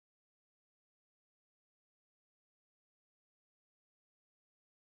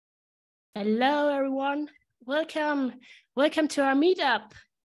Hello, everyone. Welcome to our meetup.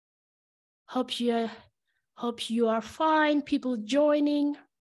 Hope you are fine. People joining.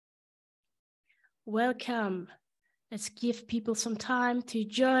 Welcome. Let's give people some time to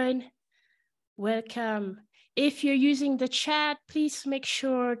join. Welcome. If you're using the chat, please make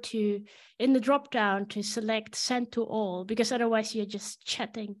sure to, in the drop-down, to select send to all, because otherwise you're just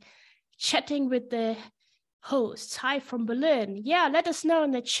chatting with the hosts. Hi from Berlin. Yeah, let us know in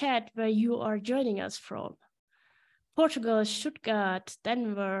the chat where you are joining us from. Portugal, Stuttgart,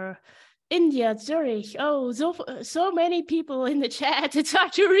 Denver, India, Zurich. Oh, so many people in the chat. It's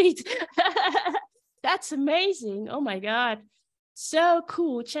hard to read. That's amazing. Oh my God. So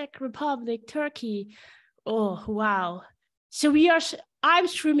cool. Czech Republic, Turkey. Oh, wow. So I'm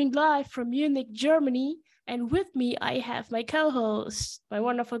streaming live from Munich, Germany. And with me, I have my co-host, my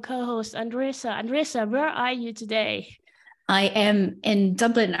wonderful co-host, Andresa. Andresa, where are you today? I am in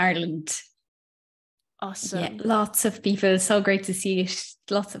Dublin, Ireland. Awesome. Yeah, lots of people. So great to see it.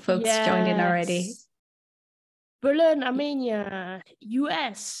 Lots of folks joined in already. Berlin, Armenia,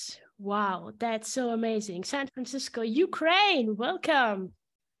 US. Wow, that's so amazing. San Francisco, Ukraine. Welcome.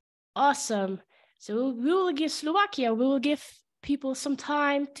 Awesome. So we will give Slovakia, we will give people some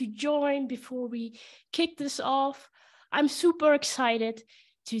time to join before we kick this off. I'm super excited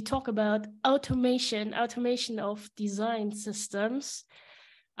to talk about automation of design systems,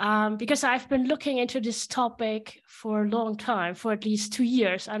 because I've been looking into this topic for a long time, for at least 2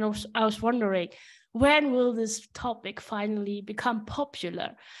 years. And I was wondering, when will this topic finally become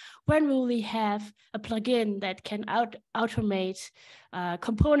popular? When will we have a plugin that can automate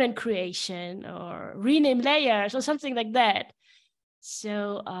component creation or rename layers or something like that?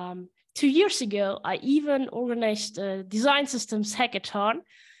 So 2 years ago, I even organized a Design Systems hackathon,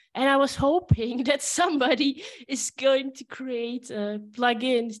 and I was hoping that somebody is going to create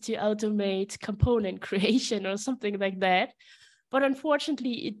plugins to automate component creation or something like that. But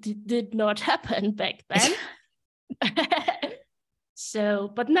unfortunately, it did not happen back then.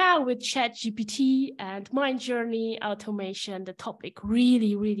 But now with ChatGPT and Mindjourney automation, the topic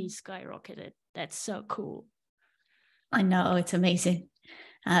really, really skyrocketed. That's so cool. I know, it's amazing.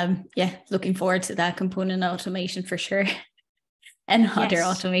 Yeah, looking forward to that component automation for sure. And other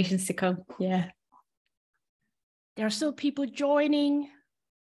automations to come. Yeah. There are still people joining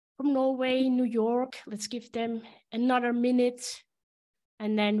from Norway, New York. Let's give them another minute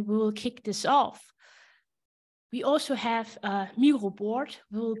and then we'll kick this off. We also have a Miro board.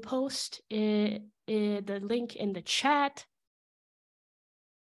 We'll post the link in the chat.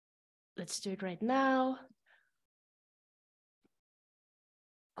 Let's do it right now.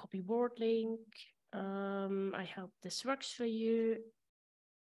 Copy board link. I hope this works for you.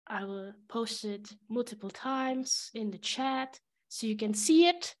 I will post it multiple times in the chat so you can see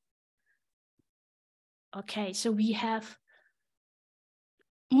it. Okay, so we have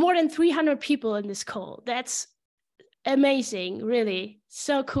more than 300 people in this call. That's amazing, really.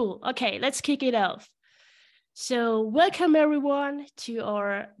 So cool. Okay, let's kick it off. So welcome everyone to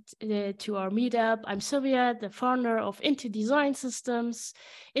our meetup. I'm Sylvia, the founder of Into Design Systems.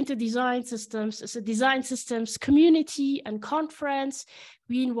 Into Design Systems is a design systems community and conference.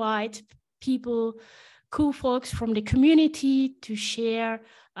 We invite people, cool folks from the community to share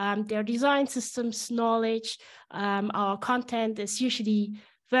their design systems knowledge. Our content is usually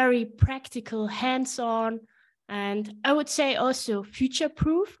very practical, hands-on, and I would say also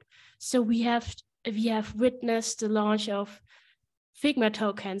future-proof. So we have witnessed the launch of Figma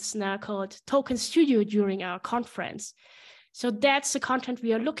tokens, now called Token Studio, during our conference. So that's the content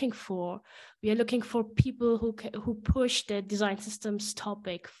we are looking for. We are looking for people who push the design systems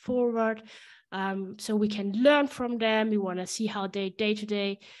topic forward, so we can learn from them. We want to see how their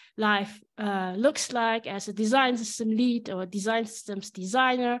day-to-day life looks like as a design system lead or a design systems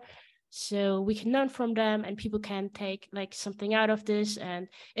designer. So we can learn from them and people can take like something out of this and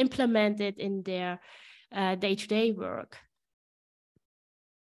implement it in their day-to-day work.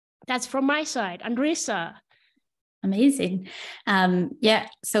 That's from my side. Andresa. Amazing. Yeah,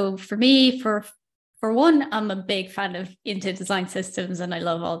 so for me, for one, I'm a big fan of Into Design Systems and I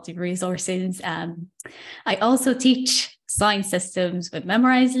love all the resources. I also teach design systems with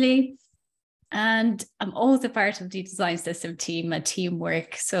Memorizely. And I'm also part of the design system team at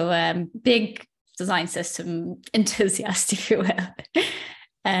Teamwork. So big design system enthusiast, if you will.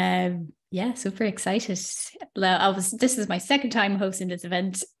 Yeah, super excited. This is my second time hosting this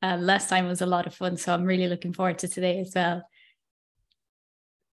event. Last time was a lot of fun. So I'm really looking forward to today as well.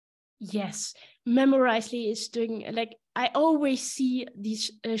 Yes, Memorizely is doing, like, I always see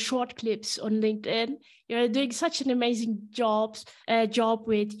these short clips on LinkedIn. You're doing such an amazing job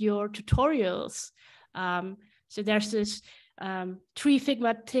with your tutorials. So there's this 3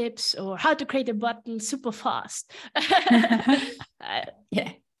 Figma tips or how to create a button super fast.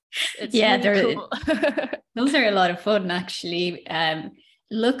 Yeah. It's really cool. Those are a lot of fun, actually.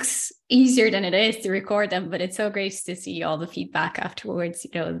 Looks easier than it is to record them, but it's so great to see all the feedback afterwards.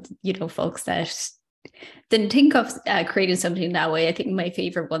 Folks that didn't think of creating something that way. I think my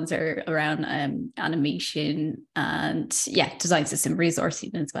favorite ones are around animation and design system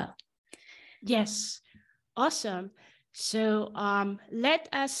resourcing as well. Yes, awesome. So let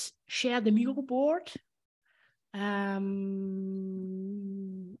us share the Miro board.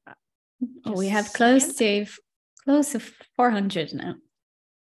 We have close to 400 now.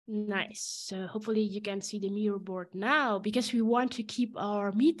 Nice. So hopefully you can see the Miro board now, because we want to keep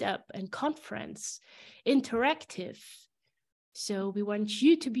our meetup and conference interactive. So we want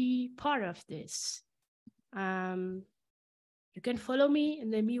you to be part of this. You can follow me in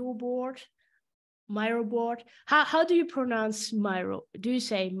the Miro board. How do you pronounce Miro? Do you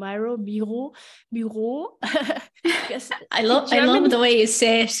say Miro? I love the way you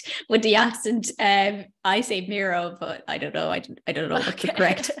say it with the accent. I say Miro, but I don't know. I don't know what the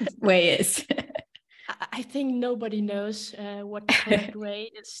correct way is. I think nobody knows what the correct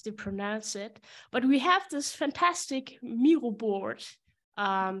way is to pronounce it. But we have this fantastic Miro board.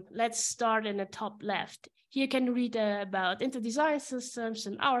 Let's start in the top left. Here you can read about DesignSystems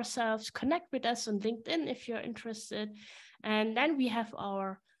and ourselves. Connect with us on LinkedIn if you're interested. And then we have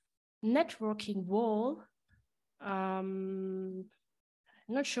our networking wall. I'm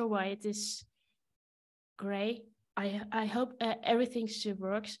not sure why it is gray. I hope everything still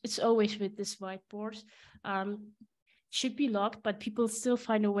works. It's always with this whiteboard. Should be locked, but people still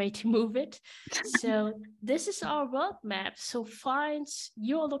find a way to move it. So this is our world map. So find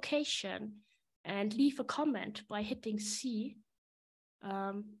your location and leave a comment by hitting C.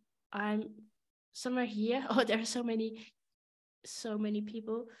 I'm somewhere here. Oh, there are so many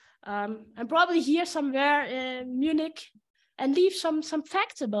people. I'm probably here somewhere in Munich, and leave some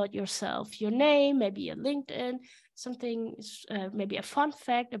facts about yourself, your name, maybe a LinkedIn, something, maybe a fun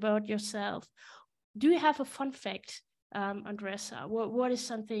fact about yourself. Do you have a fun fact, Andressa? What is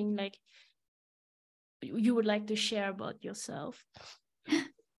something like you would like to share about yourself?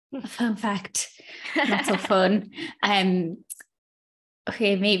 A fun fact, not so fun.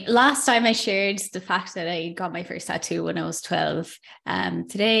 Okay, maybe last time I shared the fact that I got my first tattoo when I was 12.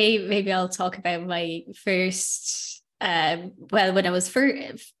 Today, maybe I'll talk about my first, when I was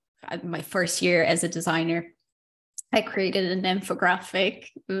my first year as a designer, I created an infographic,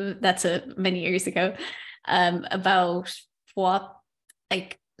 that's many years ago, about what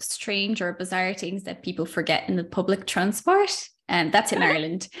strange or bizarre things that people forget in the public transport. And that's in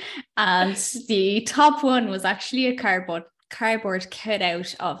Ireland. And the top one was actually a cardboard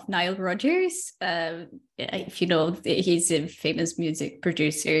cutout of Nile Rodgers. If you know, he's a famous music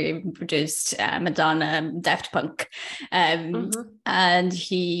producer. He produced Madonna, Daft Punk. And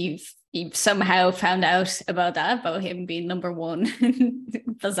he somehow found out about him being number one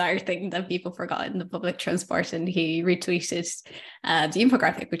bizarre thing that people forgot in the public transport. And he retweeted the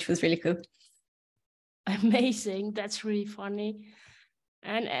infographic, which was really cool. Amazing. That's really funny.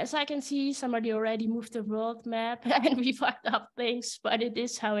 And as I can see, somebody already moved the world map and we fucked up things, but it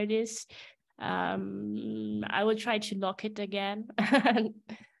is how it is. I will try to lock it again.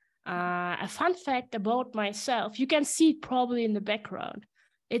 A fun fact about myself, you can see it probably in the background.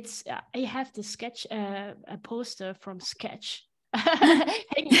 It's I have the sketch, a poster from Sketch.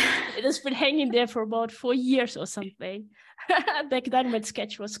 It has been hanging there for about 4 years or something. Back then when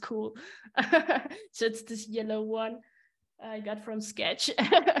Sketch was cool. So it's this yellow one I got from Sketch.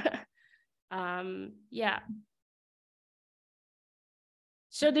 Yeah.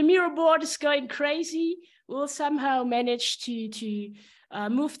 So the Miro board is going crazy. We'll somehow manage to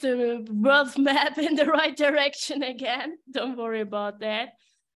move the world map in the right direction again. Don't worry about that.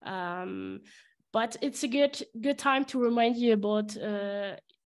 But it's a good time to remind you about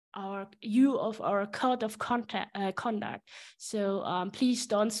our code of conduct. So please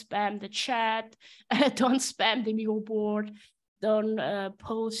don't spam the chat, don't spam the Miro board, don't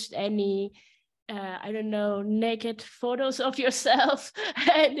post any naked photos of yourself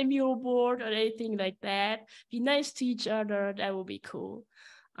at the Miro board or anything like that. Be nice to each other. That will be cool.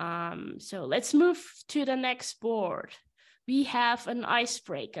 So let's move to the next board. We have an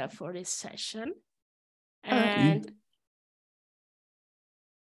icebreaker for this session. And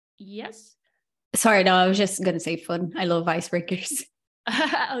yes. Sorry, no, I was just going to say fun. I love icebreakers.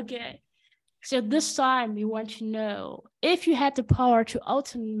 Okay. So this time we want to know, if you had the power to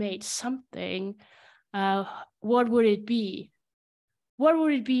automate something, what would it be? What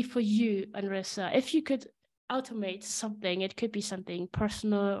would it be for you, Andressa? If you could automate something, it could be something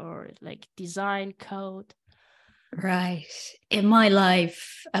personal or like design code. Right. In my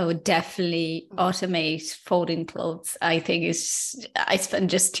life, I would definitely automate folding clothes. I think I spend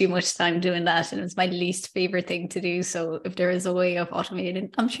just too much time doing that, and it's my least favorite thing to do. So if there is a way of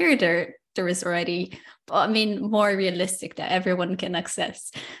automating, I'm sure there is already, but I mean, more realistic that everyone can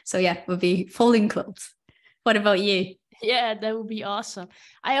access. So yeah, it would be folding clothes. What about you? Yeah, that would be awesome.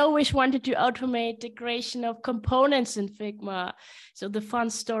 I always wanted to automate the creation of components in Figma. So the fun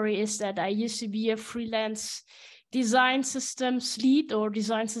story is that I used to be a freelance design systems lead or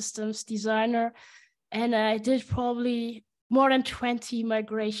design systems designer. And I did probably more than 20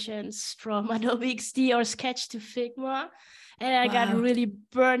 migrations from Adobe XD or Sketch to Figma. And I got really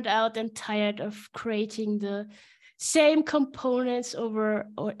burned out and tired of creating the same components over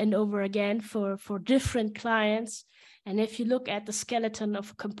and over again for different clients. And if you look at the skeleton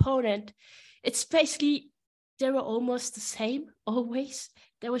of a component, it's basically, they were almost the same always.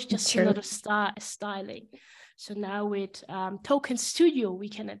 There was just another styling. So now with Token Studio, we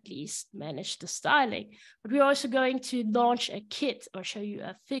can at least manage the styling. But we're also going to launch a kit or show you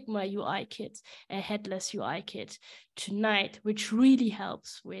a Figma UI kit, a Headless UI kit tonight, which really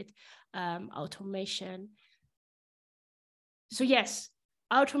helps with automation. So yes,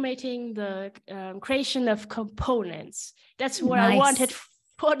 automating the creation of components. That's what I wanted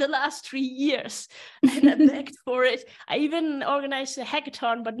for the last 3 years. And I begged for it. I even organized a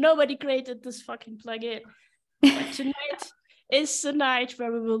hackathon, but nobody created this fucking plugin. But tonight is the night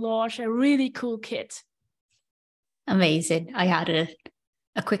where we will launch a really cool kit. Amazing. I had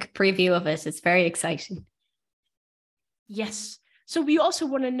a quick preview of it. It's very exciting. Yes. So we also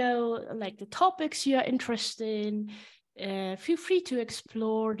want to know like the topics you are interested in. Feel free to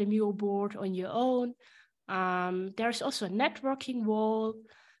explore the Miro board on your own. There's also a networking wall.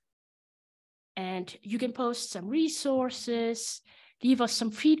 And you can post some resources, leave us some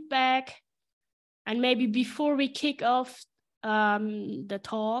feedback. And maybe before we kick off the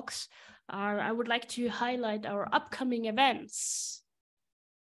talks, I would like to highlight our upcoming events.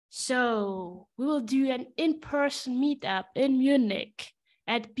 So we will do an in-person meetup in Munich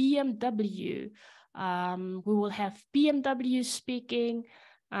at BMW. We will have BMW speaking.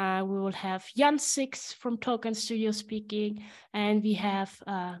 We will have Jan Six from Token Studio speaking. And we have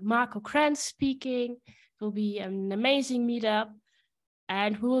Marco Kranz speaking. It will be an amazing meetup.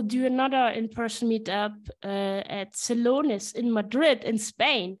 And we will do another in-person meetup at Celonis in Madrid, in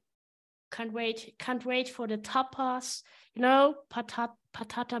Spain. Can't wait for the tapas,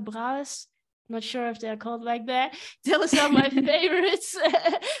 patata bravas. Not sure if they're called like that. Those are my favorites.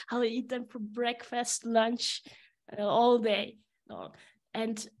 I'll eat them for breakfast, lunch, all day long.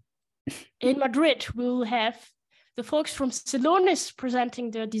 And in Madrid, we'll have the folks from Celonis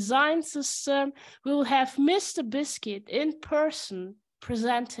presenting their design system. We will have Mr. Biscuit in person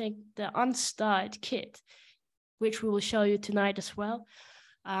presenting the UnStyled kit, which we will show you tonight as well.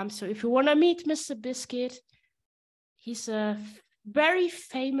 So if you want to meet Mr. Biscuit, he's a very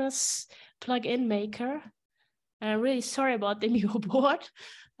famous plugin maker. And I'm really sorry about the Miro board,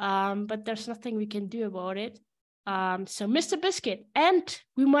 but there's nothing we can do about it. So Mr. Biscuit, and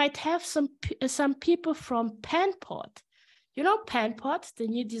we might have some people from Panpot. You know Panpot, the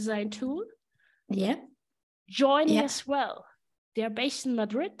new design tool? Yeah. Joining as well. They're based in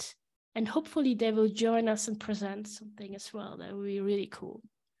Madrid, and hopefully they will join us and present something as well. That would be really cool.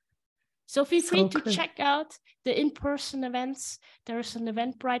 So feel free to check out the in-person events. There's an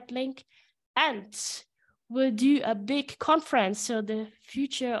Eventbrite link, and we'll do a big conference. So the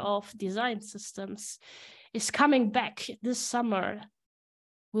future of design systems is coming back this summer.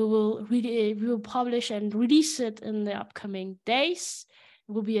 We will publish and release it in the upcoming days.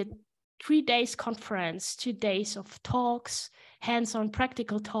 It will be a 3 days conference, 2 days of talks, hands-on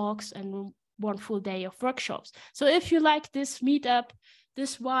practical talks, and 1 full day of workshops. So if you like this meetup,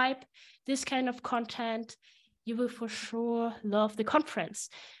 this vibe, this kind of content, you will for sure love the conference.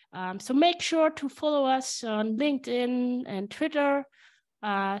 So make sure to follow us on LinkedIn and Twitter.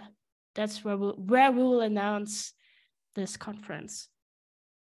 That's where we will announce this conference.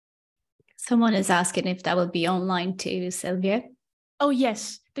 Someone is asking if that will be online too, Sylvia. Oh,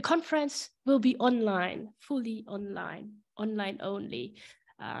 yes. The conference will be online, fully online only.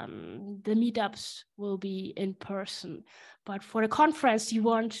 The meetups will be in person. But for the conference, you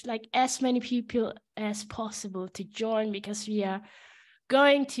want like as many people as possible to join, because we are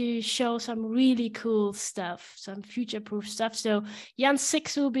going to show some really cool stuff, some future-proof stuff. So Jan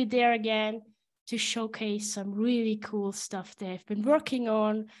Six will be there again. to showcase some really cool stuff they've been working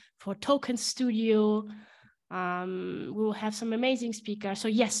on for Token Studio. We will have some amazing speakers. So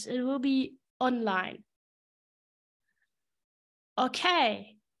yes, it will be online.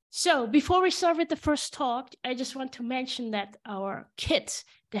 Okay, so before we start with the first talk, I just want to mention that our kit,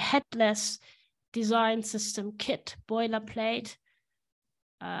 the Headless Design System Kit boilerplate,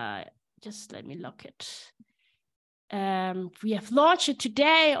 just let me lock it. We have launched it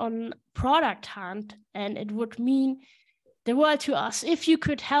today on Product Hunt, and it would mean the world to us if you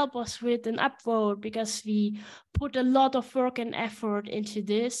could help us with an upvote, because we put a lot of work and effort into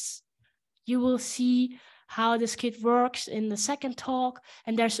this. You will see how this kit works in the second talk,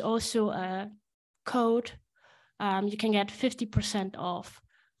 and there's also a code. You can get 50% off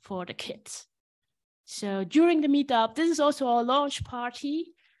for the kit. So during the meetup, this is also our launch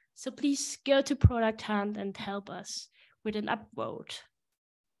party. So please go to Product Hunt and help us with an upvote.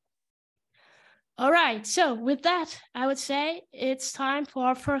 All right, so with that, I would say it's time for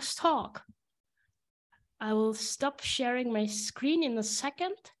our first talk. I will stop sharing my screen in a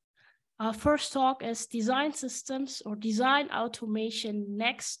second. Our first talk is Design Systems or Design Automation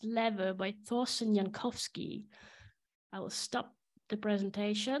Next Level by Thorsten Jankowski. I will stop the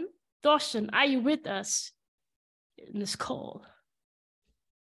presentation. Thorsten, are you with us in this call?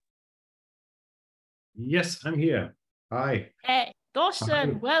 Yes, I'm here. Hi. Hey,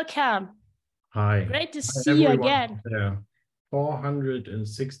 Thorsten, welcome. Hi. Great to see you again. There.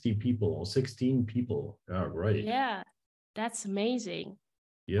 460 people or 16 people. Yeah, right. Yeah, that's amazing.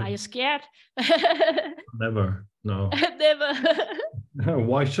 Yep. Are you scared? Never. No. Never.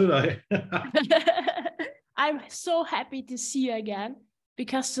 Why should I? I'm so happy to see you again,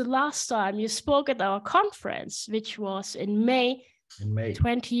 because the last time you spoke at our conference, which was in May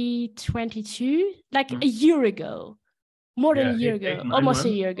 2022, like a year ago, more than a year ago, almost a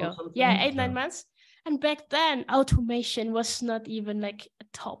year ago. Yeah, 8-9 months. And back then, automation was not even like a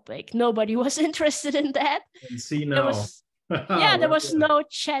topic. Nobody was interested in that. And see now. There was no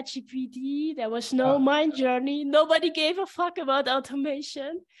ChatGPT. There was no Mind Journey. Nobody gave a fuck about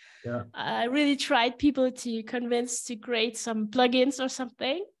automation. Yeah. I really tried people to convince to create some plugins or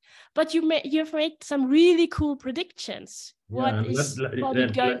something. But you've made some really cool predictions. What is probably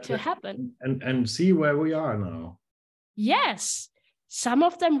going to happen? And see where we are now. Yes, some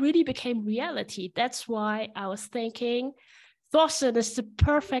of them really became reality. That's why I was thinking Thorsten is the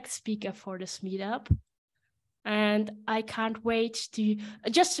perfect speaker for this meetup. And I can't wait to,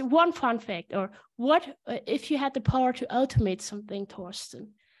 just one fun fact, or what, if you had the power to automate something,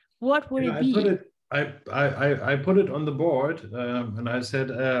 Thorsten, what would it be? I put it on the board, and I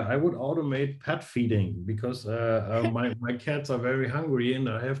said I would automate pet feeding, because my cats are very hungry and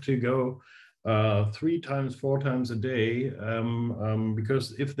I have to go 3 times, 4 times a day,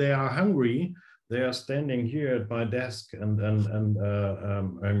 because if they are hungry, they are standing here at my desk and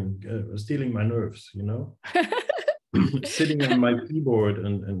stealing my nerves, you know. Sitting on my keyboard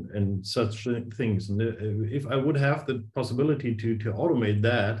and such things. And if I would have the possibility to automate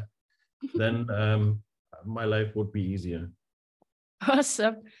that, then my life would be easier.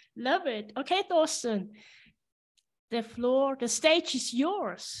 Awesome. Love it. Okay, Thorsten. The stage is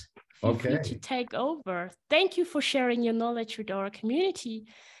yours. Feel free to take over. Thank you for sharing your knowledge with our community.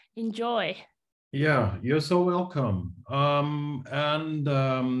 Enjoy. Yeah, you're so welcome.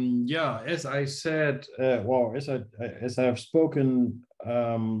 Yeah, as I said, as I have spoken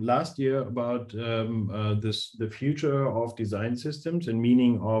last year about the future of design systems and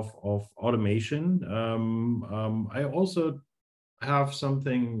meaning of automation, I also have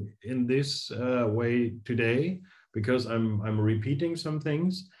something in this way today, because I'm repeating some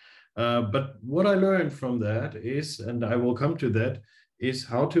things. But what I learned from that is, and I will come to that, is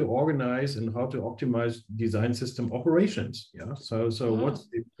how to organize and how to optimize design system operations. Yeah. So what's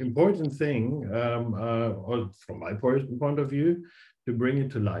the important thing, or from my point of view, to bring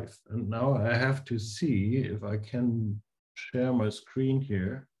it to life? And now I have to see if I can share my screen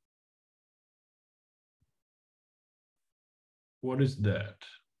here. What is that?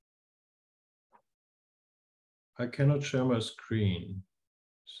 I cannot share my screen.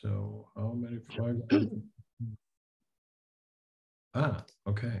 So how many files?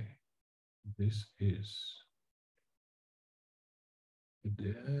 Okay. This is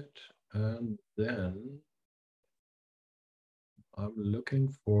that, and then I'm looking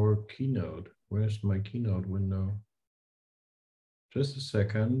for Keynote. Where's my Keynote window? Just a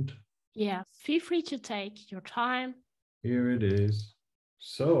second. Yeah, feel free to take your time. Here it is.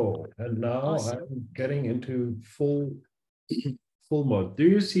 So, and now Awesome. I'm getting into full mode. Do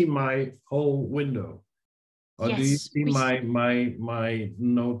you see my whole window? Or yes, do you see my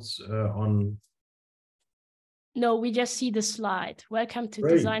notes on No, we just see the slide. Welcome to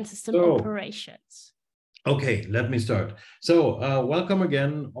Great. Design System Operations. Okay, let me start. So welcome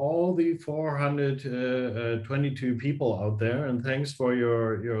again, all the 422 people out there, and thanks for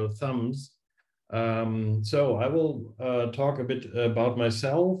your thumbs. So I will talk a bit about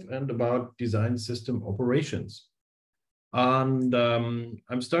myself and about design system operations. And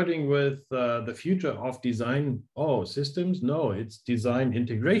I'm starting with the future of design. Oh, systems? No, it's design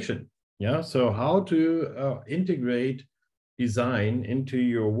integration. Yeah, so how to integrate design into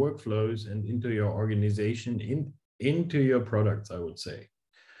your workflows and into your organization, into your products, I would say.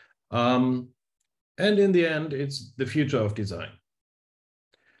 And in the end, it's the future of design.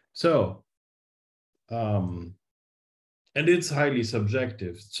 So, and it's highly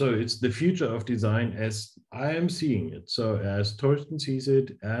subjective. So it's the future of design as I am seeing it. So as Torsten sees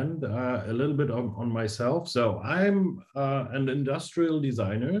it, and a little bit on myself. So I'm an industrial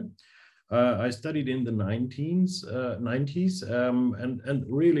designer. I studied in the 90s, and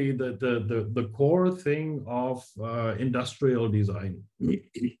really the core thing of industrial design,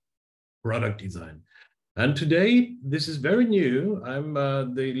 product design. And today, this is very new. I'm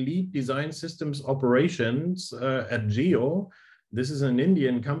the lead design systems operations at Geo. This is an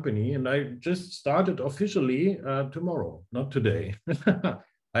Indian company, and I just started officially tomorrow, not today.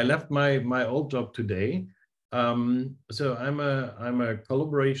 I left my old job today. So I'm a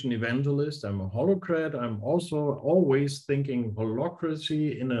collaboration evangelist. I'm a holacrat. I'm also always thinking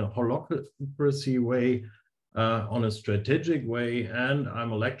holacracy in a holacracy way. On a strategic way, and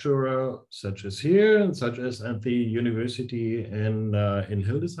I'm a lecturer, such as here and such as at the university in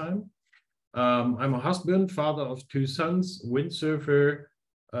Hildesheim. I'm a husband, father of 2 sons, windsurfer,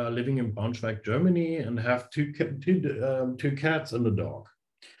 living in Braunschweig, Germany, and have two cats and a dog.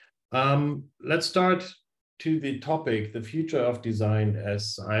 Let's start to the topic, the future of design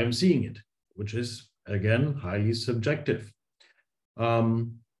as I'm seeing it, which is, again, highly subjective.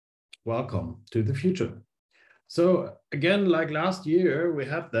 Welcome to the future. So again, like last year, we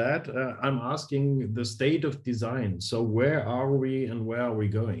had that. I'm asking the state of design. So where are we and where are we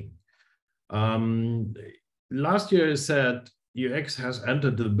going? Last year I said UX has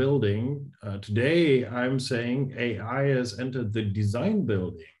entered the building. Today I'm saying AI has entered the design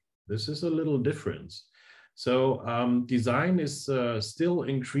building. This is a little difference. So design is still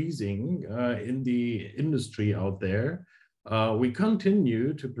increasing in the industry out there. We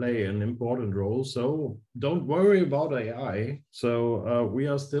continue to play an important role, so don't worry about AI. So we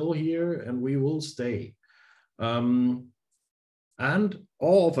are still here and we will stay. And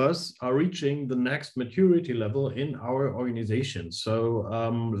all of us are reaching the next maturity level in our organization. So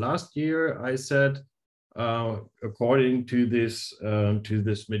last year I said, according to this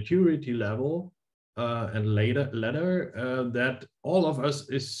maturity level, and later that all of us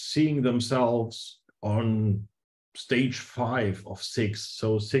is seeing themselves on stage 5 of 6.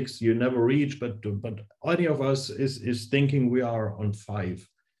 So 6 you never reach, but any of us is thinking we are on 5.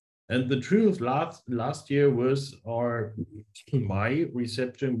 And the truth last year was, or my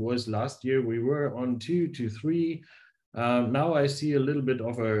reception was last year we were on 2 to 3. Now I see a little bit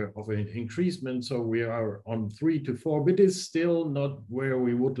of an increasement, so we are on 3 to 4, but it's still not where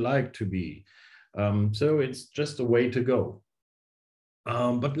we would like to be. So it's just a way to go.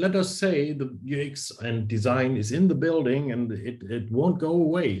 But let us say the UX and design is in the building and it won't go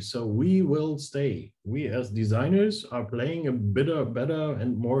away. So we will stay. We as designers are playing a better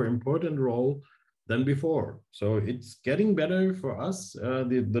and more important role than before. So it's getting better for us.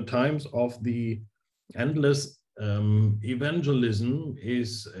 The times of the endless evangelism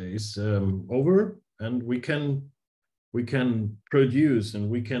is over, and we can produce and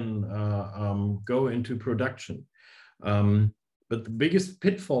we can go into production. But the biggest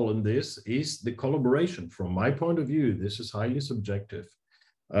pitfall in this is the collaboration. From my point of view, this is highly subjective.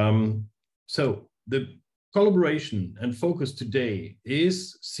 So the collaboration and focus today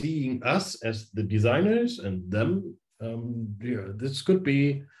is seeing us as the designers and them. This could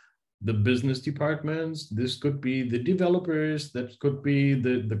be the business departments, this could be the developers, that could be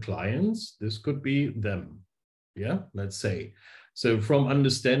the clients, this could be them. Yeah, let's say. So from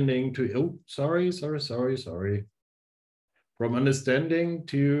understanding to, oh, sorry. From understanding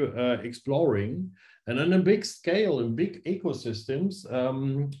to exploring, and on a big scale in big ecosystems,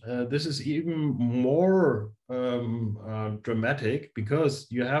 this is even more dramatic, because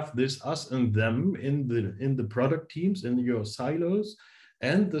you have this us and them in the product teams, in your silos,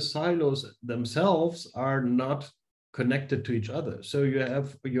 and the silos themselves are not connected to each other. So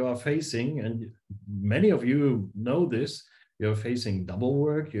you are facing, and many of you know this, you're facing double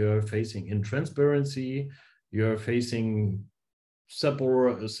work, you're facing intransparency, you're facing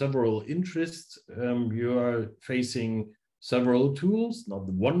several interests. You are facing several tools, not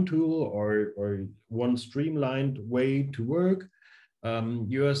one tool or one streamlined way to work.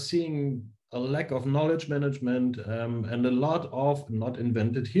 You are seeing a lack of knowledge management and a lot of not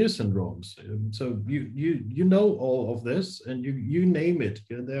invented here syndromes. So you know all of this, and you name it.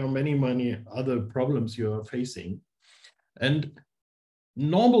 There are many other problems you are facing, and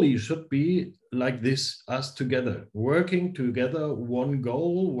normally should be like this: us together, working together, one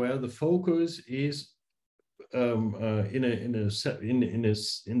goal where the focus is in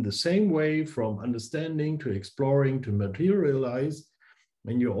the same way, from understanding to exploring to materialize.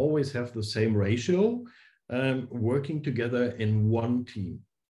 And you always have the same ratio, working together in one team.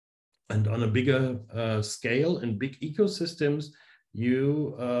 And on a bigger scale, in big ecosystems,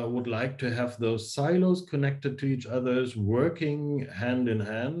 you would like to have those silos connected to each other, working hand in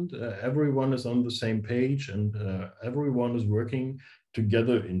hand. Everyone is on the same page, and everyone is working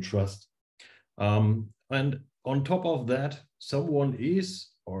together in trust. And on top of that, someone is,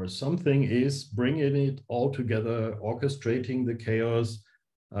 or something is, bringing it all together, orchestrating the chaos.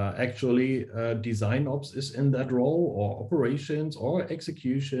 Actually, design ops is in that role, or operations, or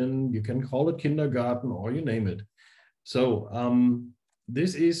execution. You can call it kindergarten, or you name it. So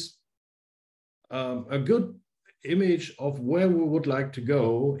this is a good image of where we would like to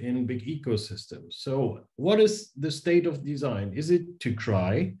go in big ecosystems. So what is the state of design? Is it to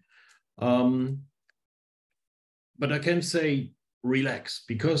cry? But I can say relax,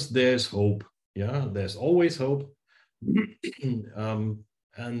 because there's hope. Yeah, there's always hope.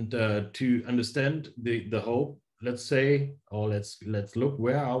 And to understand the hope, let's say, or let's look,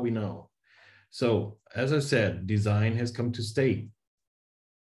 where are we now? So as I said, design has come to stay.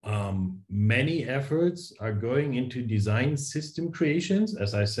 Many efforts are going into design system creations.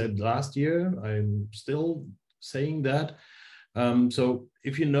 As I said last year, I'm still saying that. So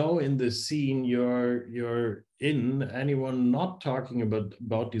if you know in the scene you're in, anyone not talking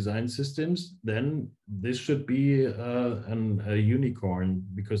about design systems, then this should be a unicorn,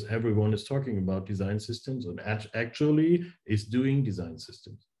 because everyone is talking about design systems and actually is doing design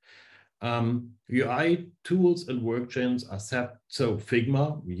systems. UI tools and workchains are set. So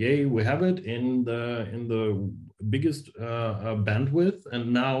Figma, yay, we have it in the biggest bandwidth,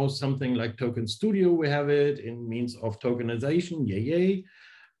 and now something like Token Studio, we have it in means of tokenization, yay.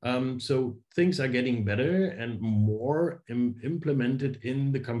 So things are getting better and more implemented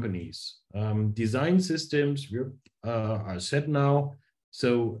in the companies. Design systems are set now,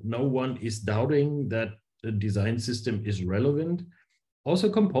 so no one is doubting that the design system is relevant.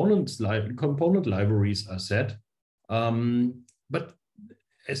 Also, component libraries are set, but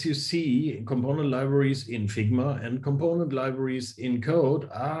as you see, component libraries in Figma and component libraries in code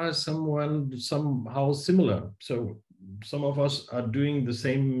are somehow similar. So some of us are doing the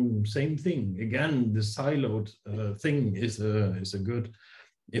same thing. Again, the siloed thing is a good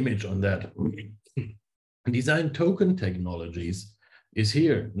image on that. Design token technologies is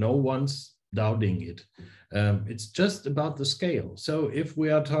here. No one's doubting it. It's just about the scale. So if we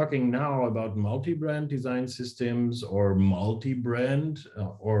are talking now about multi-brand design systems, or multi-brand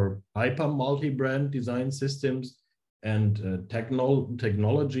or hyper multi-brand design systems, and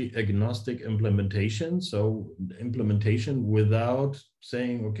technology agnostic implementation, so implementation without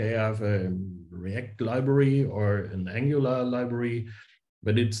saying, okay, I have a React library or an Angular library,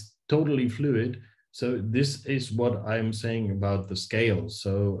 but it's totally fluid. So this is what I'm saying about the scale.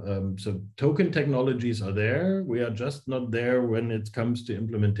 So, so token technologies are there. We are just not there when it comes to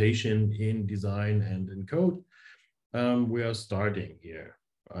implementation in design and in code. We are starting here,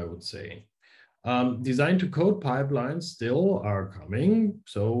 I would say. Design to code pipelines still are coming.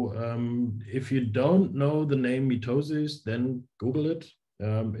 So if you don't know the name mitosis, then Google it.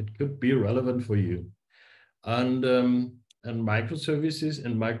 It could be relevant for you. And microservices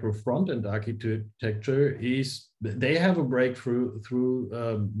and micro front-end architecture they have a breakthrough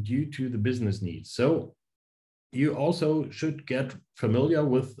due to the business needs. So you also should get familiar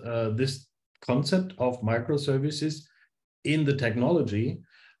with this concept of microservices in the technology.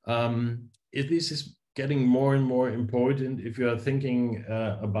 This is getting more and more important if you are thinking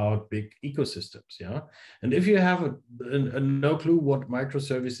about big ecosystems, yeah? And if you have no clue what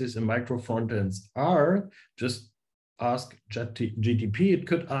microservices and micro frontends are, just ask ChatGTP, it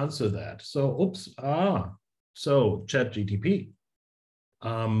could answer that. So, so ChatGTP.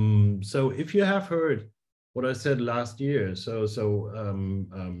 So if you have heard what I said last year,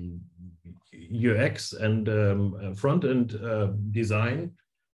 UX and front-end design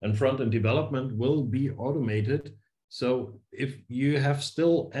and front-end development will be automated. So if you have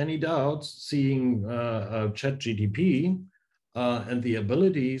still any doubts seeing ChatGTP, and the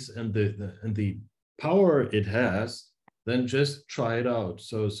abilities and the power it has, then just try it out.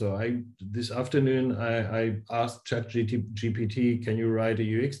 So this afternoon I asked ChatGPT, can you write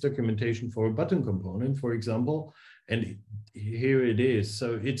a UX documentation for a button component, for example? And here it is.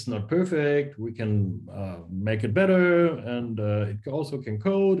 So it's not perfect. We can make it better, and it also can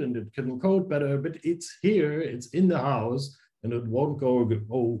code, and it can code better. But it's here. It's in the house, and it won't go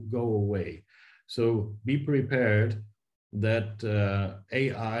away. So be prepared that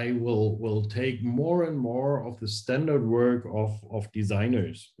AI will take more and more of the standard work of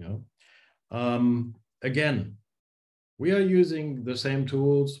designers. Again, we are using the same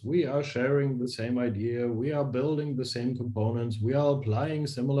tools, we are sharing the same idea, we are building the same components, we are applying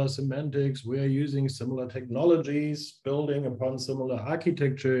similar semantics, we are using similar technologies, building upon similar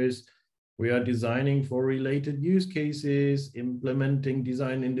architectures. We are designing for related use cases, implementing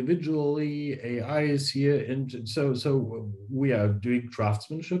design individually. AI is here, and so we are doing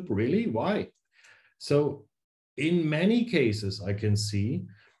craftsmanship. Really? Why? So in many cases, I can see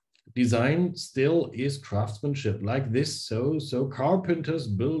design still is craftsmanship, like this. So carpenters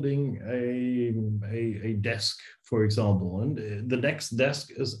building a desk, for example, and the next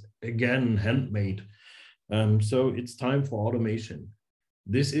desk is again handmade. So it's time for automation.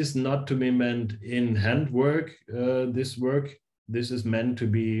 This is not to be meant in handwork, this is meant to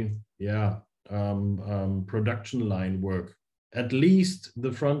be, production line work, at least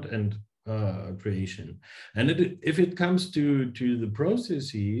the front end creation. And if it comes to the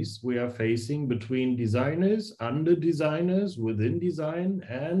processes we are facing between designers, under designers, within design,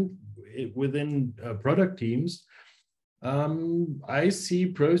 and within product teams, I see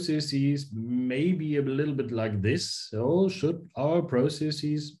processes maybe a little bit like this. So should our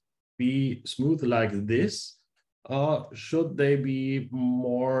processes be smooth like this, or should they be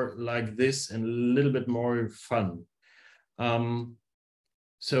more like this and a little bit more fun?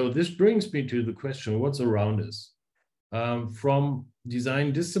 So this brings me to the question, what's around us? From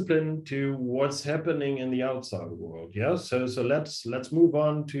design discipline to what's happening in the outside world. Yeah, so let's move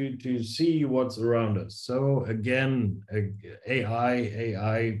on to see what's around us. So again,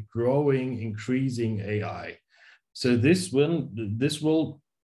 AI growing, increasing AI. So this will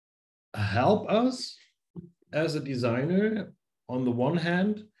help us as a designer on the one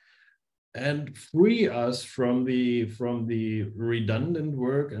hand, and free us from the redundant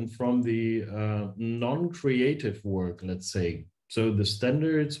work and from the non-creative work, let's say. So the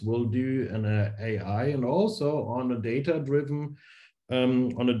standards will do an AI, and also on a data-driven,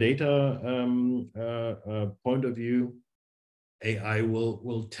 on a data point of view, AI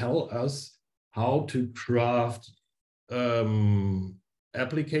will tell us how to craft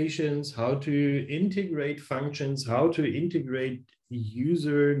applications, how to integrate functions, how to integrate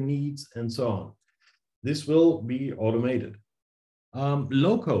user needs, and so on. This will be automated.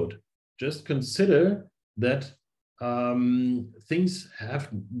 Low code, just consider that things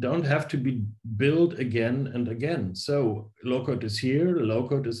don't have to be built again and again. So low code is here, low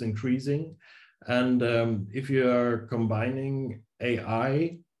code is increasing. And if you are combining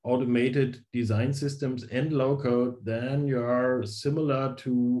AI, automated design systems, and low code, then you are similar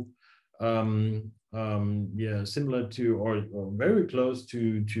to similar to or very close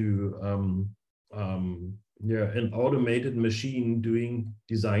to an automated machine doing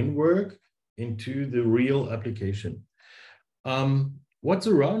design work into the real application. What's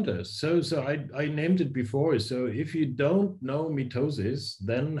around us? So I named it before. So if you don't know mitosis,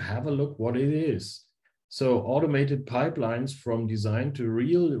 then have a look what it is. So automated pipelines from design to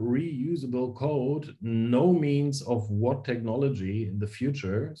real reusable code, no means of what technology in the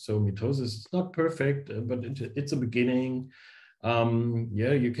future. So mitosis is not perfect, but it's a beginning.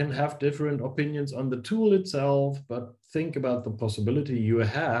 You can have different opinions on the tool itself, but think about the possibility you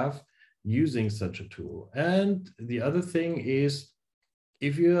have using such a tool. And the other thing is,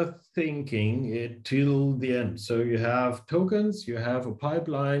 if you're thinking it till the end, so you have tokens, you have a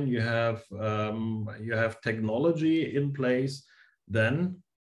pipeline, you have technology in place, then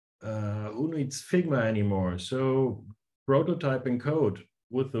who needs Figma anymore? So prototyping code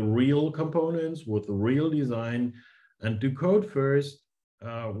with the real components, with the real design, and do code first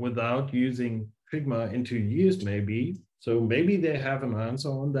without using Figma in 2 years maybe. So maybe they have an answer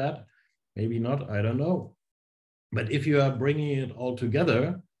on that, maybe not, I don't know. But if you are bringing it all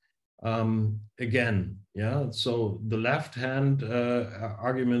together, again, so the left-hand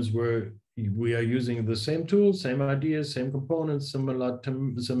arguments were we are using the same tools, same ideas, same components, similar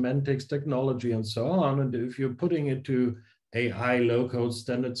semantics, technology, and so on. And if you're putting it to AI, low-code,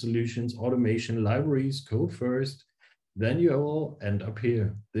 standard solutions, automation, libraries, code first, then you will end up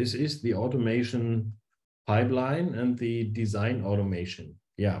here. This is the automation pipeline and the design automation.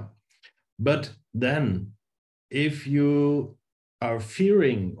 Yeah. But then if you are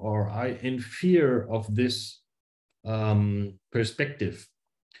fearing or are in fear of this perspective,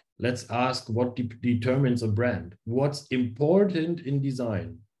 let's ask what determines a brand. What's important in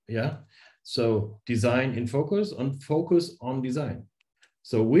design? Yeah. So design in focus on design.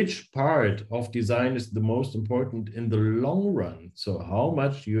 So which part of design is the most important in the long run? So how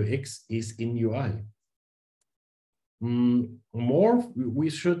much UX is in UI? We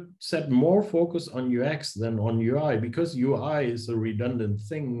should set more focus on UX than on UI, because UI is a redundant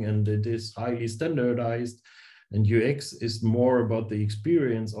thing and it is highly standardized, and UX is more about the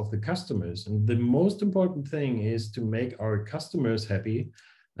experience of the customers. And the most important thing is to make our customers happy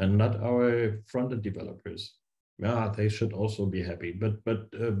and not our front-end developers. Yeah, they should also be happy, but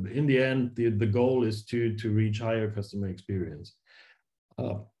in the end, the goal is to reach higher customer experience.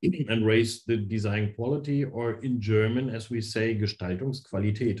 And raise the design quality, or in German, as we say,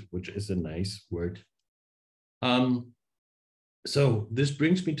 Gestaltungsqualität, which is a nice word. So this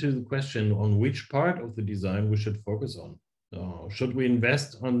brings me to the question on which part of the design we should focus on. Should we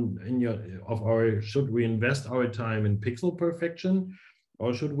invest should we invest our time in pixel perfection,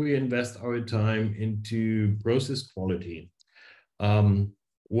 or should we invest our time into process quality?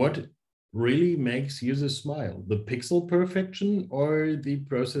 What really makes users smile, the pixel perfection or the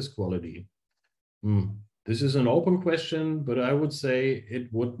process quality? This is an open question, but I would say it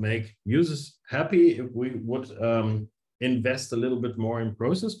would make users happy if we would invest a little bit more in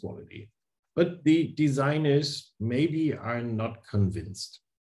process quality. But the designers maybe are not convinced.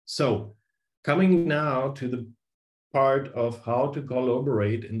 So coming now to the part of how to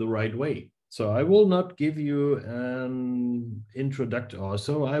collaborate in the right way. So I will not give you an introduction.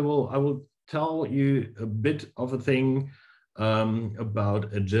 So I will tell you a bit of a thing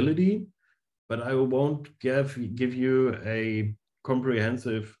about agility, but I won't give you a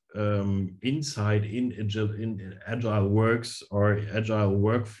comprehensive insight in agile works or agile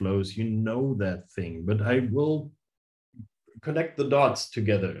workflows. You know that thing, but I will connect the dots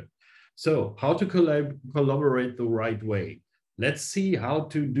together. So how to collaborate the right way. Let's see how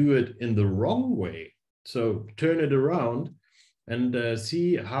to do it in the wrong way. So turn it around and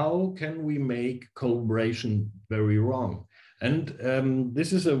see how can we make collaboration very wrong. And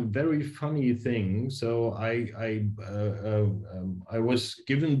this is a very funny thing. So I was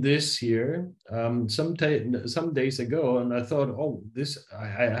given this here some days ago, and I thought, oh, I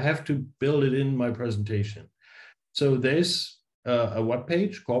have to build it in my presentation. So there's a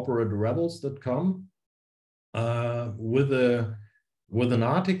webpage, corporaterebels.com, with an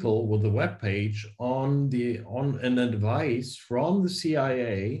article, with a web page on an advice from the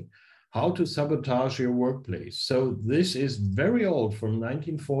CIA how to sabotage your workplace. So this is very old, from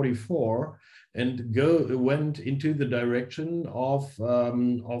 1944, and went into the direction of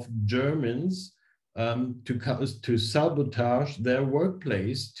Germans to sabotage their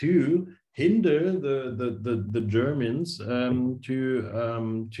workplace, to hinder the Germans to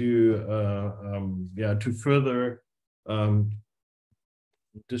further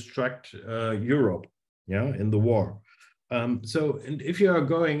distract Europe, in the war. So, and if you are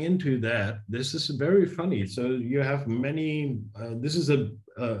going into that, this is very funny. So you have many. This is a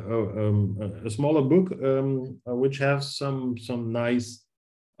smaller book which has some nice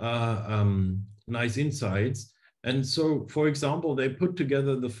nice insights. And so, for example, they put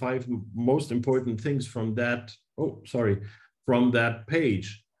together the 5 most important things from that. From that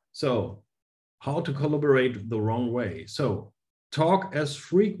page. So, how to collaborate the wrong way. So, talk as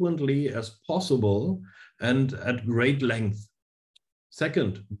frequently as possible and at great length.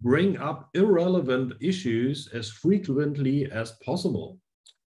 Second, bring up irrelevant issues as frequently as possible.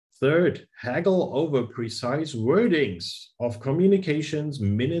 Third, haggle over precise wordings of communications,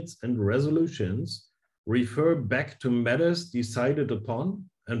 minutes, and resolutions. Refer back to matters decided upon,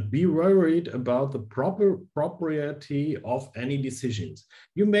 and be worried about the propriety of any decisions.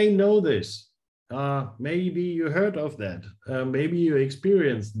 You may know this. Maybe you heard of that. Maybe you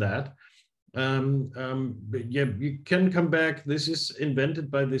experienced that. But yeah, you can come back. This is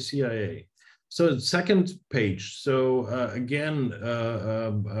invented by the CIA. So second page. So again,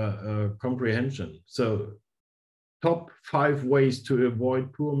 comprehension. So top 5 ways to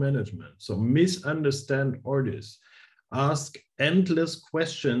avoid poor management. So misunderstand orders. Ask endless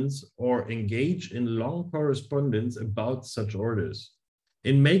questions or engage in long correspondence about such orders.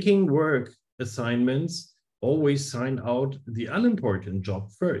 In making work assignments, always sign out the unimportant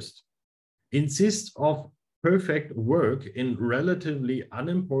job first. Insist of perfect work in relatively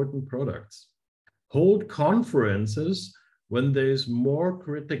unimportant products. Hold conferences when there is more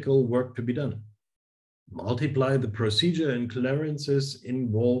critical work to be done. Multiply the procedure and clearances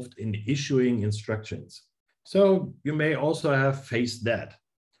involved in issuing instructions. So you may also have faced that.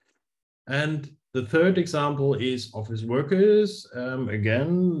 And the third example is office workers.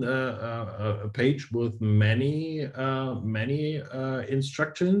 Again, a page with many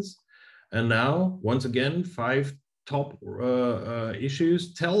instructions. And now, once again, 5 top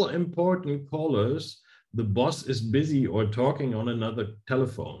issues. Tell important callers the boss is busy or talking on another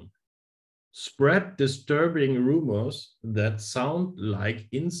telephone. Spread disturbing rumors that sound like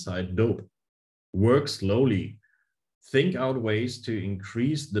inside dope. Work slowly. Think out ways to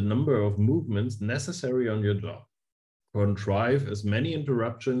increase the number of movements necessary on your job. Contrive as many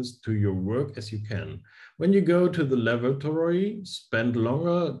interruptions to your work as you can. When you go to the lavatory, spend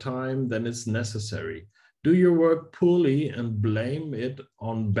longer time than is necessary. Do your work poorly and blame it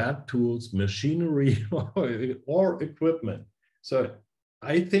on bad tools, machinery, or equipment. So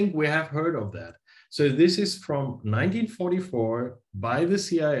I think we have heard of that. So this is from 1944 by the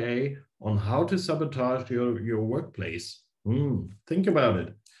CIA on how to sabotage your workplace. Think about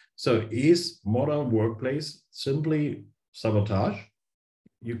it. So is modern workplace simply sabotage?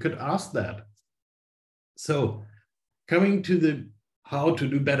 You could ask that. So coming to the how to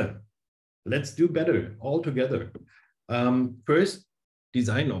do better. Let's do better all together. First,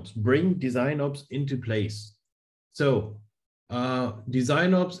 design ops. Bring design ops into place. So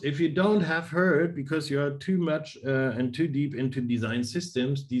design ops, if you don't have heard because you are too much and too deep into design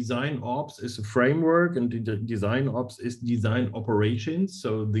systems, design ops is a framework, and design ops is design operations.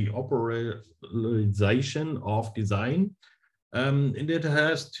 So the operationalization of design. And it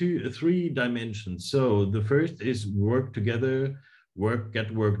has 3 dimensions. So the first is work together, get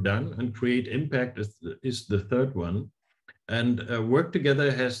work done, and create impact is the third one. And work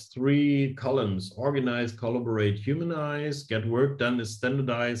together has 3 columns: organize, collaborate, humanize. Get work done is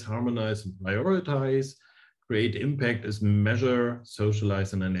standardize, harmonize, and prioritize. Create impact is measure,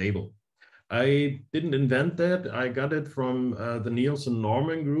 socialize, and enable. I didn't invent that. I got it from the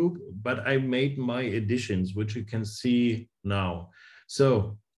Nielsen-Norman group, but I made my additions, which you can see now.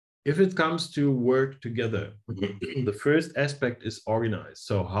 So if it comes to work together, the first aspect is organize.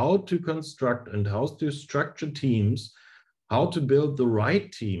 So how to construct and how to structure teams, how to build the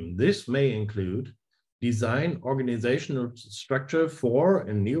right team. This may include design organizational structure for,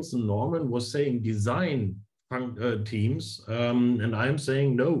 and Nielsen-Norman was saying design teams. And I'm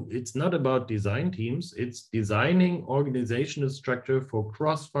saying, no, it's not about design teams. It's designing organizational structure for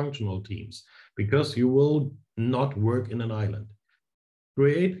cross-functional teams, because you will not work in an island.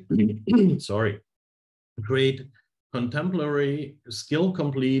 Create contemporary,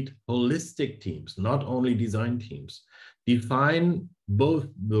 skill-complete, holistic teams, not only design teams. Define both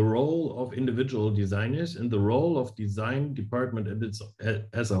the role of individual designers and the role of design department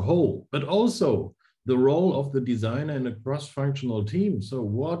as a whole, but also the role of the designer in a cross-functional team. So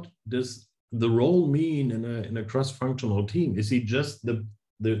what does the role mean in a cross-functional team? Is he just the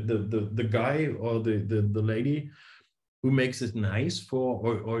guy or the lady who makes it nice for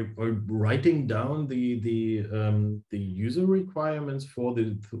or writing down the user requirements for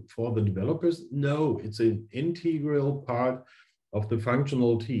the developers? No, it's an integral part of the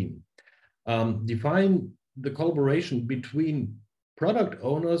functional team. Define the collaboration between product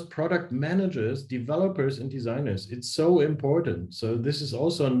owners, product managers, developers, and designers. It's so important. So this is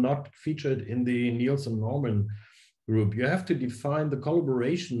also not featured in the Nielsen-Norman group. You have to define the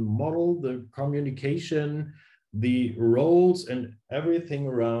collaboration model, the communication, the roles, and everything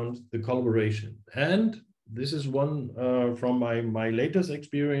around the collaboration. And this is one from my latest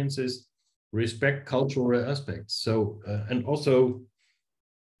experiences: respect cultural aspects. So and also,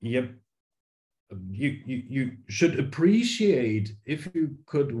 yep, you should appreciate if you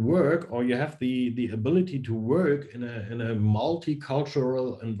could work, or you have the ability to work in a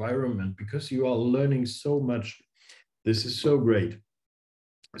multicultural environment, because you are learning so much. This is so great.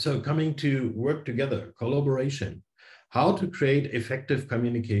 So coming to work together, collaboration, how to create effective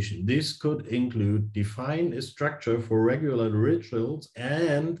communication. This could include define a structure for regular rituals,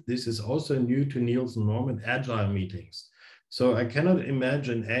 and this is also new to Nielsen-Norman, agile meetings. So I cannot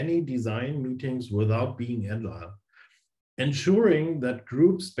imagine any design meetings without being agile. Ensuring that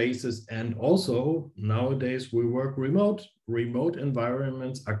group spaces, and also nowadays we work remote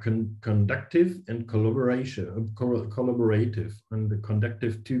environments are conductive and collaborative, and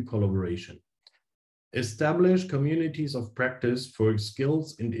conductive to collaboration. Establish communities of practice for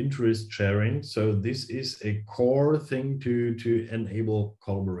skills and interest sharing. So this is a core thing to enable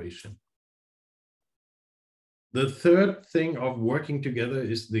collaboration. The third thing of working together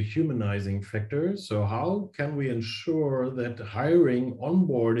is the humanizing factor. So how can we ensure that hiring,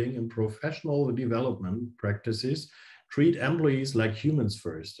 onboarding, and professional development practices treat employees like humans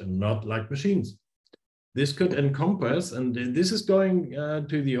first and not like machines? This could encompass, and this is going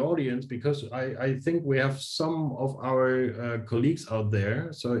to the audience because I think we have some of our colleagues out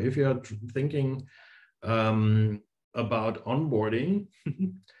there. So if you're thinking about onboarding,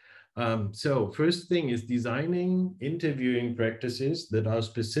 so first thing is designing interviewing practices that are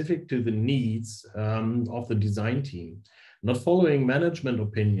specific to the needs of the design team, not following management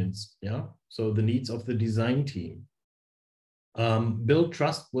opinions. Yeah, so the needs of the design team. Build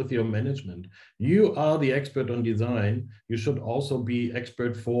trust with your management. You are the expert on design. You should also be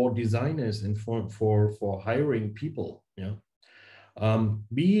expert for designers and for hiring people. Yeah.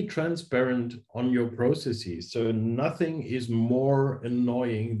 Be transparent on your processes. So nothing is more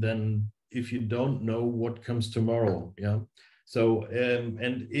annoying than if you don't know what comes tomorrow. Yeah. So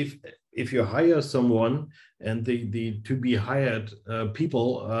and if you hire someone and the to be hired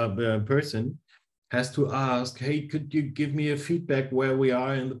person has to ask, hey, could you give me a feedback where we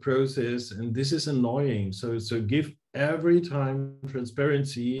are in the process? And this is annoying. So give every time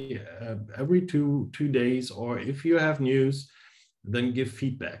transparency every two days, or if you have news, then give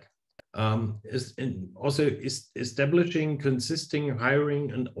feedback. Also establishing consistent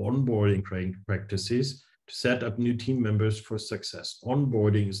hiring and onboarding practices to set up new team members for success.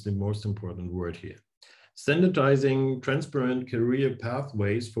 Onboarding is the most important word here. Standardizing transparent career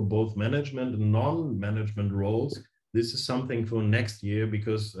pathways for both management and non-management roles. This is something for next year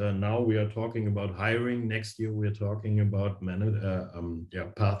because now we are talking about hiring. Next year we are talking about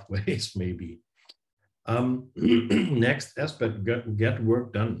pathways maybe. Next aspect, get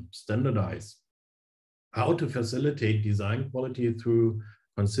work done, standardize. How to facilitate design quality through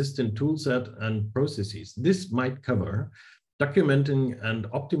consistent toolset and processes. This might cover documenting and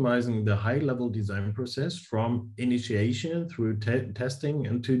optimizing the high-level design process from initiation through testing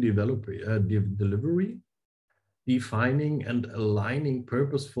and to delivery, defining and aligning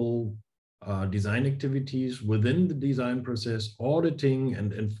purposeful design activities within the design process, auditing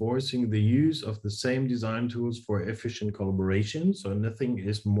and enforcing the use of the same design tools for efficient collaboration. So nothing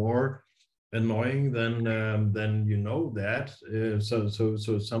is more annoying than you know that. So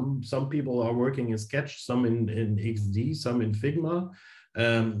some people are working in Sketch, some in XD, some in Figma,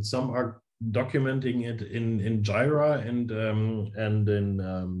 some are documenting it in Jira and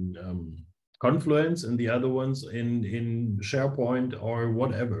in Confluence, and the other ones in SharePoint or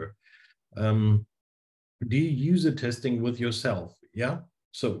whatever. Do user testing with yourself? Yeah,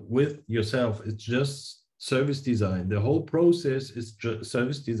 so with yourself, it's just service design. The whole process is just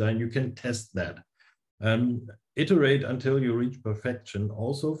service design. You can test that. Iterate until you reach perfection,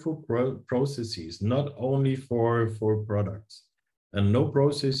 also for processes, not only for products. And no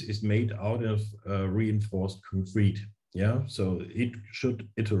process is made out of reinforced concrete. Yeah, so it should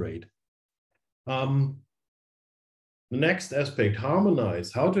iterate. The next aspect,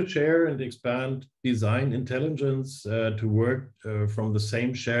 harmonize, how to share and expand design intelligence to work from the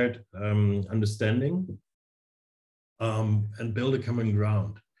same shared understanding and build a common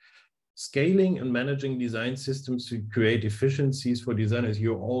ground. Scaling and managing design systems to create efficiencies for designers.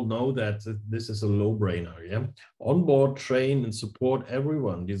 You all know that this is a no-brainer, yeah? Onboard, train, and support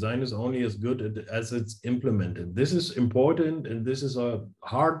everyone. Design is only as good as it's implemented. This is important, and this is a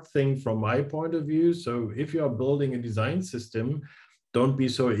hard thing from my point of view. So if you are building a design system, don't be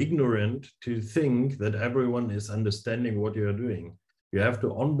so ignorant to think that everyone is understanding what you're doing. You have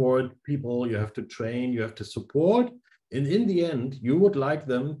to onboard people, you have to train, you have to support. And in the end, you would like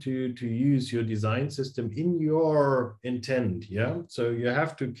them to use your design system in your intent, yeah? So you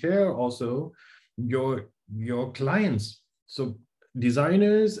have to care also your clients. So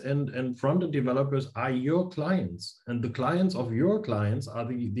designers and front-end developers are your clients, and the clients of your clients are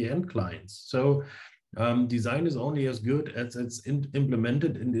the end clients. So design is only as good as it's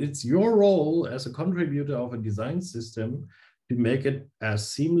implemented, and it's your role as a contributor of a design system to make it as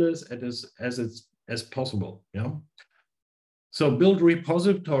seamless as possible, yeah? So build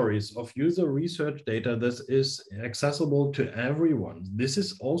repositories of user research data that is accessible to everyone. This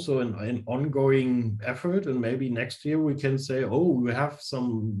is also an ongoing effort, and maybe next year we can say, oh, we have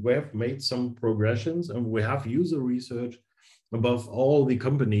made some progressions and we have user research above all the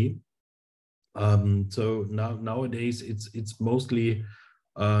company. So nowadays it's mostly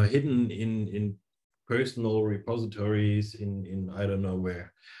hidden in personal repositories in I don't know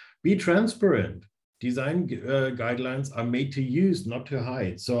where. Be transparent. design guidelines are made to use, not to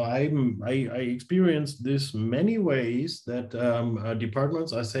hide. So I experienced this many ways that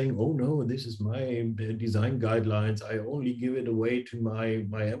departments are saying, oh no, this is my design guidelines. I only give it away to my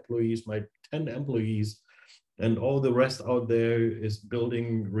employees, my 10 employees, and all the rest out there is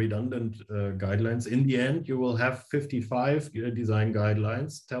building redundant guidelines. In the end, you will have 55 design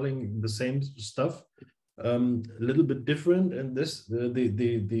guidelines telling the same stuff, a little bit different, and this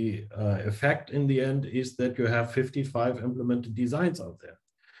the effect in the end is that you have 55 implemented designs out there.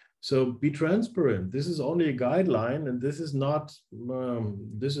 So be transparent. This is only a guideline, and this is not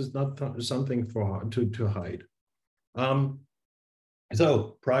something to hide.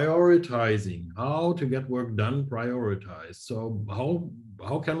 So prioritizing, how to get work done, prioritize. So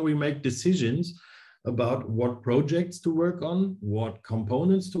how can we make decisions about what projects to work on, what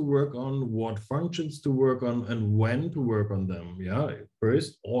components to work on, what functions to work on, and when to work on them, yeah,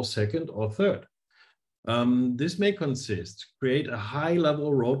 first or second or third. This may create a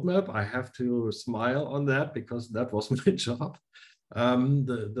high-level roadmap. I have to smile on that because that was my job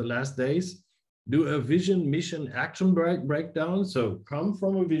the last days. Do a vision, mission, action breakdown. So come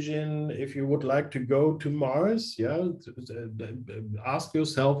from a vision. If you would like to go to Mars, yeah, ask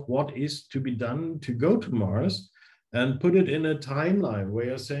yourself what is to be done to go to Mars, and put it in a timeline where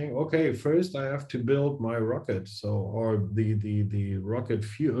you're saying, okay, first I have to build my rocket, so or the rocket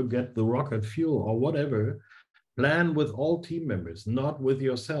fuel, get the rocket fuel or whatever. Plan with all team members, not with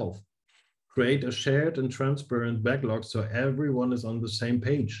yourself. Create a shared and transparent backlog so everyone is on the same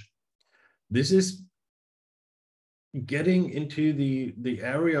page. This is getting into the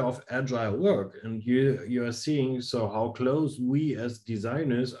area of agile work, and you are seeing so how close we as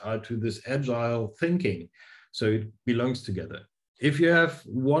designers are to this agile thinking. So it belongs together. If you are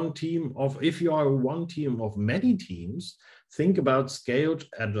one team of many teams, think about scaled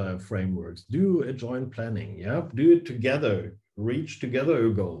agile frameworks. Do a joint planning, yeah, do it together, reach together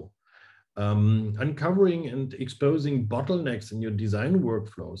a goal. Uncovering and exposing bottlenecks in your design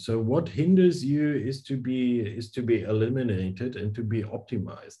workflow. So what hinders you is to be eliminated and to be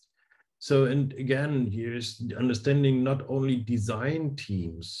optimized. So, and again, here's understanding not only design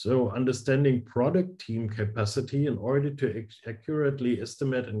teams, so understanding product team capacity in order to accurately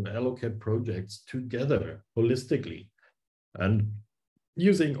estimate and allocate projects together holistically, and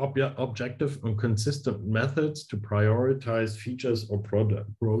using objective and consistent methods to prioritize features or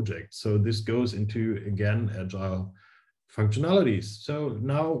projects. So this goes into, again, agile functionalities. So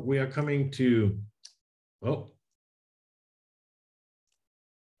now we are coming to, oh,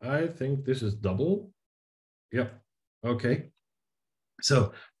 I think this is double. Yep, okay.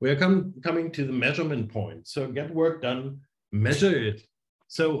 So we are coming to the measurement point. So get work done, measure it.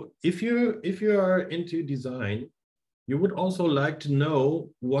 So if you are into design, you would also like to know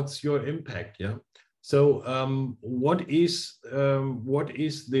what's your impact, yeah? So what is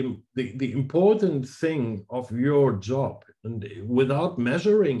the important thing of your job? And without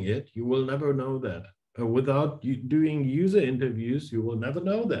measuring it, you will never know that. Without doing user interviews, you will never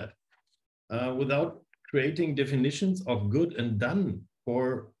know that. Without creating definitions of good and done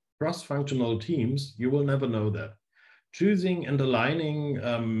for cross-functional teams, you will never know that. Choosing and aligning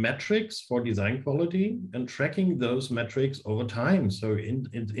metrics for design quality and tracking those metrics over time. So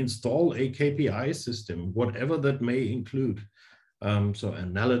install a KPI system, whatever that may include. So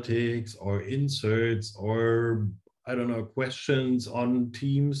analytics or inserts or, I don't know, questions on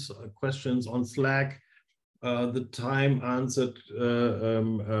Teams, questions on Slack, the time answered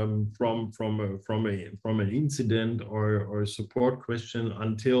from an incident or support question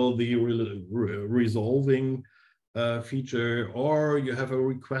until the resolving feature, or you have a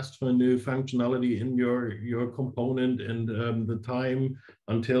request for a new functionality in your component and the time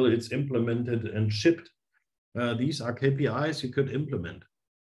until it's implemented and shipped. These are KPIs you could implement.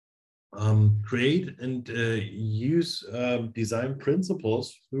 Create and use design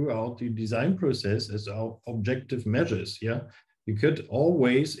principles throughout the design process as our objective measures. Yeah, you could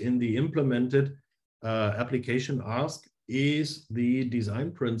always in the implemented application ask, is the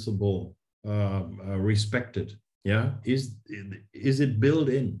design principle respected? Yeah, is it built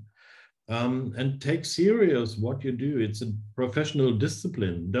in? And take serious what you do. It's a professional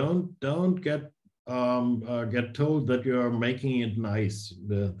discipline. Don't get told that you are making it nice.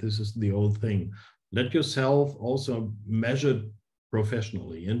 This is the old thing. Let yourself also measure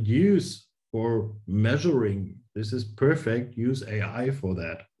professionally and use for measuring. This is perfect. Use AI for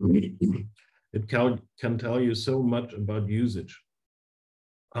that. It can tell you so much about usage.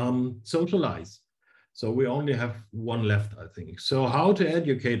 Socialize. So we only have one left, I think. So how to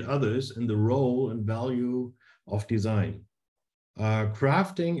educate others in the role and value of design.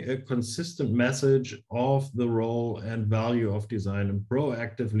 crafting a consistent message of the role and value of design and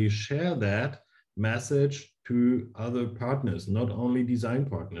proactively share that message to other partners, not only design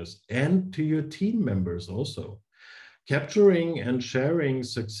partners, and to your team members also. Capturing and sharing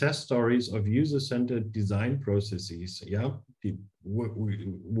success stories of user-centered design processes. Yeah,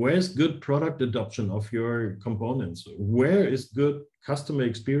 where's good product adoption of your components? Where is good customer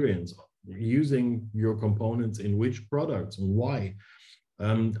experience using your components in which products and why?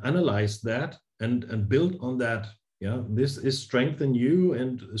 Analyze that and build on that. Yeah, this is strengthen you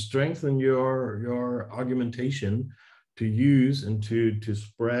and strengthen your argumentation to use and to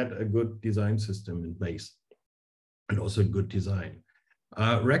spread a good design system in place. And also good design.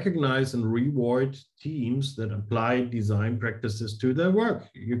 Recognize and reward teams that apply design practices to their work.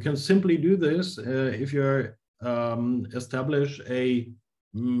 You can simply do this if you establish a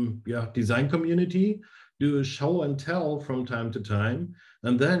design community, do a show and tell from time to time,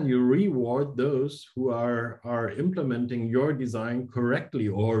 and then you reward those who are implementing your design correctly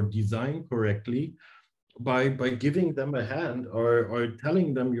or design correctly by giving them a hand or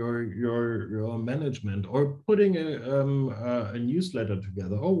telling them your management or putting a newsletter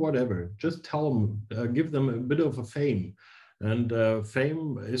together or whatever. Just tell them, give them a bit of a fame. And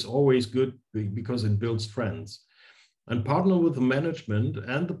fame is always good because it builds friends. And partner with the management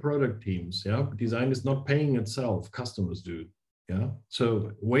and the product teams. Yeah, design is not paying itself, customers do. Yeah,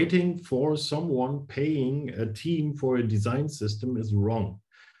 so waiting for someone paying a team for a design system is wrong.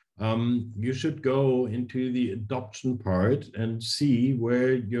 You should go into the adoption part and see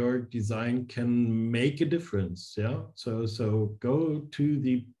where your design can make a difference. Yeah, so go to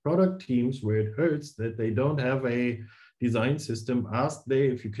the product teams where it hurts that they don't have a design system. Ask them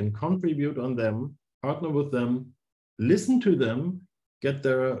if you can contribute on them, partner with them, listen to them, get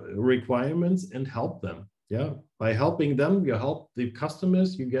their requirements and help them. Yeah, by helping them, you help the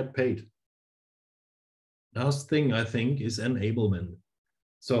customers, you get paid. Last thing I think is enablement.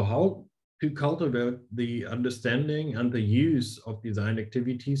 So how to cultivate the understanding and the use of design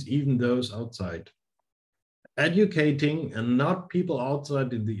activities, even those outside. Educating and not people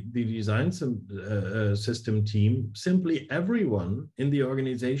outside the design system team, simply everyone in the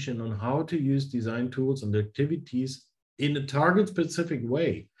organization on how to use design tools and activities in a target specific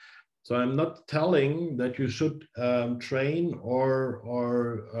way. So I'm not telling that you should train or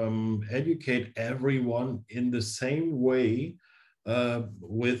educate everyone in the same way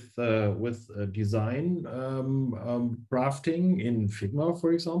with design crafting in Figma,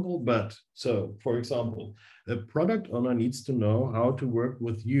 for example. But so, for example, a product owner needs to know how to work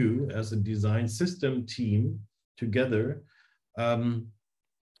with you as a design system team together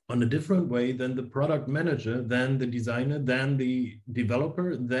on a different way than the product manager, than the designer, than the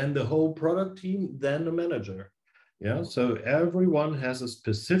developer, than the whole product team, than the manager. Yeah, so everyone has a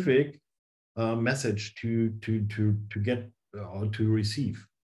specific message to get or to receive.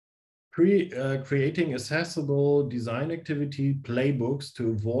 Creating accessible design activity playbooks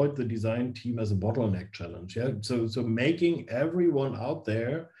to avoid the design team as a bottleneck challenge. Yeah, so making everyone out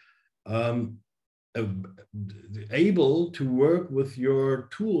there able to work with your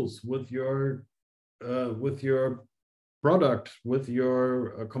tools, with your product, with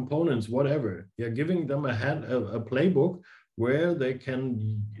your components, whatever. Yeah, giving them a playbook where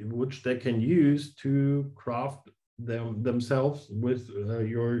which they can use to craft themselves with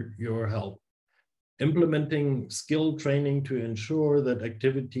your help. Implementing skill training to ensure that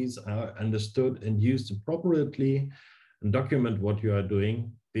activities are understood and used appropriately, and document what you are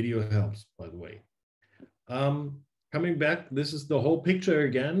doing. Video helps, by the way. Coming back, this is the whole picture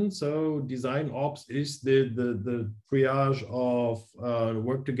again. So design ops is the triage of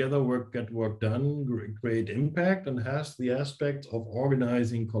work together, get work done, create impact, and has the aspects of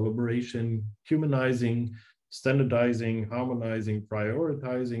organizing, collaboration, humanizing, standardizing, harmonizing,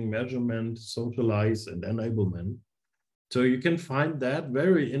 prioritizing, measurement, socialize, and enablement. So you can find that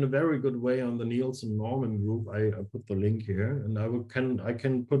in a very good way on the Nielsen Norman group. I put the link here, and I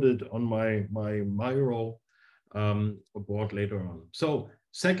can put it on my Miro board later on. So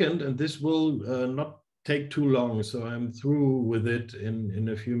second, and this will not take too long, so I'm through with it in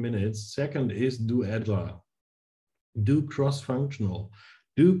a few minutes. Second is do agile, do cross-functional,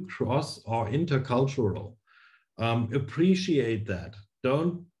 do cross or intercultural. Appreciate that.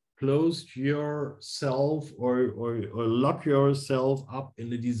 Don't close yourself or lock yourself up in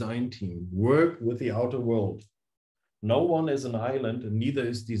the design team. Work with the outer world. No one is an island, and neither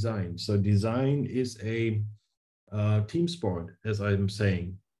is design. So design is a team sport, as I'm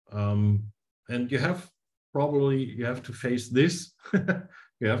saying. And you have to face this.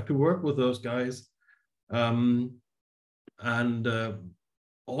 You have to work with those guys. And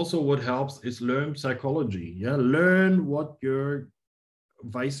also what helps is learn psychology. Yeah, learn what your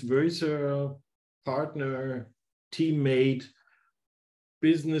vice versa partner, teammate,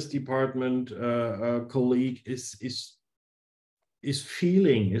 business department colleague is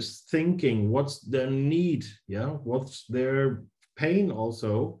feeling, is thinking, what's their need, yeah, what's their pain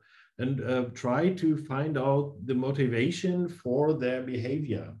also, and try to find out the motivation for their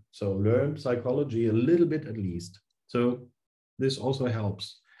behavior. So learn psychology a little bit at least. So this also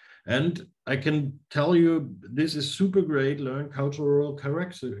helps. And I can tell you, this is super great. Learn cultural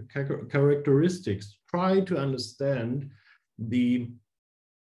characteristics. Try to understand the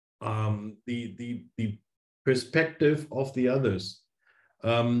perspective of the others.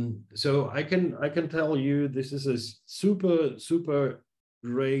 So I can tell you, this is a super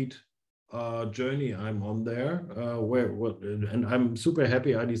great journey I'm on there. And I'm super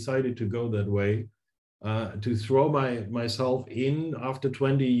happy I decided to go that way. To throw myself in after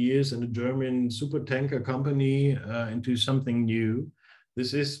 20 years in a German super tanker company into something new.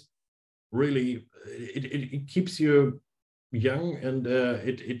 This is really, it keeps you young, and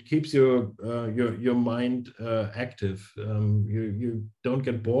it keeps your mind active. You don't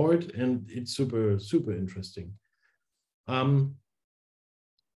get bored, and it's super interesting.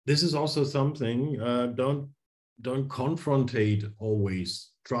 This is also something, don't confrontate always.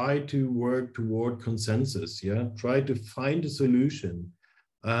 Try to work toward consensus. Yeah, try to find a solution,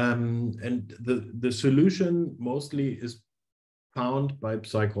 and the solution mostly is found by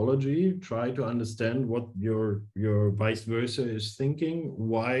psychology. Try to understand what your vice versa is thinking,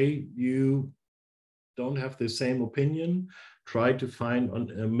 why you don't have the same opinion. Try to find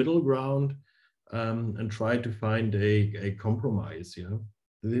a middle ground, and try to find a compromise. Yeah.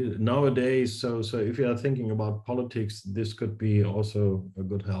 Nowadays, so if you are thinking about politics, this could be also a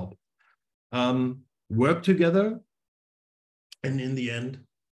good help. Work together, and in the end,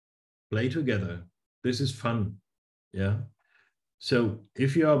 play together. This is fun. Yeah. So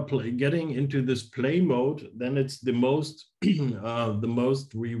if you are getting into this play mode, then it's the most the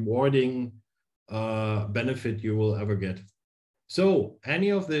most rewarding benefit you will ever get. So any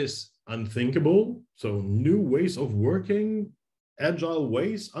of this unthinkable, so new ways of working, agile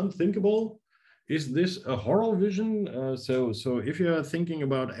ways, unthinkable. Is this a horror vision? So if you are thinking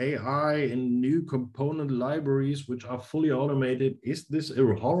about AI and new component libraries which are fully automated, is this a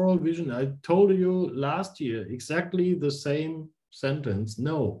horror vision? I told you last year exactly the same sentence.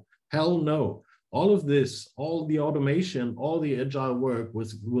 No, hell no. All of this, all the automation, all the agile work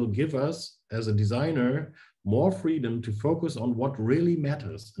will give us as a designer more freedom to focus on what really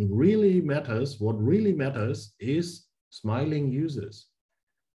matters. And what really matters is smiling users.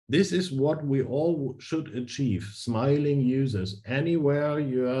 This is what we all should achieve, smiling users anywhere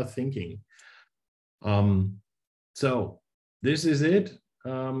you are thinking. So this is it.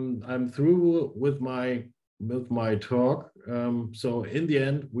 I'm through with my talk. So in the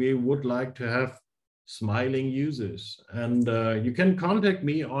end, we would like to have smiling users, and you can contact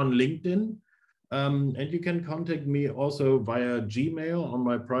me on LinkedIn, and you can contact me also via Gmail on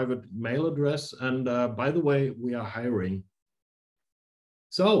my private mail address. And by the way, we are hiring.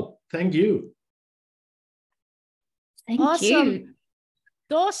 So thank you. Thank you.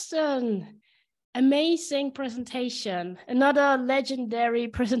 Thorsten, amazing presentation. Another legendary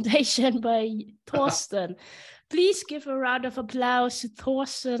presentation by Thorsten. Please give a round of applause to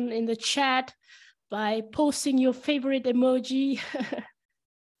Thorsten in the chat by posting your favorite emoji.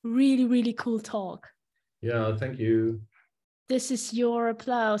 Really cool talk. Yeah, thank you. This is your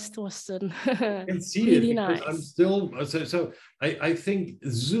applause, Thorsten. I can see really it because nice. I'm still I think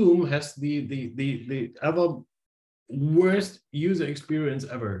Zoom has the ever worst user experience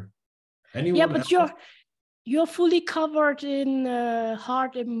ever. Anyone yeah, but else? You're fully covered in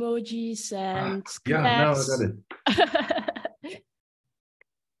heart emojis and yeah, now I got it.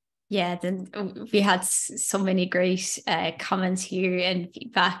 Yeah, then we had so many great comments here and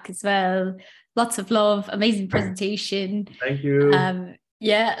feedback as well. Lots of love, amazing presentation. Thank you. I'm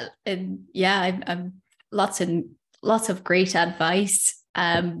lots of great advice.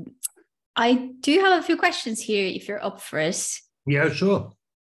 I do have a few questions here if you're up for it. Yeah, sure.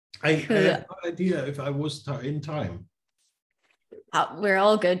 I have no idea if I was in time. We're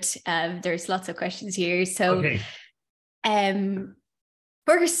all good. There's lots of questions here. So, okay.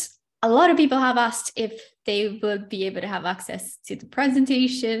 First, a lot of people have asked if they would be able to have access to the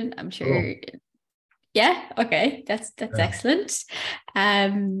presentation. I'm sure. Oh. Yeah. Okay. That's excellent.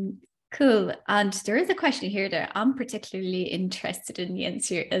 Cool. And there is a question here that I'm particularly interested in the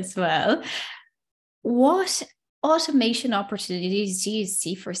answer as well. What automation opportunities do you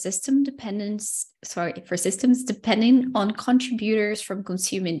see for systems depending on contributors from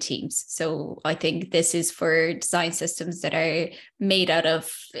consuming teams? So I think this is for design systems that are made out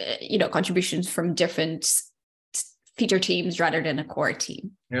of, contributions from different feature teams rather than a core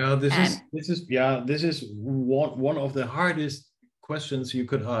team. Yeah, this is one of the hardest questions you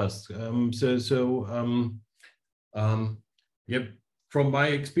could ask. From my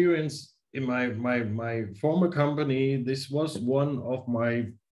experience in my former company, this was one of my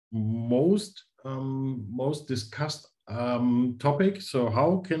most discussed topics. So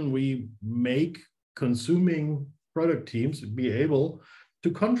how can we make consuming product teams be able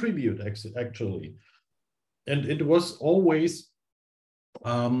to contribute actually? And it was always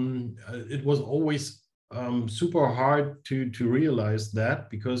super hard to realize that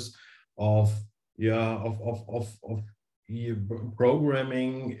because of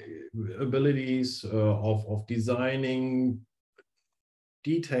programming abilities, of designing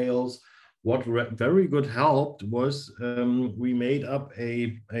details. What very good helped was we made up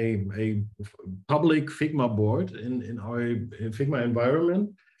a public Figma board in our Figma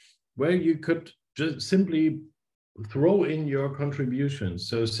environment where you could just simply throw in your contributions.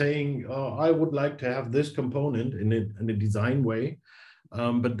 So saying, I would like to have this component in a design way,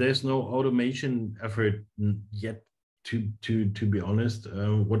 but there's no automation effort yet. To be honest,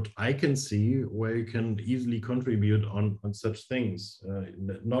 what I can see where you can easily contribute on such things,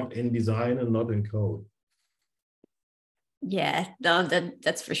 not in design and not in code. Yeah, no,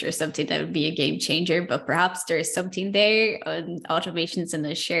 that's for sure something that would be a game changer, but perhaps there's something there on automations in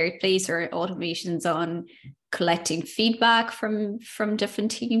a shared place or automations on collecting feedback from different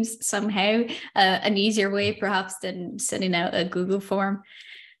teams somehow, an easier way perhaps than sending out a Google form.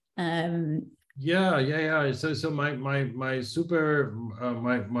 Yeah. So my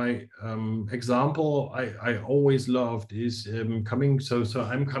example I always loved is coming. So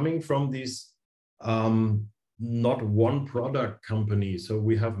I'm coming from this not one product company. So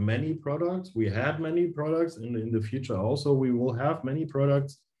we have many products. We had many products, and in the future also we will have many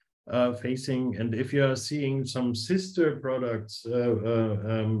products facing. And if you are seeing some sister products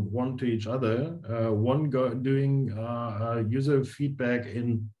one to each other, one doing user feedback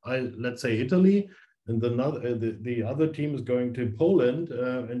in let's say Italy, and the other team is going to Poland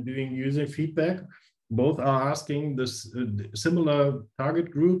and doing user feedback. Both are asking this similar target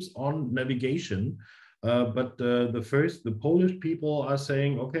groups on navigation. But the Polish people are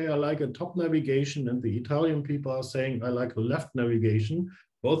saying, okay, I like a top navigation, and the Italian people are saying, I like a left navigation.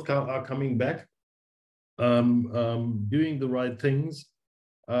 Both are coming back, doing the right things,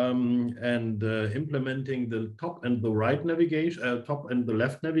 and implementing the top and the right navigation, top and the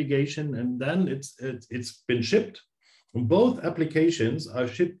left navigation, and then it's been shipped. And both applications are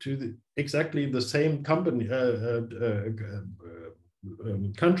shipped to exactly the same company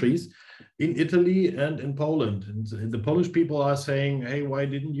countries, in Italy and in Poland. And the Polish people are saying, hey, why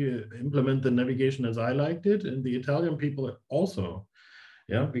didn't you implement the navigation as I liked it? And the Italian people also.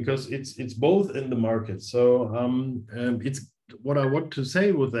 Yeah, because it's both in the market. So it's what I want to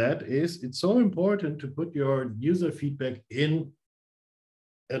say with that is it's so important to put your user feedback in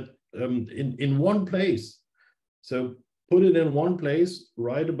one place. So put it in one place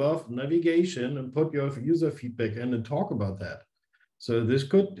right above navigation and put your user feedback in and talk about that. So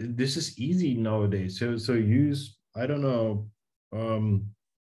this is easy nowadays. So use, I don't know,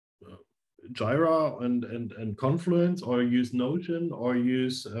 Jira and Confluence, or use Notion, or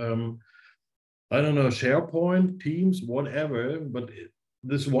use I don't know, SharePoint, Teams, whatever. But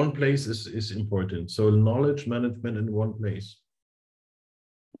this one place is important. So knowledge management in one place.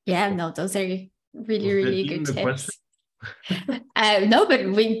 Yeah, no, those are really good tips. No,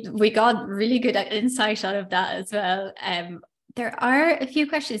 but we got really good insight out of that as well. There are a few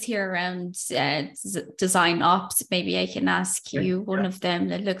questions here around design ops. Maybe I can ask you one of them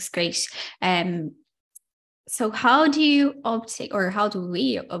that looks great. So how do you obtain, or how do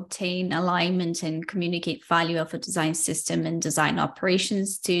we obtain alignment and communicate value of a design system and design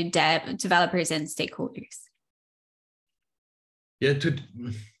operations to developers and stakeholders? To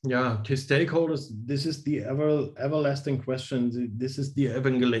stakeholders, this is the everlasting question. This is the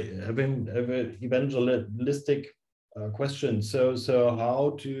evangelistic question. So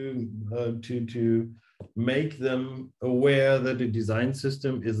how to make them aware that the design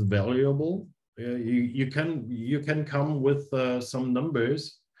system is valuable. You can come with some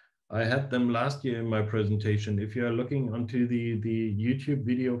numbers. I had them last year in my presentation. If you are looking onto the YouTube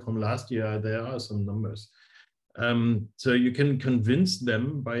video from last year, there are some numbers. So you can convince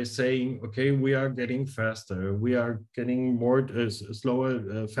them by saying, okay, we are getting faster, we are getting more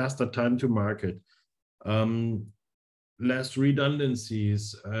slower, faster time to market. less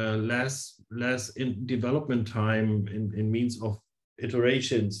redundancies, less in development time in means of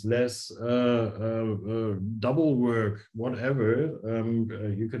iterations, less double work, whatever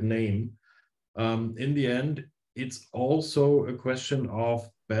you could name. In the end, it's also a question of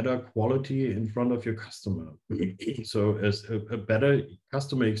better quality in front of your customer. So as a better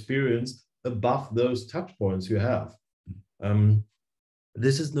customer experience above those touch points you have.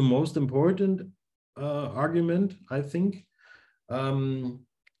 This is the most important argument, I think. And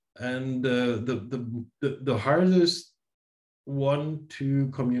the hardest one to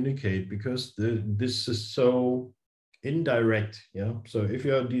communicate, because this is so indirect. Yeah. So if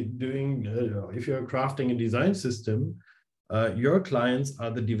you're if you're crafting a design system, your clients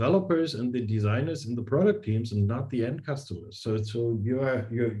are the developers and the designers in the product teams, and not the end customers. So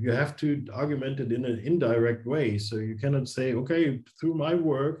you have to argument it in an indirect way. So you cannot say, okay, through my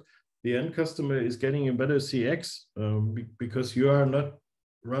work, the end customer is getting a better CX, because you are not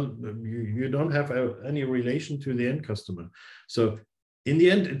you don't have any relation to the end customer. So in the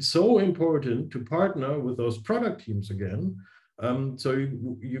end, it's so important to partner with those product teams again. So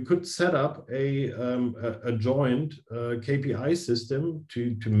you could set up a joint KPI system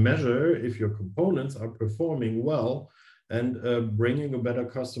to measure if your components are performing well and bringing a better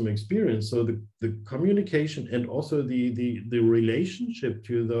customer experience. So the communication and also the relationship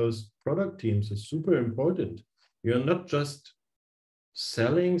to those product teams is super important. You're not just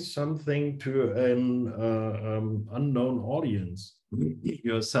selling something to an unknown audience.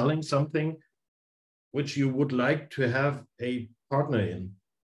 You're selling something which you would like to have a partner in.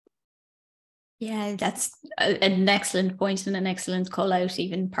 Yeah, that's an excellent point and an excellent call out.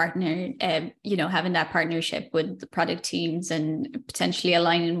 Even partner, having that partnership with the product teams and potentially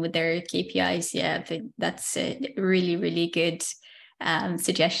aligning with their KPIs. Yeah, that's a really, really good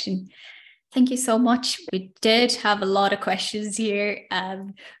suggestion. Thank you so much. We did have a lot of questions here.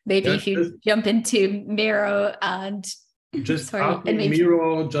 Maybe if you jump into Miro and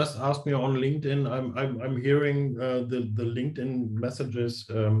Miro, just ask me on LinkedIn. I'm hearing the LinkedIn messages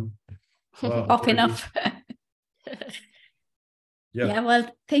popping up. Yeah. Well,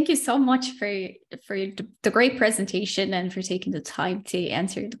 thank you so much for the great presentation and for taking the time to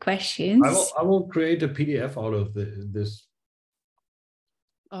answer the questions. I will create a PDF out of this.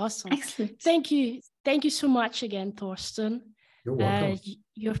 Awesome. Excellent. Thank you. Thank you so much again, Thorsten. You're welcome.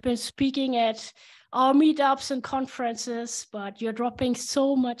 You've been speaking at our meetups and conferences, but you're dropping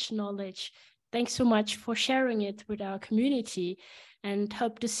so much knowledge. Thanks so much for sharing it with our community, and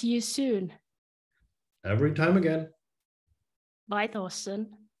hope to see you soon. Every time again. Bye, Thorsten.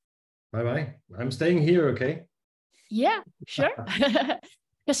 Bye-bye. I'm staying here, okay? Yeah, sure.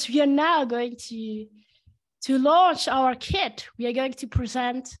 Because we are now going to launch our kit. We are going to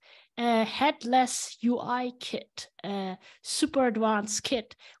present a Headless UI Kit, a super advanced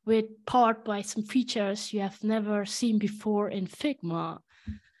kit powered by some features you have never seen before in Figma.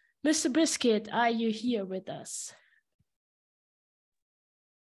 Mr. Biscuit, are you here with us?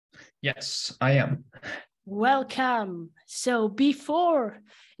 Yes, I am. Welcome. So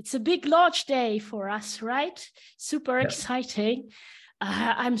it's a big launch day for us, right? Super exciting.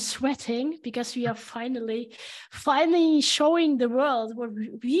 I'm sweating because we are finally showing the world what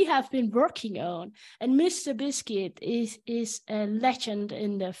we have been working on. And Mr. Biscuit is a legend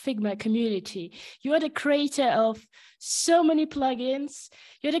in the Figma community. You are the creator of so many plugins.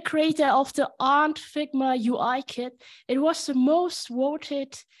 You're the creator of the Figma UI Kit. It was the most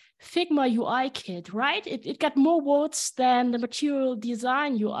voted Figma UI Kit, right? It got more votes than the Material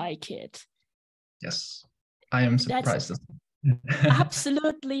Design UI Kit. Yes, I am surprised.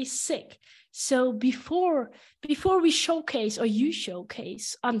 Absolutely sick. So before we showcase, or you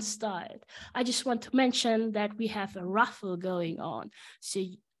showcase UnStyled, I just want to mention that we have a raffle going on. So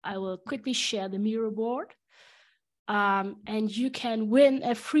I will quickly share the Miro board. And you can win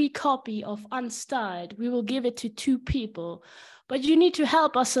a free copy of UnStyled. We will give it to 2 people, but you need to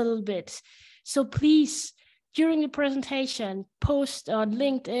help us a little bit. So please, during the presentation, post on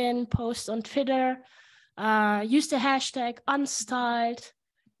LinkedIn, post on Twitter, use the hashtag UnStyled,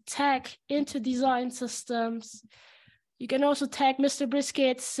 tag into DesignSystems. You can also tag Mr.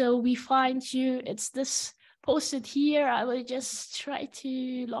 Biscuit so we find you. It's this posted here. I will just try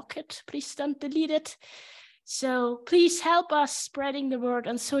to lock it. Please don't delete it. So please help us spreading the word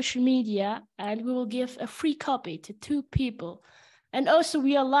on social media, and we will give a free copy to 2 people. And also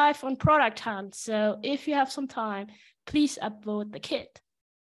we are live on Product Hunt. So if you have some time, please upvote the kit.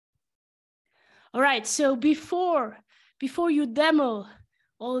 All right, so before you demo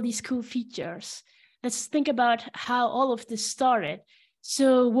all these cool features, let's think about how all of this started.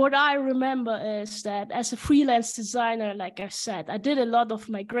 So what I remember is that as a freelance designer, like I said, I did a lot of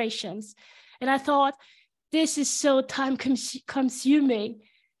migrations, and I thought, this is so time consuming.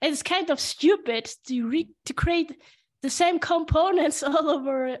 It's kind of stupid to create the same components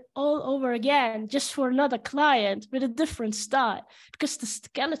all over again, just for another client with a different style, because the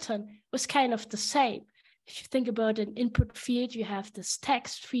skeleton was kind of the same. If you think about an input field, you have this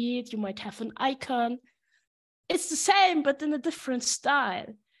text field, you might have an icon. It's the same, but in a different style.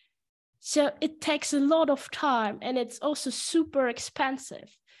 So it takes a lot of time, and it's also super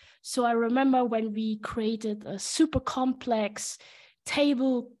expensive. So I remember when we created a super complex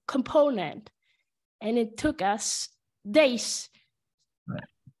table component, and it took us days. Right.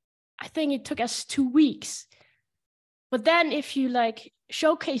 I think it took us 2 weeks. But then if you like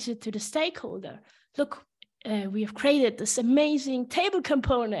showcase it to the stakeholder, look, we have created this amazing table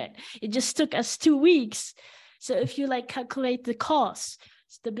component. It just took us 2 weeks. So if you like calculate the cost,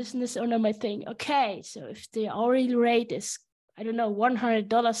 the business owner might think, okay, so if the hourly rate is, I don't know,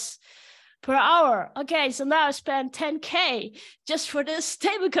 $100 per hour. Okay, so now I spend $10K just for this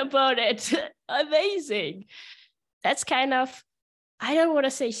table component. Amazing. That's kind of, I don't want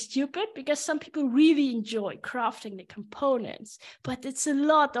to say stupid, because some people really enjoy crafting the components, but it's a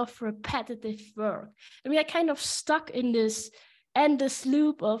lot of repetitive work. And we are kind of stuck in this endless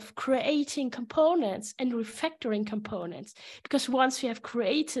loop of creating components and refactoring components, because once we have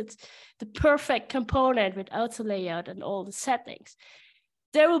created the perfect component without the layout and all the settings,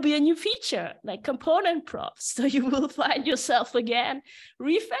 there will be a new feature like component props. So you will find yourself again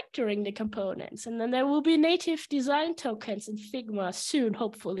refactoring the components, and then there will be native design tokens in Figma soon,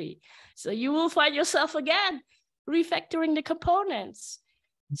 hopefully. So you will find yourself again refactoring the components.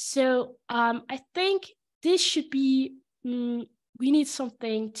 So I think this should be, we need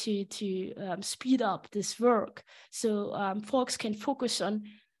something to speed up this work, so folks can focus on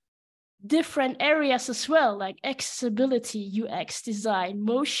different areas as well, like accessibility, UX design,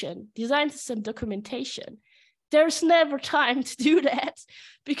 motion, design system documentation. There's never time to do that,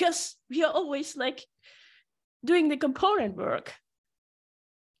 because we are always like doing the component work.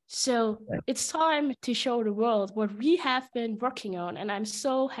 So it's time to show the world what we have been working on. And I'm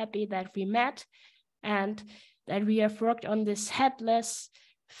so happy that we met and that we have worked on this Headless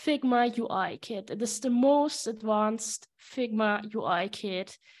Figma UI kit. It is the most advanced Figma UI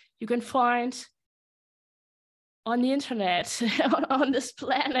kit you can find on the internet, on this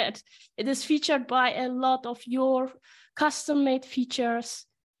planet. It is featured by a lot of your custom-made features,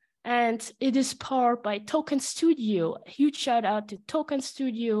 and it is powered by Token Studio. A huge shout out to Token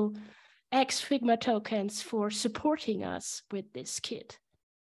Studio, ex Figma Tokens, for supporting us with this kit.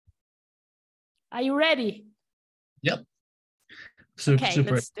 Are you ready? Yep. Okay,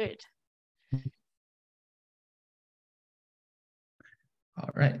 super. let's do it. All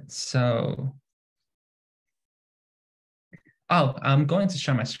right, so, oh, I'm going to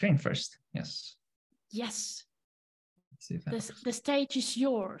share my screen first. Yes. Yes. Let's see if The stage is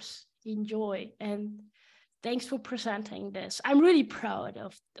yours. Enjoy, and thanks for presenting this. I'm really proud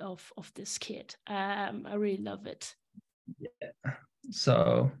of this kit. I really love it. Yeah.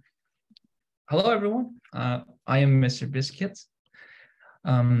 So, hello everyone. I am Mr. Biscuit.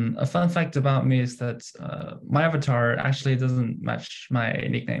 A fun fact about me is that my avatar actually doesn't match my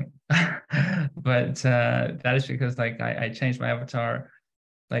nickname, but that is because like I changed my avatar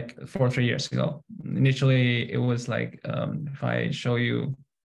like 4 or 3 years ago. Initially, it was like if I show you,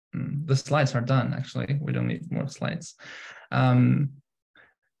 the slides are done. Actually, we don't need more slides.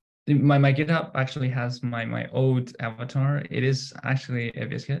 My GitHub actually has my old avatar. It is actually a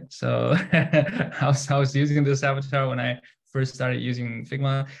biscuit. So I was using this avatar when I first started using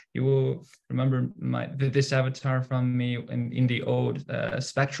Figma. You will remember this avatar from me in the old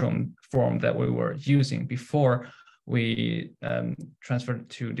Spectrum form that we were using before we transferred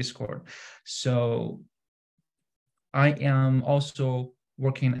to Discord. So I am also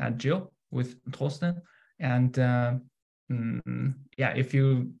working at Jill with Torsten, and yeah, if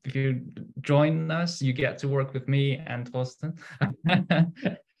you join us, you get to work with me and Torsten.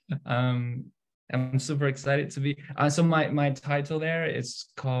 I'm super excited to be. So my title there is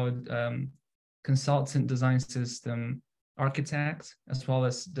called Consultant Design System Architect, as well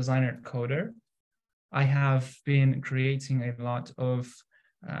as Designer Coder. I have been creating a lot of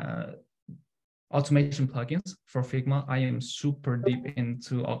automation plugins for Figma. I am super deep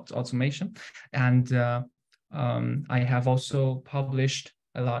into automation, and I have also published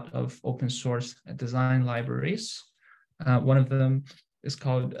a lot of open source design libraries. One of them is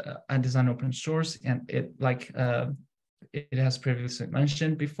called Design Open Source, and it it has previously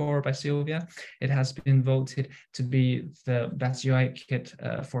mentioned before by Sylvia. It has been voted to be the best UI kit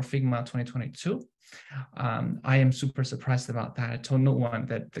for Figma 2022. I am super surprised about that. I told no one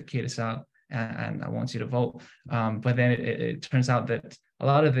that the kit is out and I want you to vote. But then it turns out that a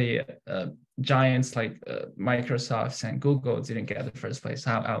lot of the giants like Microsoft and Google didn't get the first place.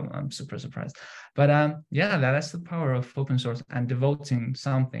 I'm super surprised. But yeah, that's the power of open source and devoting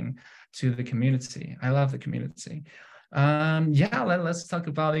something to the community. I love the community. Yeah, let's talk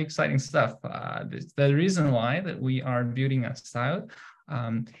about the exciting stuff. The reason why that we are building UnStyled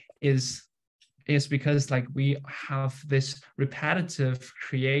is because like we have this repetitive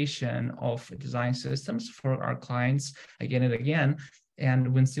creation of design systems for our clients again and again.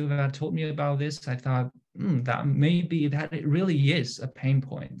 And when Sylvia told me about this, I thought that maybe that it really is a pain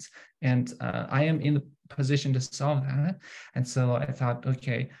point. And I am in the position to solve that. And so I thought,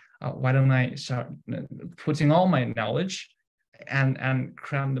 okay, why don't I start putting all my knowledge and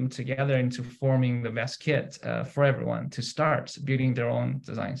cram them together into forming the best kit for everyone to start building their own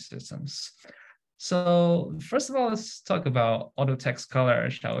design systems. So first of all, let's talk about auto text color,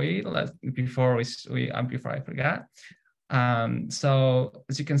 shall we? Before I forget. So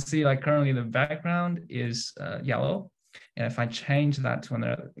as you can see, like currently the background is yellow, and if I change that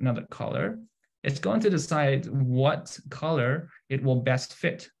to another color, it's going to decide what color it will best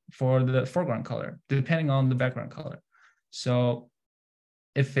fit for the foreground color, depending on the background color. So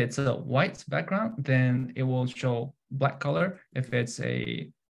if it's a white background, then it will show black color. If it's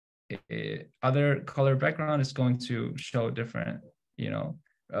a other color background, is going to show different,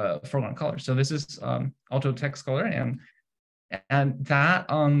 foreground color. So this is auto text color, and that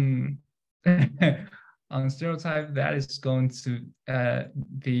on on stereotype, that is going to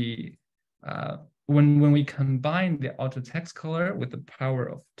be when we combine the auto text color with the power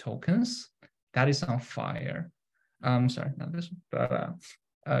of tokens, that is on fire. Sorry, not this one, but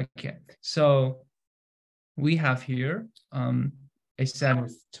okay. So we have here a set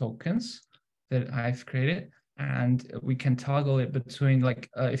of tokens that I've created, and we can toggle it between, like,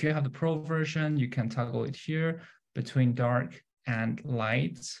 if you have the pro version, you can toggle it here between dark and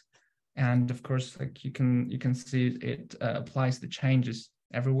light. And of course, like you can see it applies the changes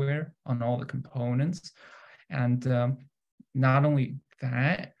everywhere on all the components. And not only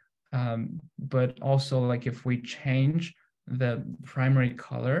that, but also like if we change the primary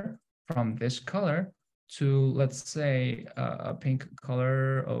color from this color to, let's say, a pink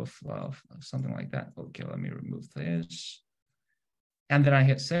color of something like that. Okay, let me remove this. And then I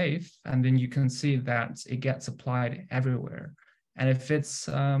hit save, and then you can see that it gets applied everywhere. And if it's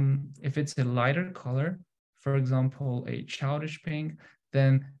a lighter color, for example, a childish pink,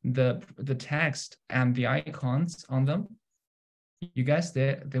 then the text and the icons on them, you guessed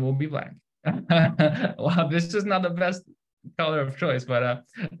it, they will be black. Wow, this is not the best color of choice, but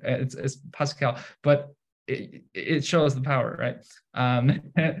it's Pascal. But it shows the power, right?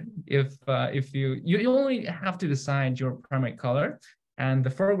 If you only have to decide your primary color, and the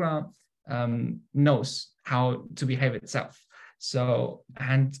foreground knows how to behave itself. So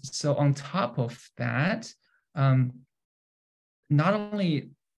on top of that, not only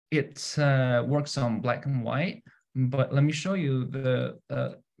it works on black and white, but let me show you the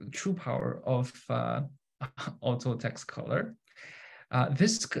true power of auto text color.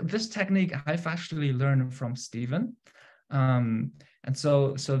 This technique I've actually learned from Stephen, and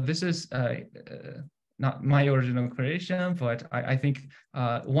so this is not my original creation, but I think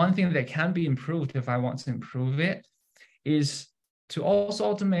one thing that can be improved if I want to improve it is to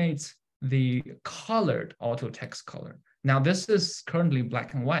also automate the colored auto text color. Now this is currently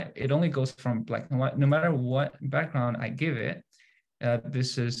black and white. It only goes from black and white, no matter what background I give it.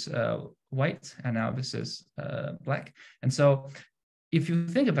 This is white, and now this is black. And so if you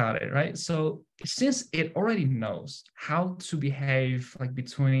think about it, right? So since it already knows how to behave like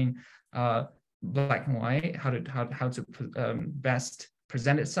between black and white, how to best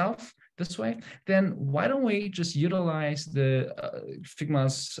present itself this way, then why don't we just utilize the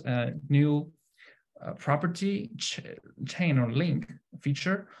Figma's new property chain or link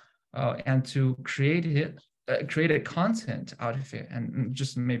feature, and to create a content out of it, and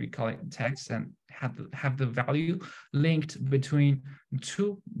just maybe call it text, and have the value linked between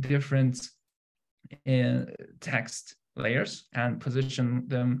two different text layers, and position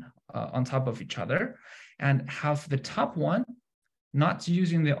them on top of each other, and have the top one not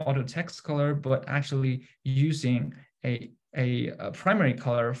using the auto text color, but actually using a primary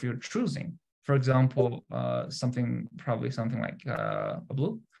color of your choosing. For example, probably something like a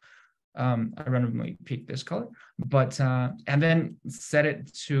blue. I randomly pick this color, but and then set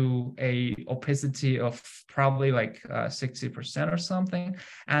it to a opacity of probably like 60% or something.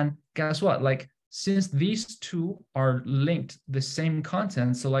 And guess what? Like, since these two are linked the same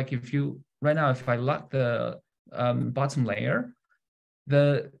content, so like if you right now, if I lock the bottom layer,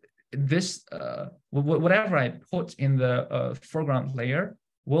 whatever I put in the foreground layer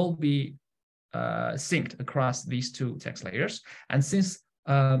will be synced across these two text layers. And since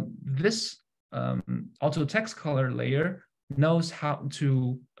this auto text color layer knows how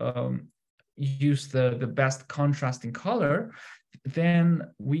to use the best contrasting color, then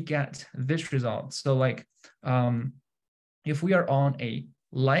we get this result. So like if we are on a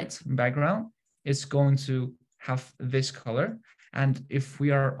light background, it's going to have this color. And if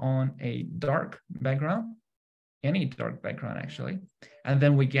we are on a dark background, any dark background actually, and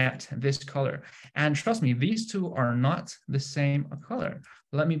then we get this color. And trust me, these two are not the same color.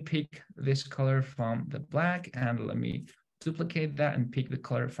 Let me pick this color from the black, and let me duplicate that and pick the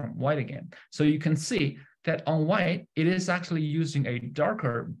color from white again. So you can see that on white, it is actually using a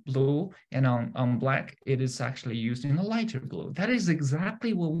darker blue, and on black, it is actually using a lighter blue. That is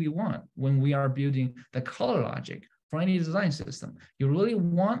exactly what we want when we are building the color logic for any design system. You really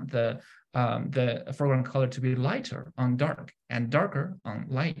want the foreground color to be lighter on dark and darker on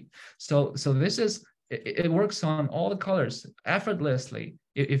light. So this is, it works on all the colors effortlessly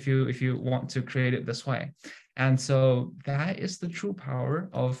if you want to create it this way. And so that is the true power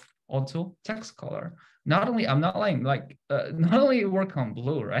of auto text color. Not only, I'm not lying, like not only work on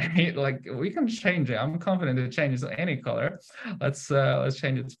blue, right? Like we can change it. I'm confident to change it to any color. Let's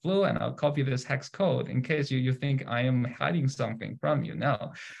change it to blue, and I'll copy this hex code in case you think I am hiding something from you.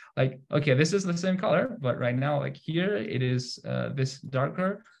 No, like, okay, this is the same color, but right now, like here it is this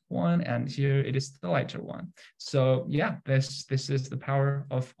darker one, and here it is the lighter one. So yeah, this is the power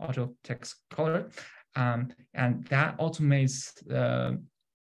of auto text color, and that automates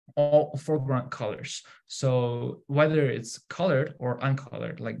all foreground colors. So whether it's colored or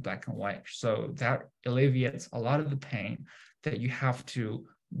uncolored, like black and white. So that alleviates a lot of the pain that you have to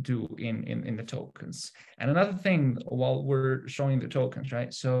do in the tokens. And another thing, while we're showing the tokens,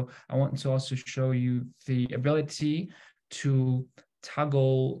 right? So I want to also show you the ability to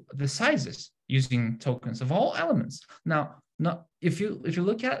toggle the sizes using tokens of all elements. Now, if you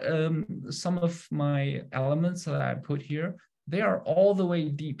look at some of my elements that I put here, they are all the way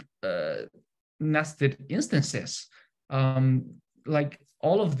deep nested instances. Like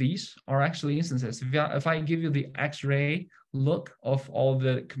all of these are actually instances. If I give you the X-ray look of all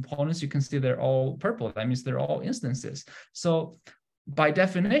the components, you can see they're all purple. That means they're all instances. So by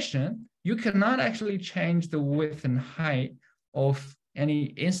definition, you cannot actually change the width and height of any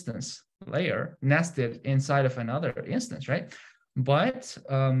instance layer nested inside of another instance, right? But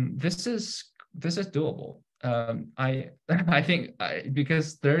this is doable. I think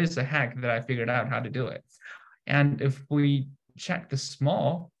because there is a hack that I figured out how to do it. And if we check the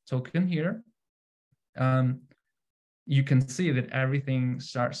small token here, you can see that everything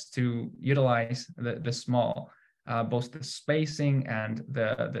starts to utilize the small, both the spacing and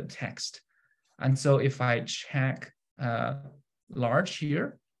the text. And so if I check large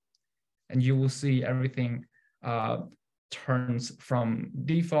here, and you will see everything turns from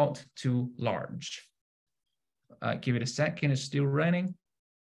default to large. Give it a second, it's still running.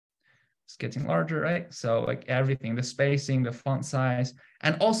 It's getting larger, right? So like everything, the spacing, the font size,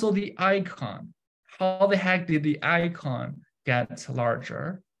 and also the icon. How the heck did the icon get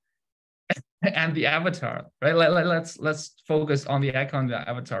larger? And the avatar, right? Let's focus on the icon, the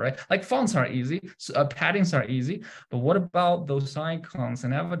avatar, right? Like fonts are easy, so, paddings are easy, but what about those icons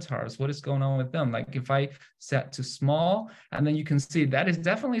and avatars? What is going on with them? Like if I set to small, and then you can see that is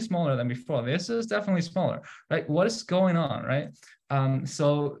definitely smaller than before. This is definitely smaller, right? What is going on, right?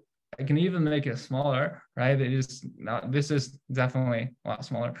 So I can even make it smaller, right? It is not, this is definitely a lot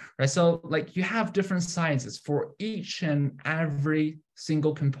smaller, right? So like you have different sizes for each and every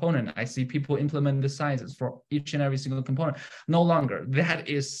single component. I see people implement the sizes for each and every single component. No longer, that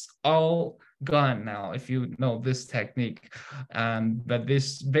is all gone now, if you know this technique. But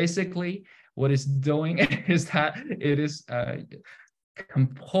this basically, what it's doing is that it is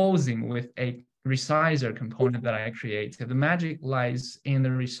composing with a resizer component that I created. The magic lies in the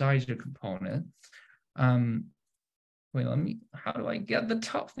resizer component. Wait, how do I get the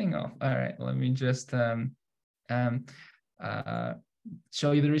top thing off? All right, let me just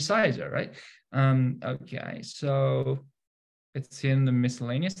show you the resizer, right? Okay, so it's in the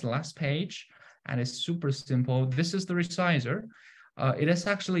miscellaneous, the last page, and it's super simple. This is the resizer. It is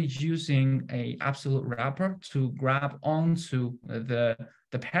actually using a absolute wrapper to grab onto the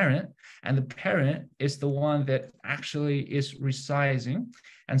the parent, and the parent is the one that actually is resizing.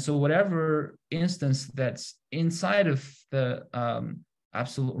 And so whatever instance that's inside of the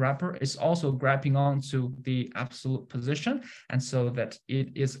absolute wrapper is also grabbing onto the absolute position, and so that it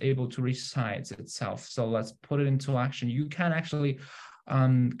is able to resize itself. So let's put it into action. You can actually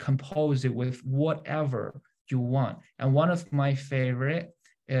compose it with whatever you want. And one of my favorite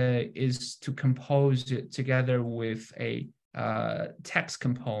is to compose it together with a text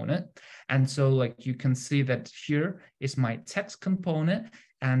component. And so like you can see that here is my text component,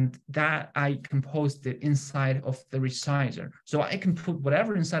 and that I composed it inside of the resizer. So I can put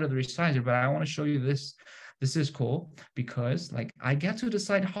whatever inside of the resizer, but I want to show you this. This is cool because like I get to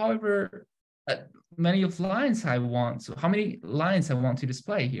decide however many of lines I want. So how many lines I want to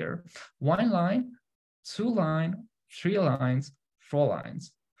display here. 1 line, 2 lines, 3 lines, 4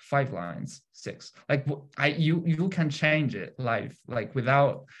 lines, 5 lines, 6. Like you can change it live, like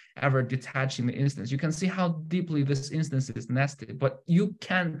without ever detaching the instance. You can see how deeply this instance is nested, but you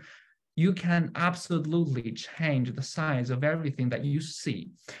can absolutely change the size of everything that you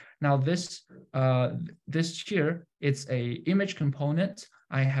see. Now this here, it's a image component.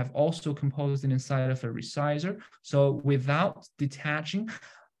 I have also composed it inside of a resizer. So without detaching,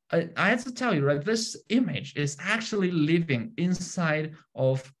 I have to tell you, right, this image is actually living inside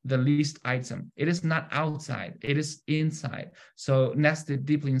of the list item. It is not outside, it is inside. So nested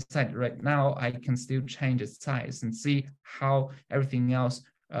deeply inside. Right now, I can still change its size and see how everything else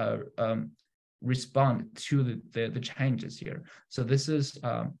respond to the changes here. So this is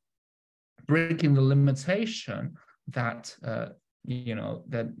breaking the limitation that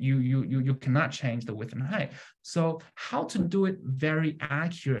that you cannot change the width and height. So how to do it very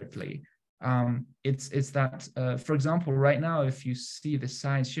accurately? It's that for example, right now, if you see the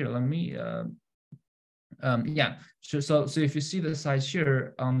size here, let me so if you see the size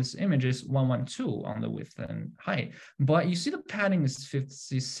here on this image is 112 on the width and height, but you see the padding is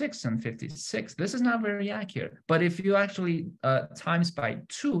 56 and 56. This is not very accurate, but if you actually times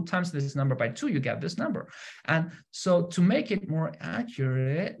this number by 2, you get this number. And so to make it more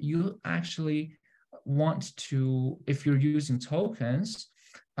accurate, you actually want to, if you're using tokens,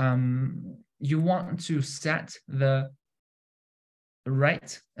 you want to set the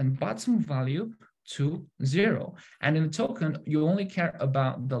right and bottom value to 0. And in the token, you only care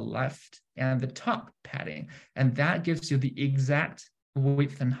about the left and the top padding, and that gives you the exact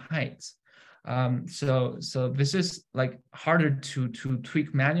width and height. So this is like harder to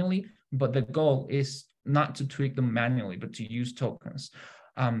tweak manually, but the goal is not to tweak them manually, but to use tokens.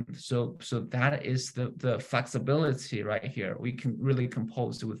 So that is the flexibility right here. We can really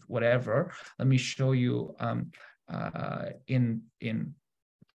compose with whatever. Let me show you in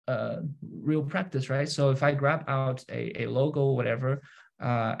real practice, right? So if I grab out a logo, whatever,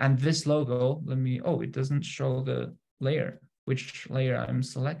 and this logo, it doesn't show the layer, which layer I'm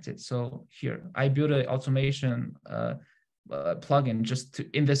selected. So here, I built an automation plugin just to,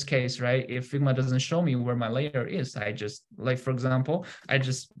 in this case, right? If Figma doesn't show me where my layer is, I just, like, for example, I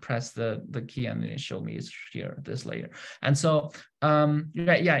just press the key and then it showed me it's here, this layer. And so,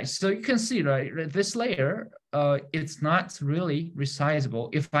 so you can see, right, this layer, it's not really resizable.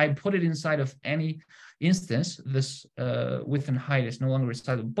 If I put it inside of any instance, this width and height is no longer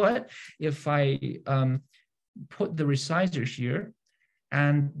resizable. But if I put the resizer here,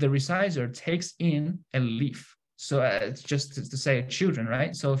 and the resizer takes in a leaf, so it's just to say children,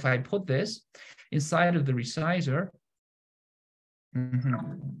 right? So if I put this inside of the resizer,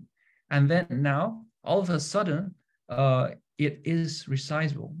 and then now all of a sudden, it is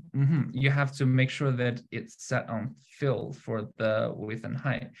resizable. You have to make sure that it's set on fill for the width and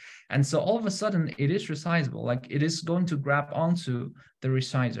height. And so all of a sudden it is resizable, like it is going to grab onto the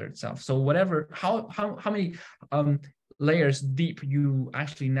resizer itself. So whatever, how many layers deep you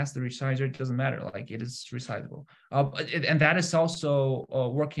actually nest the resizer, it doesn't matter, like it is resizable. And that is also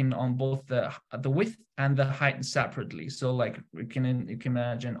working on both the width and the height separately. So like you can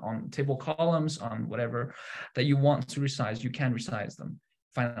imagine on table columns, on whatever that you want to resize, you can resize them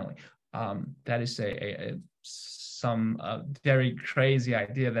finally. That is some very crazy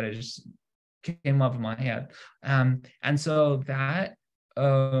idea that I just came up in my head. And so that,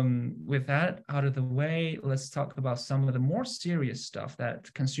 with that out of the way, let's talk about some of the more serious stuff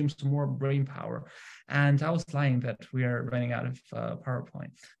that consumes more brain power. And I was lying that we are running out of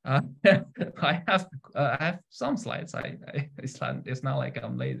PowerPoint. I have some slides. It's not like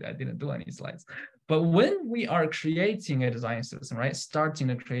I'm lazy, I didn't do any slides. But when we are creating a design system, right, starting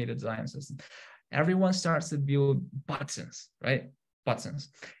to create a design system, everyone starts to build buttons, right? buttons.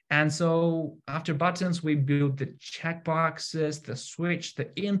 And so after buttons, we build the checkboxes, the switch,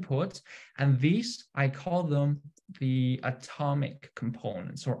 the input, and these, I call them the atomic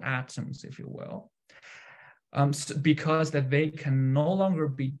components, or atoms, if you will, because that they can no longer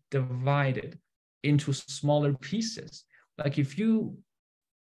be divided into smaller pieces. Like if you,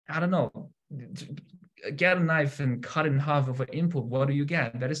 I don't know, get a knife and cut in half of an input, what do you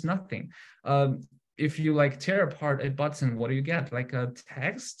get? That is nothing. If you like tear apart a button, what do you get? Like a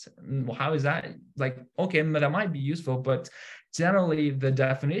text? How is that? Like, okay, but that might be useful, but generally the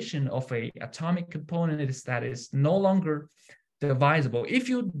definition of a atomic component is that it's no longer divisible. If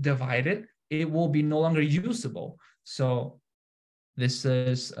you divide it, it will be no longer usable. So this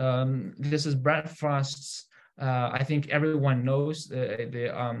is Brad Frost's, I think everyone knows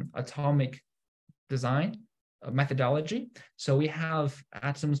the atomic design methodology. So we have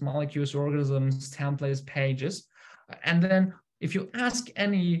atoms, molecules, organisms, templates, pages. And then if you ask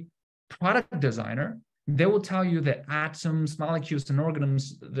any product designer, they will tell you that atoms, molecules, and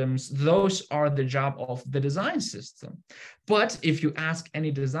organisms, those are the job of the design system. But if you ask any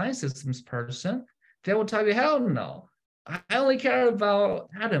design systems person, they will tell you, hell no, I only care about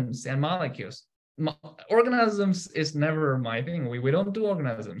atoms and molecules. Organisms is never my thing. We don't do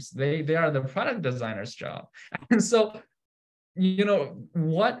organisms. They are the product designer's job. And so, you know,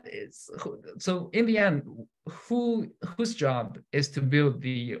 so in the end, whose job is to build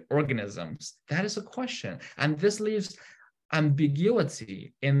the organisms? That is a question. And this leaves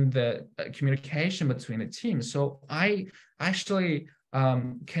ambiguity in the communication between the teams. So I actually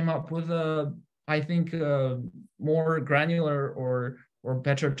came up with I think more granular or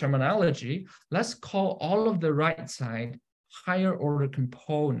better terminology. Let's call all of the right side higher order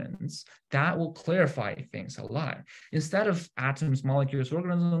components. That will clarify things a lot. Instead of atoms, molecules,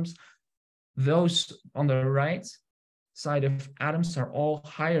 organisms, those on the right side of atoms are all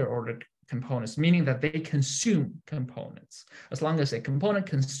higher order components, meaning that they consume components. As long as a component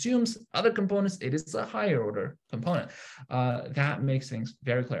consumes other components, it is a higher order component. That makes things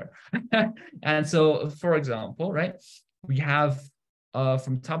very clear. And so, for example, right, we have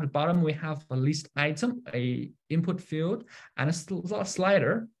from top to bottom, we have a list item, a input field, and a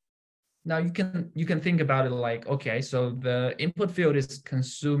slider. Now you can think about it like, okay, so the input field is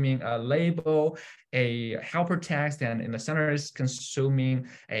consuming a label, a helper text, and in the center is consuming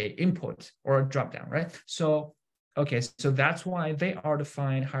a input or a dropdown, right? So, okay, so that's why they are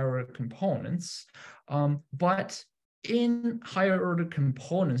defined higher order components. But in higher order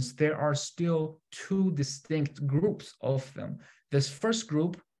components, there are still two distinct groups of them. This first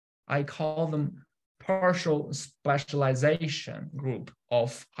group, I call them partial specialization group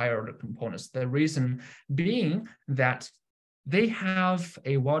of higher order components. The reason being that they have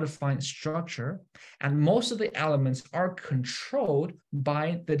a well-defined structure and most of the elements are controlled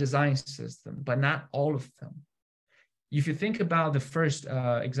by the design system, but not all of them. If you think about the first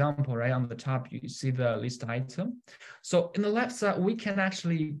example, right on the top, you see the list item. So in the left side, we can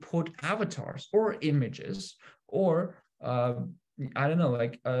actually put avatars or images or I don't know,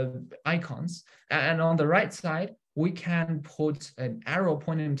 like icons. And on the right side, we can put an arrow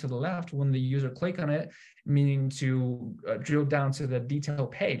pointing to the left when the user click on it, meaning to drill down to the detail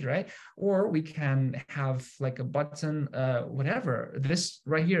page, right? Or we can have like a button, whatever. This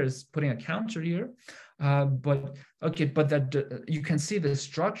right here is putting a counter here. But you can see the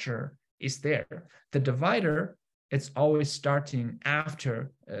structure is there. The divider, it's always starting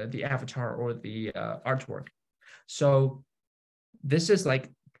after the avatar or the artwork. So this is like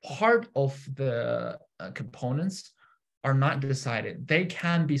part of the components are not decided. They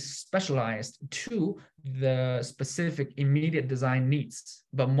can be specialized to the specific immediate design needs,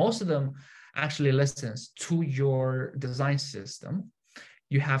 but most of them actually listens to your design system.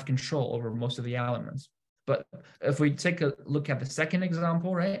 You have control over most of the elements. But if we take a look at the second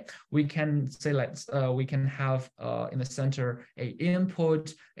example, right, we can say we can have in the center a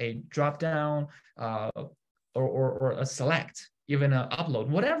input, a drop down, or a select, even an upload,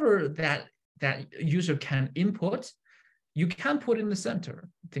 whatever that user can input, you can put in the center.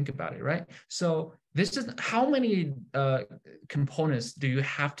 Think about it, right? So this is how many components do you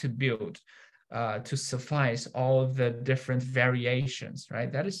have to build to suffice all the different variations,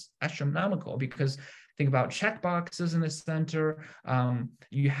 right? That is astronomical because think about checkboxes in the center.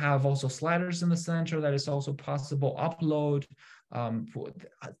 You have also sliders in the center that is also possible, upload,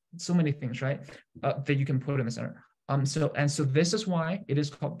 so many things, right? That you can put in the center. So this is why it is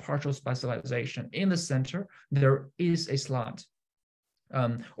called partial specialization. In the center, there is a slot,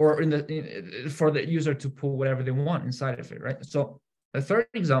 or for the user to put whatever they want inside of it, right? So the third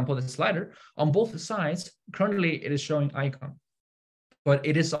example, the slider, on both sides, currently it is showing icon. But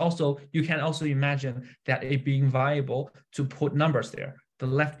it is also, you can also imagine that it being viable to put numbers there, the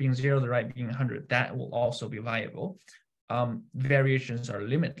left being 0, the right being 100. That will also be viable. Variations are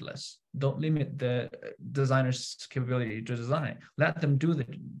limitless. Don't limit the designer's capability to design. Let them do the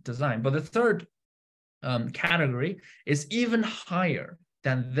design. But the third category is even higher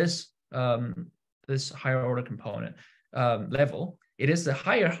than this this higher order component level. It is a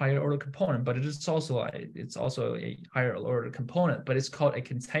higher order component, but it is also a higher order component, but it's called a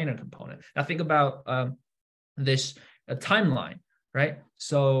container component. Now think about this timeline, right?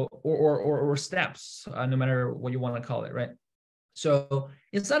 So or steps, no matter what you want to call it, right? So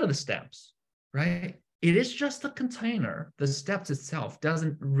inside of the steps, right, it is just a container. The steps itself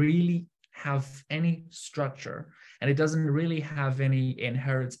doesn't really have any structure, and it doesn't really have any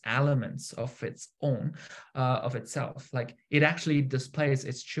inherent elements of its own, of itself. Like it actually displays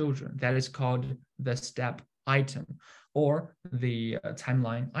its children. That is called the step item or the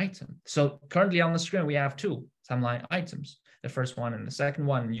timeline item. So currently on the screen, we have two timeline items, the first one and the second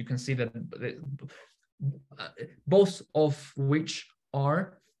one. You can see that both of which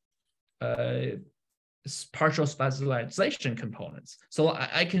are partial specialization components. So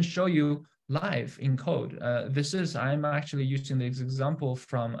I can show you live in code. I'm actually using this example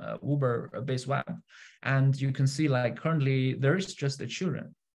from Uber-based web, and you can see like currently there is just the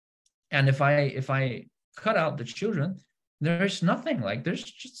children, and if I cut out the children, there's nothing. Like there's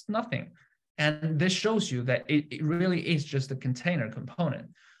just nothing, and this shows you that it really is just a container component.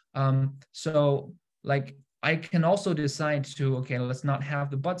 So like I can also decide to, okay, let's not have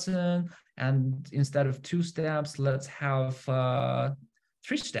the button, and instead of 2 steps, let's have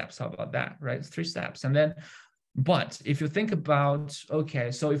 3 steps. How about that, right? 3 steps. And then, but if you think about, okay,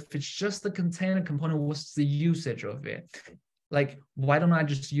 so if it's just the container component, what's the usage of it? Like, why don't I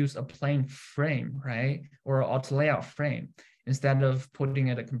just use a plain frame, right? Or auto layout frame instead of putting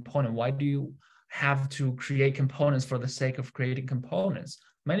it a component? Why do you have to create components for the sake of creating components?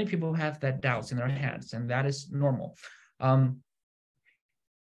 Many people have that doubts in their heads, and that is normal.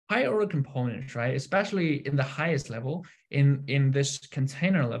 Higher order components, right? Especially in the highest level, in this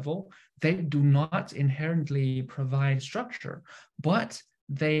container level, they do not inherently provide structure, but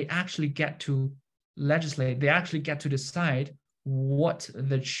they actually get to legislate. They actually get to decide what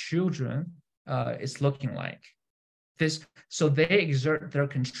the children is looking like. So they exert their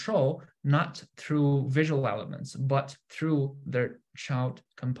control not through visual elements, but through their child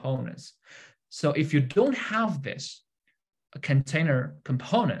components. So if you don't have this container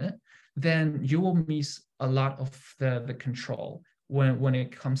component, then you will miss a lot of the control when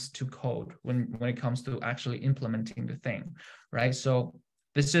it comes to code, when it comes to actually implementing the thing, right? So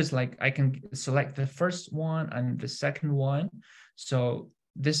this is like, I can select the first one and the second one. So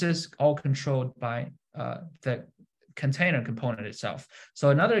this is all controlled by the container component itself. So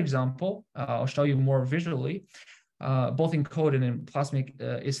another example, I'll show you more visually, both in code and in Plasmic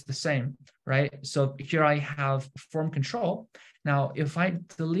is the same, right? So here I have form control. Now, if I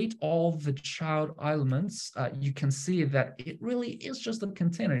delete all the child elements, you can see that it really is just a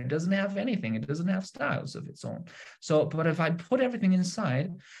container. It doesn't have anything. It doesn't have styles of its own. So, but if I put everything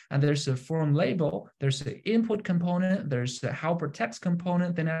inside, and there's a form label, there's an input component, there's a helper text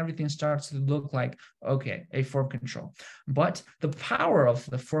component, then everything starts to look like, okay, a form control. But the power of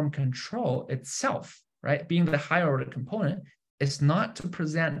the form control itself, right, being the higher order component, is not to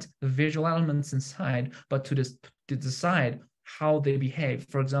present the visual elements inside, but to decide how they behave.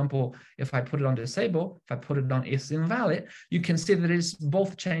 For example, if I put it on disable, if I put it on is invalid, you can see that it's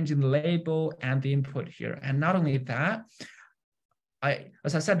both changing the label and the input here. And not only that,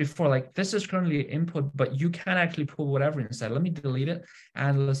 as I said before, like this is currently input, but you can actually put whatever inside. Let me delete it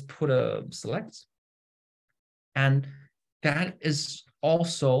and let's put a select. And that is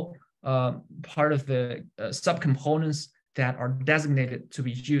also part of the subcomponents that are designated to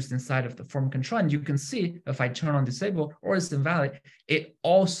be used inside of the form control. And you can see if I turn on disable or it's invalid, it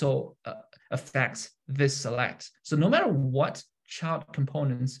also affects this select. So no matter what child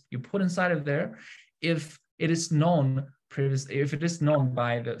components you put inside of there, if it is known if it is known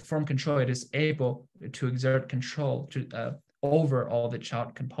by the form control, it is able to exert control to over all the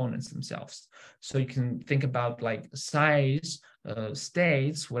child components themselves. So you can think about like size,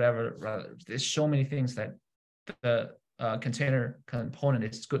 states, whatever. There's so many things that the container component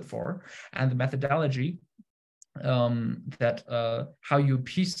is good for, and the methodology that how you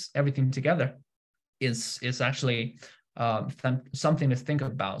piece everything together is actually something to think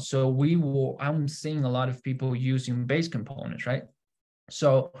about. So I'm seeing a lot of people using base components, right?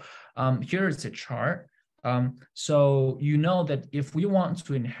 So here's a chart. So you know that if we want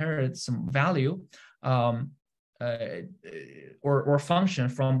to inherit some value, or function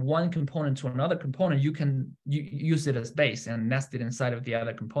from one component to another component, you can use it as base and nest it inside of the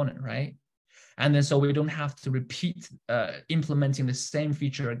other component, right? And then so we don't have to repeat implementing the same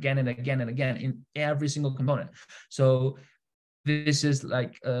feature again and again and again in every single component. So this is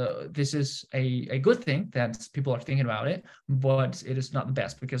like this is a good thing that people are thinking about it, but it is not the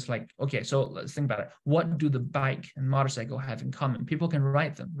best, because like, okay, so let's think about it. What do the bike and motorcycle have in common? People can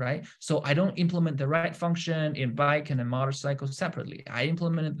write them, right? So I don't implement the write function in bike and in motorcycle separately. I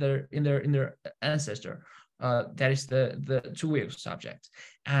implement it in their ancestor. That is the two wheels object.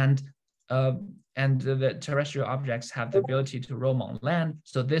 And the terrestrial objects have the ability to roam on land.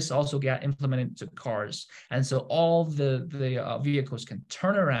 So this also get implemented to cars. And so all the vehicles can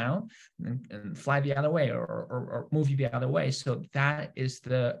turn around and fly the other way, or move the other way. So that is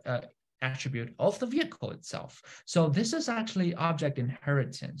the attribute of the vehicle itself. So this is actually object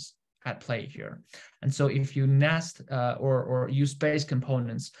inheritance at play here. And so if you nest or use base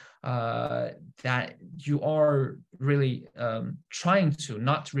components, that you are really trying to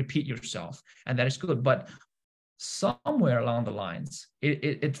not repeat yourself, and that is good. But somewhere along the lines,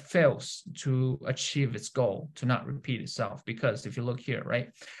 it fails to achieve its goal to not repeat itself, because if you look here, right,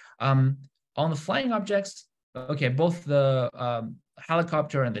 on the flying objects, okay, both the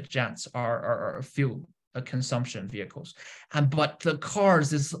helicopter and the jets are fuel consumption vehicles, but the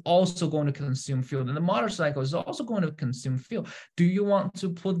cars is also going to consume fuel, and the motorcycle is also going to consume fuel. Do you want to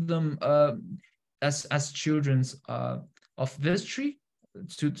put them as children's of this tree?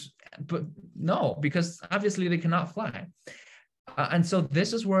 But no, because obviously they cannot fly. And so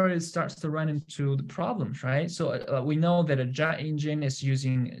this is where it starts to run into the problems, right? So we know that a jet engine is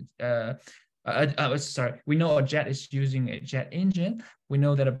using we know a jet is using a jet engine. We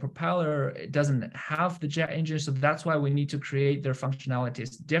know that a propeller doesn't have the jet engine, so that's why we need to create their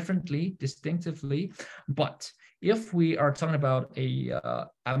functionalities differently, distinctively. But if we are talking about a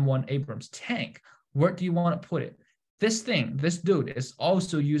M1 Abrams tank, where do you want to put it? This dude is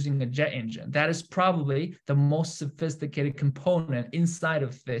also using a jet engine. That is probably the most sophisticated component inside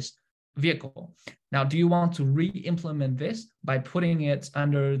of this vehicle. Now, do you want to re-implement this by putting it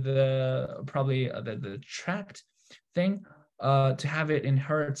under the tracked thing to have it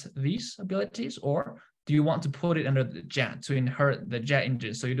inherit these abilities, or do you want to put it under the jet to inherit the jet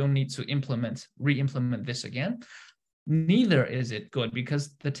engine, so you don't need to re-implement this again? Neither is it good,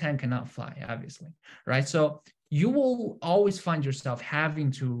 because the tank cannot fly, obviously, right? So you will always find yourself having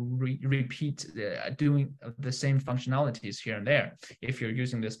to repeat doing the same functionalities here and there if you're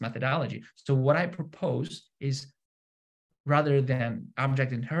using this methodology. So what I propose is, rather than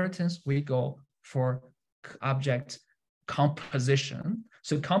object inheritance, we go for object composition.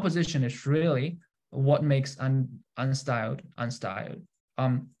 So composition is really what makes unstyled unstyled.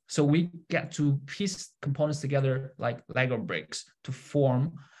 So we get to piece components together like Lego bricks to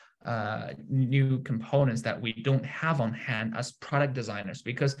form new components that we don't have on hand as product designers,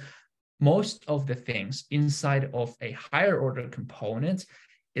 because most of the things inside of a higher order component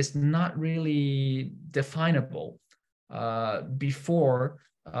is not really definable before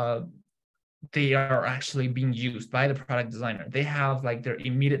they are actually being used by the product designer. They have like their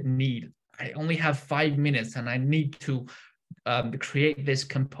immediate need. I only have 5 minutes and I need to create this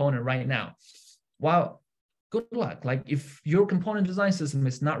component right now. Well, good luck. Like, if your component design system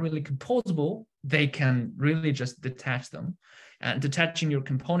is not really composable, they can really just detach them. And detaching your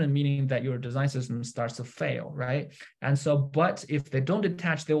component, meaning that your design system starts to fail, right? And so, but if they don't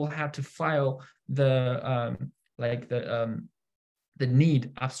detach, they will have to file the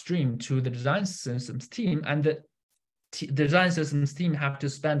need upstream to the design systems team, and the design systems team have to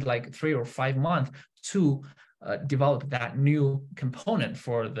spend like 3 or 5 months to develop that new component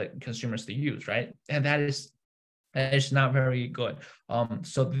for the consumers to use, right? And that is not very good.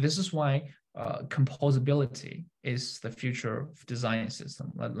 So this is why composability is the future of design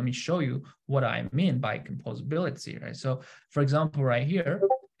system. Let me show you what I mean by composability, right? So for example, right here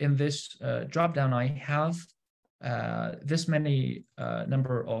in this dropdown, I have this many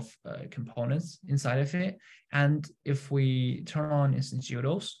number of components inside of it. And if we turn on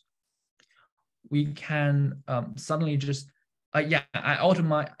instantiators, we can suddenly just, I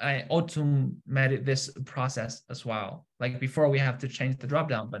automated this process as well. Like before, we have to change the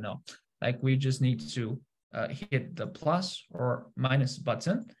dropdown, but no, like we just need to hit the plus or minus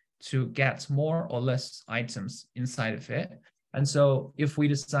button to get more or less items inside of it. And so if we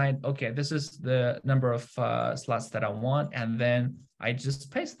decide, okay, this is the number of slots that I want, and then I just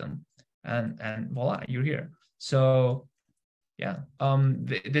paste them, and voila, you're here. So Yeah,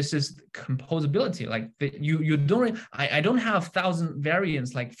 this is composability. Like you don't, I don't have 1,000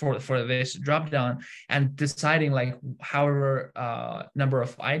 variants like for this drop down and deciding like however number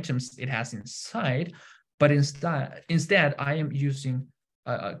of items it has inside, but instead I am using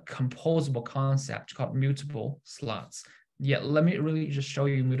a composable concept called mutable slots. Yeah, let me really just show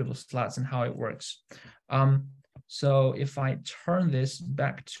you mutable slots and how it works. So if I turn this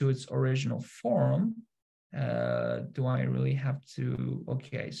back to its original form, do I really have to?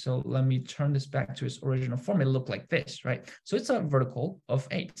 Okay, so let me turn this back to its original form. It looked like this, right? So it's a vertical of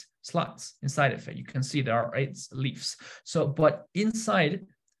 8 slots inside of it. You can see there are 8 leaves. So, but inside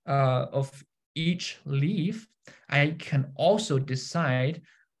of each leaf, I can also decide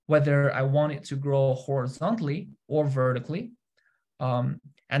whether I want it to grow horizontally or vertically.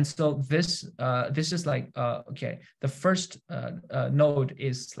 And so this is like, okay, the first node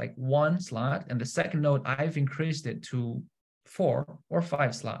is like 1 slot, and the second node, I've increased it to 4 or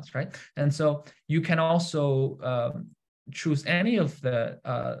 5 slots, right? And so you can also choose any of the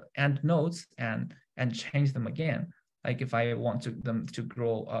end nodes and change them again. Like if I want them to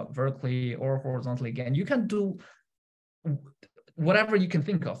grow vertically or horizontally again, you can do whatever you can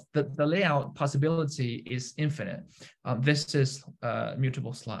think of. The layout possibility is infinite. This is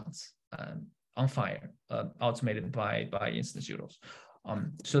mutable slots on fire, automated by Institutos.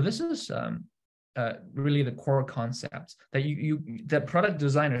 So this is really the core concept that that product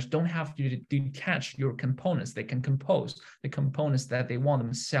designers don't have to detach your components. They can compose the components that they want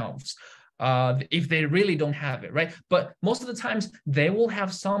themselves. If they really don't have it, right? But most of the times they will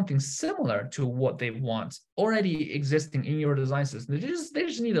have something similar to what they want already existing in your design system. They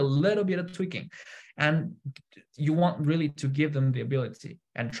just need a little bit of tweaking. And you want really to give them the ability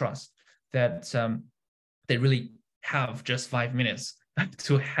and trust that they really have just 5 minutes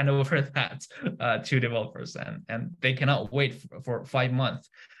to hand over that to developers, and they cannot wait for 5 months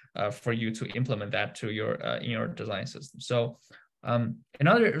for you to implement that to your in your design system. So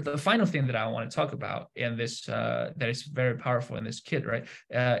the final thing that I want to talk about in this that is very powerful in this kit, right?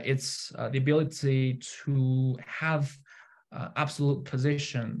 It's the ability to have absolute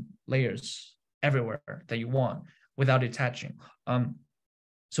position layers everywhere that you want without detaching.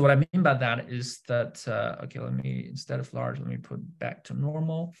 So what I mean by that is that, okay, let me, instead of large, let me put back to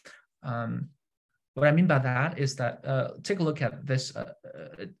normal. What I mean by that is that, take a look at this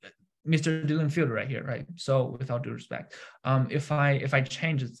Mr. Dylan field right here, right? So without due respect, if I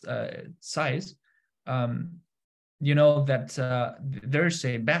change its size, you know that there's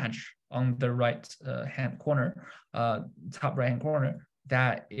a badge on the right hand corner, top right hand corner,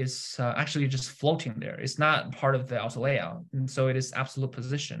 that is actually just floating there. It's not part of the auto layout, and so it is absolute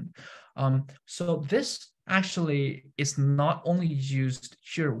position. So this actually is not only used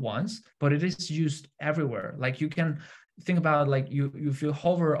here once, but it is used everywhere. Like you can think about, like if you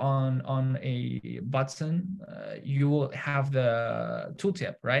hover on a button, you will have the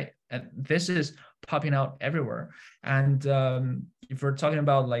tooltip, right? And this is popping out everywhere. And if we're talking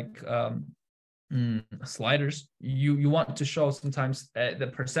about like sliders, you want to show sometimes the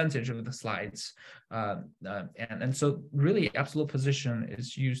percentage of the slides, and so really absolute position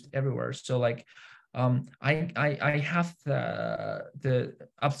is used everywhere. So like I have the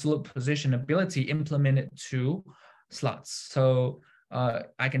absolute position ability implemented to slots, so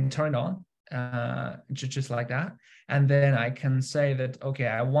I can turn it on just like that, and then I can say that, okay,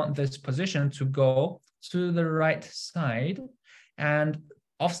 I want this position to go to the right side and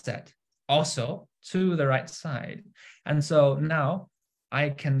offset also to the right side. And so now I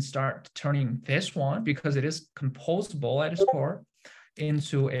can start turning this one, because it is composable at its core,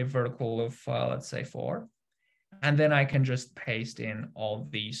 into a vertical of let's say 4, and then I can just paste in all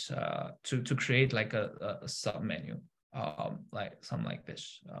these to create like a sub menu, like something like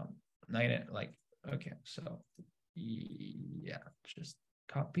this, like, okay, so yeah, just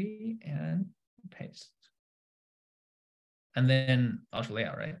copy and paste, and then auto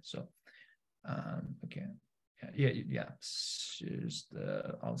layout, right? So okay, yeah, choose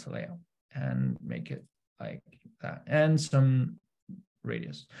the auto layout and make it like that, and some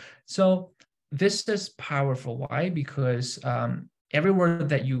radius. So this is powerful. Why? Because everywhere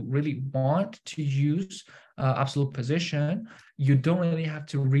that you really want to use absolute position, you don't really have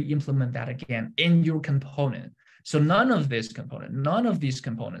to re-implement that again in your component. So none of these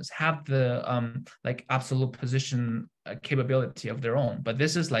components have the like absolute position capability of their own. But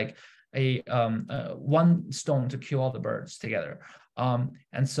this is like a one stone to kill all the birds together.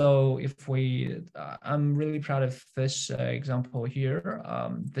 And so if we, I'm really proud of this example here.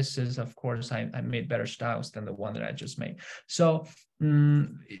 This is, of course, I made better styles than the one that I just made. So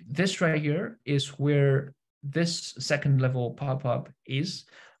this right here is where this second level pop-up is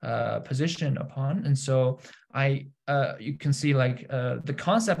positioned upon. And so you can see like the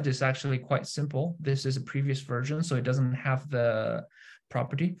concept is actually quite simple. This is a previous version, so it doesn't have the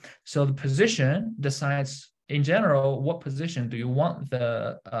property. So the position decides in general, what position do you want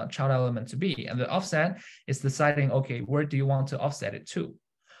the child element to be? And the offset is deciding, okay, where do you want to offset it to?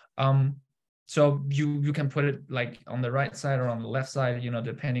 So you can put it like on the right side or on the left side,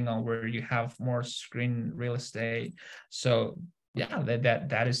 depending on where you have more screen real estate. So yeah,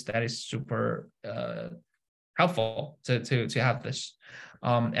 that is super helpful to have this.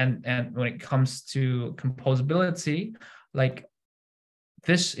 And when it comes to composability, like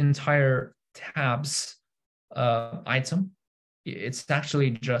this entire tabs item, it's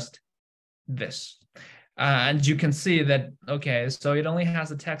actually just this. And you can see that, okay, so it only has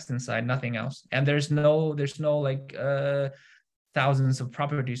the text inside, nothing else. And there's no like thousands of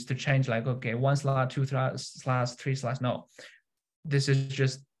properties to change, like, okay, 1/2/3/ no. This is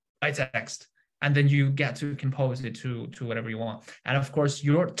just by text. And then you get to compose it to whatever you want. And of course,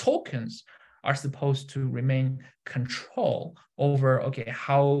 your tokens are supposed to remain control over, okay,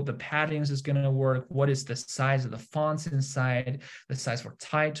 how the paddings is going to work, what is the size of the fonts inside, the size for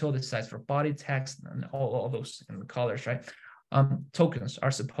title, the size for body text, and all those in the colors, right? Tokens are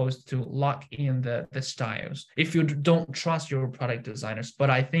supposed to lock in the styles. If you don't trust your product designers,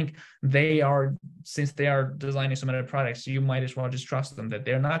 but I think since they are designing so many products, you might as well just trust them that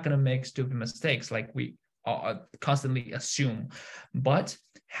they're not going to make stupid mistakes like we constantly assume, but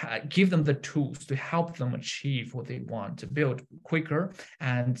give them the tools to help them achieve what they want to build quicker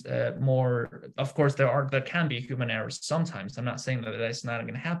and more. Of course, there can be human errors sometimes. I'm not saying that that's not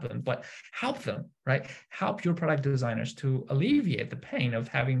going to happen, but help them, right? Help your product designers to alleviate the pain of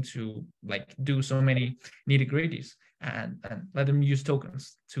having to like do so many nitty-gritties, and let them use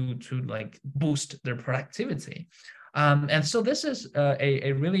tokens to like boost their productivity. And so this is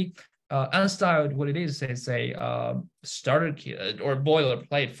a really UnStyled, what it is a starter kit or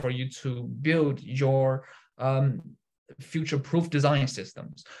boilerplate for you to build your future-proof design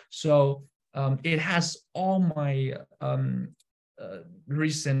systems. So it has all my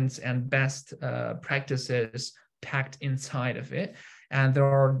recent and best practices packed inside of it. And there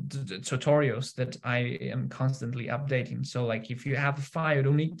are tutorials that I am constantly updating. So like if you have a file, you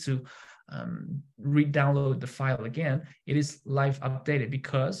don't need to re-download the file again. It is live updated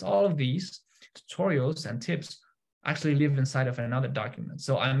because all of these tutorials and tips actually live inside of another document.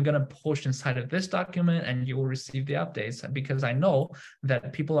 So I'm going to push inside of this document and you will receive the updates, because I know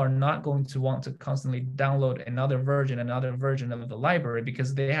that people are not going to want to constantly download another version of the library,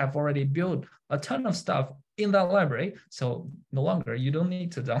 because they have already built a ton of stuff in that library. So no longer, you don't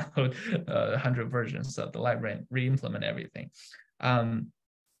need to download 100 versions of the library and re-implement everything.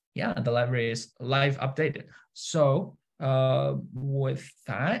 Yeah, the library is live updated. So with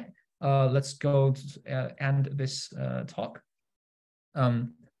that, let's go to end this talk.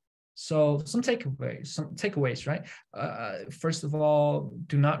 So some takeaways, right? First of all,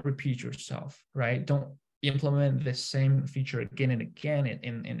 do not repeat yourself, right? Don't implement the same feature again and again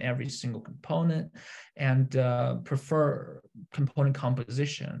in every single component, and prefer component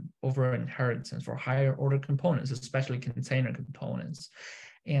composition over inheritance for higher order components, especially container components.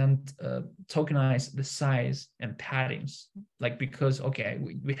 And tokenize the size and paddings, like, because okay,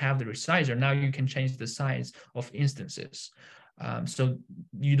 we have the resizer, now you can change the size of instances. So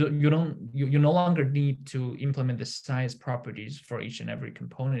you no longer need to implement the size properties for each and every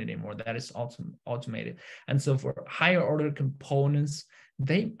component anymore. That is automated. And so for higher order components,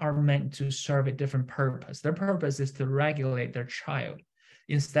 they are meant to serve a different purpose. Their purpose is to regulate their child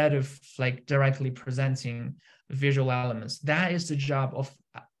instead of like directly presenting visual elements. That is the job of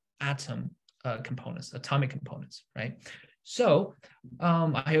atomic components, right? So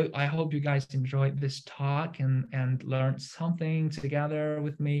I hope you guys enjoyed this talk and learned something together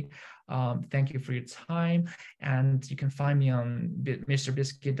with me. Thank you for your time, and you can find me on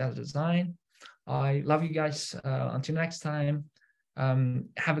MrBiscuit.design. I love you guys. Until next time,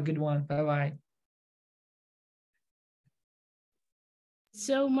 have a good one. Bye-bye.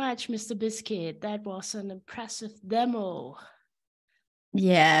 So much, Mr. Biscuit. That was an impressive demo.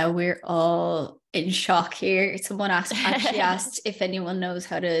 Yeah, we're all in shock here. Someone actually asked if anyone knows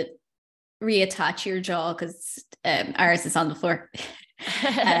how to reattach your jaw, because ours is on the floor.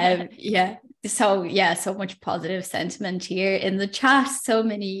 Yeah. So yeah, so much positive sentiment here in the chat. So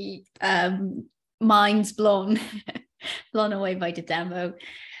many minds blown away by the demo.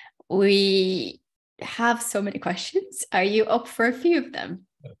 We have so many questions. Are you up for a few of them?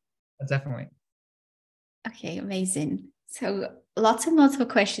 Definitely. Okay, amazing. So lots and lots of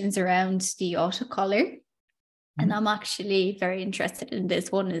questions around the auto color. And I'm actually very interested in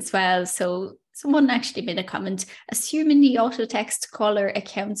this one as well. So someone actually made a comment, assuming the auto text color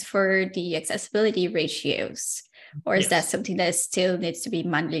accounts for the accessibility ratios, or is that something that still needs to be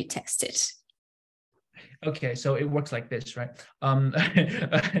manually tested? Okay, so it works like this, right?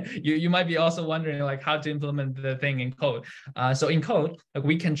 You might be also wondering like how to implement the thing in code. So in code, like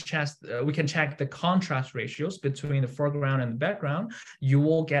we can check the contrast ratios between the foreground and the background. You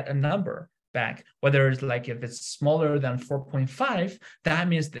will get a number back, whether it's like if it's smaller than 4.5, that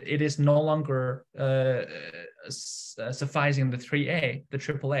means that it is no longer sufficing the AAA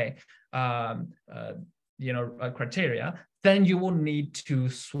criteria. Then you will need to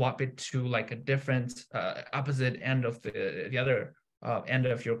swap it to like a different opposite end of the other end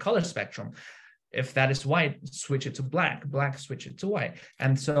of your color spectrum. If that is white, switch it to black, switch it to white.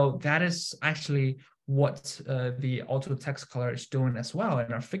 And so that is actually what the auto text color is doing as well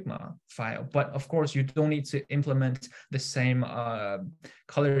in our Figma file. But of course, you don't need to implement the same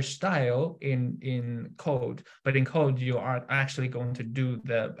color style in code. But in code, you are actually going to do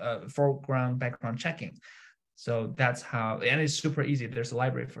the foreground, background checking. So that's how, and it's super easy. There's a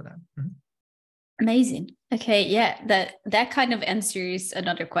library for that. Mm-hmm. Amazing. Okay, yeah, that kind of answers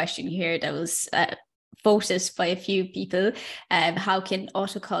another question here that was voted by a few people. How can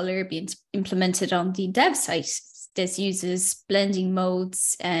autocolor be implemented on the dev site? This uses blending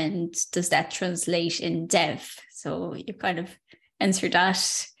modes, and does that translate in dev? So you kind of answered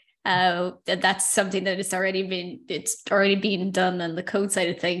that. That's something that it's already been done on the code side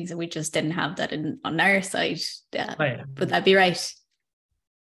of things, and we just didn't have that on our site. Right. Would that be right?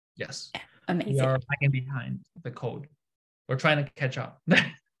 Yes. Yeah, amazing. We are lagging behind the code. We're trying to catch up.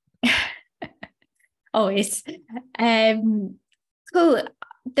 Always. Cool.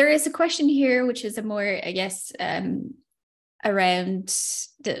 There is a question here, which is a more, I guess, around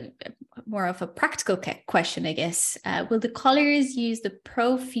the more of a practical question, I guess. Will the colors use the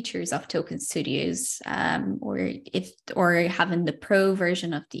pro features of Token Studios, or having the pro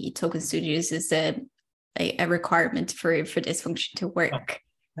version of the Token Studios is a requirement for this function to work?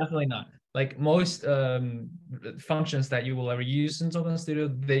 No, definitely not. Like most functions that you will ever use in Token Studio,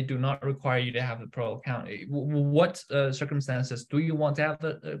 they do not require you to have the pro account. What circumstances do you want to have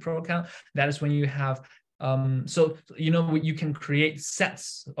the pro account? That is when you have so you can create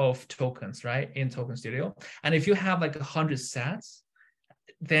sets of tokens, right, in Token Studio. And if you have like 100 sets,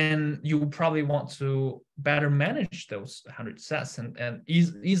 then you probably want to better manage those 100 sets and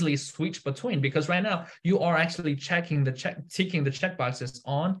easily switch between, because right now you are actually ticking the checkboxes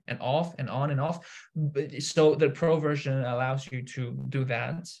on and off and on and off. So the pro version allows you to do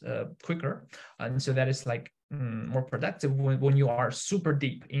that quicker. And so that is like more productive when you are super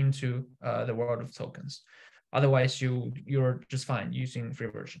deep into the world of tokens. Otherwise, you're just fine using free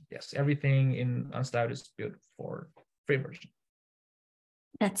version. Yes, everything in UnStyled is built for free version.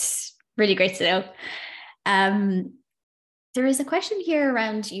 That's really great to know. There is a question here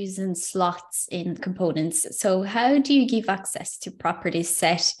around using slots in components. So how do you give access to properties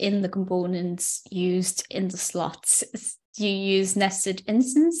set in the components used in the slots? Do you use nested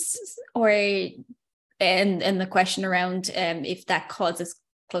instances, or and the question around if that causes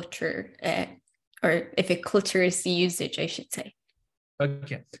clutter, or if it clutters the usage, I should say.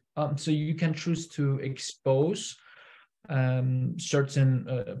 Okay, so you can choose to expose certain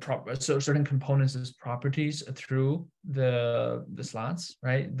components as properties through the slots,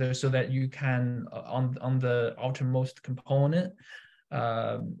 right? So that you can on the outermost component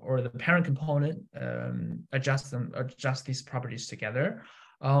or the parent component adjust these properties together.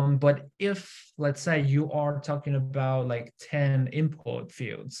 But if, let's say, you are talking about like 10 input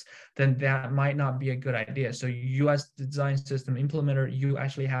fields, then that might not be a good idea. So you as design system implementer, you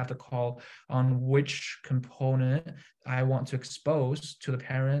actually have to call on which component I want to expose to the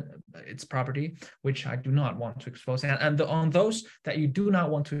parent, its property, which I do not want to expose. And on those that you do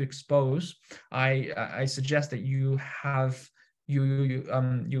not want to expose, I suggest that you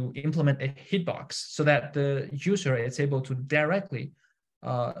implement a hitbox so that the user is able to directly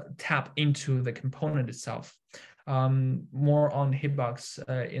tap into the component itself. More on hitbox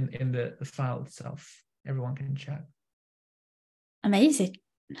in the file itself. Everyone can check. Amazing.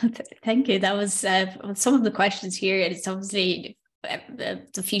 Thank you. That was some of the questions here. It's obviously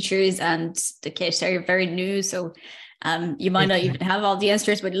the features and the kit are very new, so you might not even have all the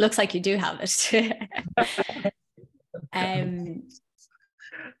answers, but it looks like you do have it.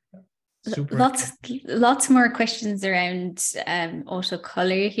 Lots more questions around auto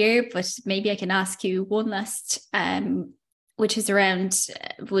color here, but maybe I can ask you one last, which is around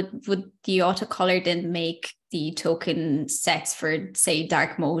would the auto color then make the token sets for, say,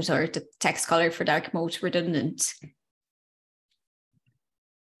 dark mode or the text color for dark mode redundant?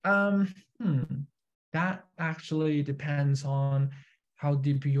 That actually depends on how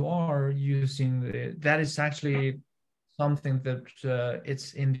deep you are using that is actually something that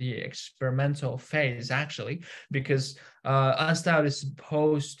it's in the experimental phase actually, because UnStyled is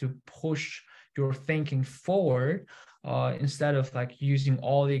supposed to push your thinking forward instead of like using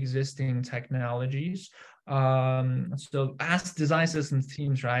all the existing technologies. So as design systems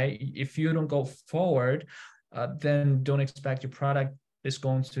teams, right, if you don't go forward, then don't expect your product is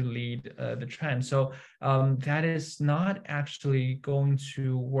going to lead the trend. So that is not actually going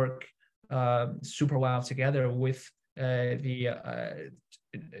to work super well together with the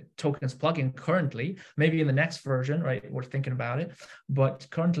tokens plugin currently. Maybe in the next version, right, we're thinking about it, but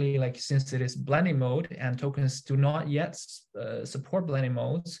currently, like, since it is blending mode and tokens do not yet support blending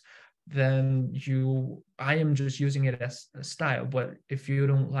modes, then I am just using it as a style. But if you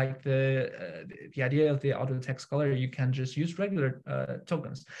don't like the idea of the auto text color, you can just use regular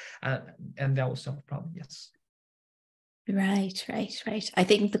tokens, and that will solve the problem. Yes. Right. I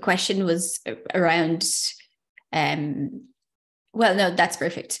think the question was around well, no, that's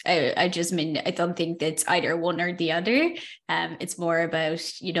perfect. I just mean, I don't think that's either one or the other. It's more about,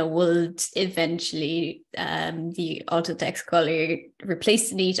 will eventually the auto text color replace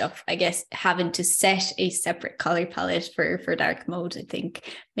the need of, I guess, having to set a separate color palette for dark mode. I think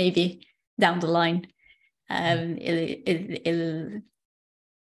maybe down the line, it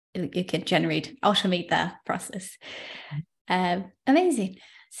can automate that process. Amazing.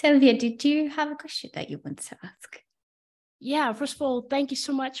 Sylvia, did you have a question that you want to ask? Yeah, first of all, thank you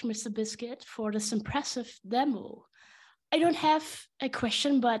so much, Mr. Biscuit, for this impressive demo. I don't have a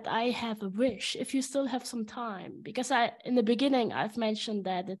question, but I have a wish, if you still have some time, because in the beginning, I've mentioned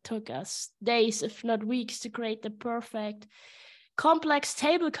that it took us days, if not weeks, to create the perfect complex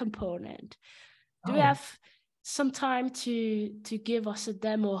table component. Do you have some time to give us a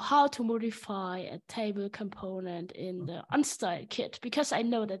demo how to modify a table component in the UnStyled kit? Because I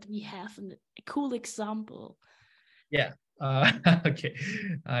know that we have a cool example. Yeah. Okay,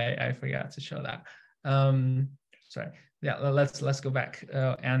 I forgot to show that. Sorry. Yeah, let's go back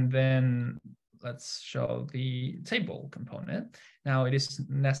and then let's show the table component. Now it is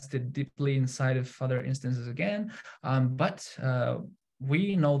nested deeply inside of other instances again, but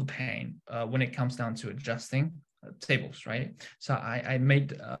we know the pain when it comes down to adjusting tables, right? So I made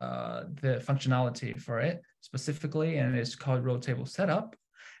the functionality for it specifically, and it's called row table setup.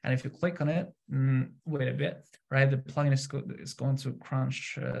 And if you click on it, wait a bit, right? The plugin is going to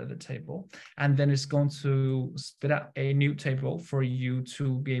crunch the table, and then it's going to spit out a new table for you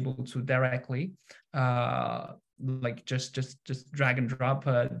to be able to directly, like just drag and drop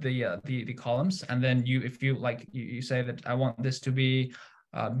the columns, and then if you like, you say that I want this to be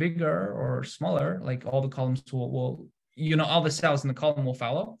bigger or smaller, like all the columns will all the cells in the column will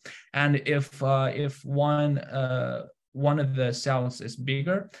follow, and if one of the cells is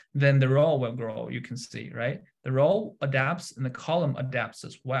bigger, then the row will grow. You can see, right? The row adapts and the column adapts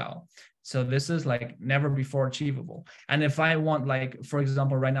as well. So this is like never before achievable. And if I want, like, for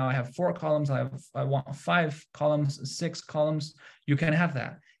example, right now I have 4 columns, I want 5 columns, 6 columns, you can have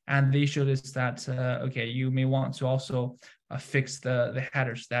that. And the issue is that, okay, you may want to also fix the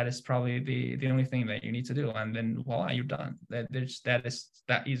headers. That is probably the only thing that you need to do. And then voila, you're done. That is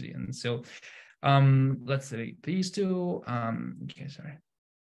that easy. And so let's delete these two. Okay, sorry.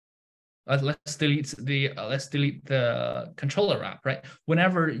 Let's delete the controller wrap, right?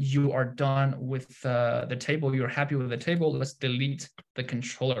 Whenever you are done with the table, you're happy with the table, let's delete the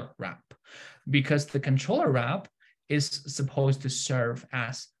controller wrap, because the controller wrap is supposed to serve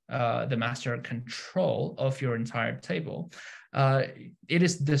as the master control of your entire table. It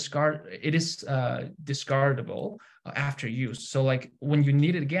is discardable after use. So like when you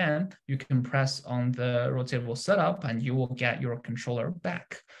need it again, you can press on the rotatable setup and you will get your controller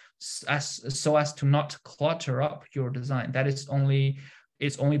back, so as to not clutter up your design. That is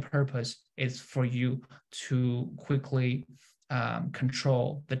its only purpose is for you to quickly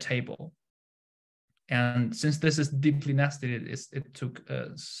control the table. And since this is deeply nested, it took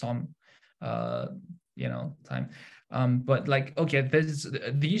some time. But like, okay,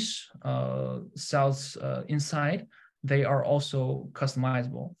 these cells inside, they are also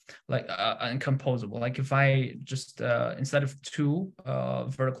customizable, like and composable. Like if I just instead of 2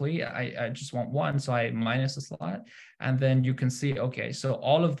 vertically, I just want 1, so I minus a slot, and then you can see, okay, so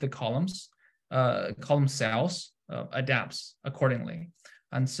all of the column cells adapts accordingly,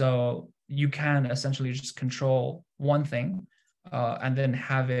 and so you can essentially just control one thing and then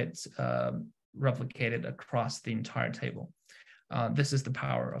have it replicated across the entire table. This is the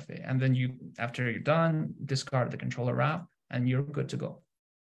power of it. And then you, after you're done, discard the controller wrap and you're good to go.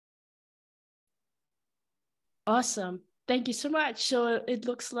 Awesome. Thank you so much. So it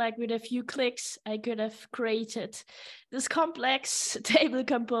looks like with a few clicks, I could have created this complex table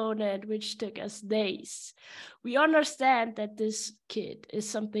component, which took us days. We understand that this kit is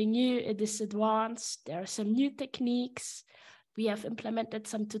something new, it is advanced, there are some new techniques. We have implemented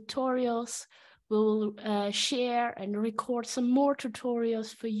some tutorials. We'll share and record some more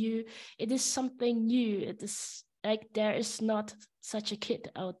tutorials for you. It is something new. It is like there is not such a kit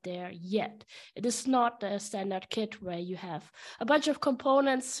out there yet. It is not a standard kit where you have a bunch of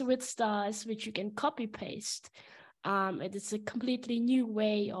components with styles which you can copy paste. It is a completely new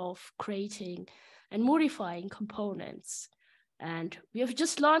way of creating and modifying components. And we have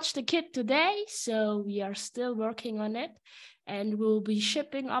just launched the kit today, so we are still working on it. And we'll be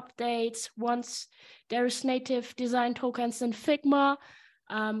shipping updates once there is native design tokens in Figma.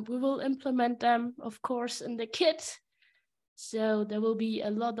 We will implement them, of course, in the kit. So there will be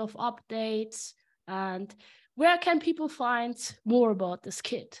a lot of updates. And where can people find more about this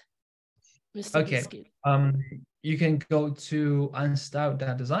kit, Mr. Okay. Biscuit? You can go to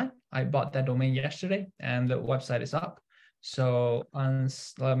UnStyled.design. I bought that domain yesterday, and the website is up. So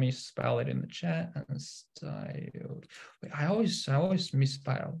let me spell it in the chat. UnStyled. Wait, I always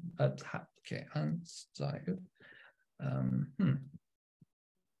misspell. Okay, UnStyled.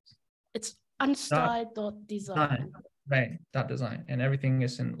 It's UnStyled.design. Right, .design, and everything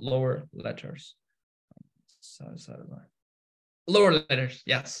is in lower letters. Lower letters,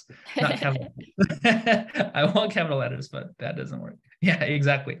 yes, not capital. I want capital letters, but that doesn't work. Yeah,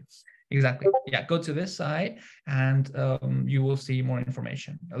 exactly. Yeah, go to this site and you will see more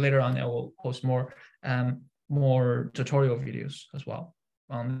information. Later on, I will post more tutorial videos as well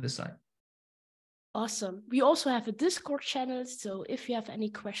on this site. Awesome. We also have a Discord channel, so if you have any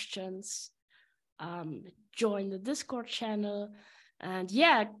questions, join the Discord channel. And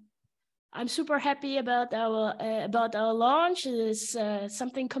yeah, I'm super happy about our launch. It is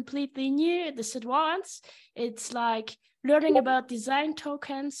something completely new. It is advanced. It's like learning about design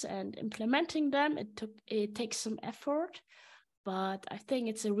tokens and implementing them. It takes some effort, but I think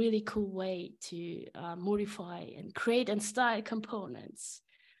it's a really cool way to modify and create and style components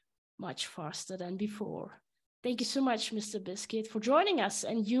much faster than before. Thank you so much, Mr. Biscuit, for joining us.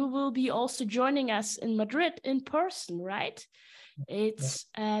 And you will be also joining us in Madrid in person, right? It's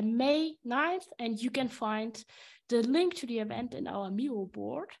May 9th, and you can find the link to the event in our Miro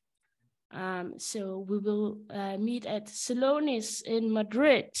board. So we will meet at Salonis in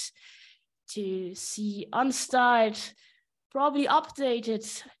Madrid to see UnStyled, probably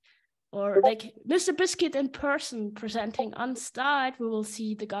updated, or like Mr. Biscuit in person presenting UnStyled. We will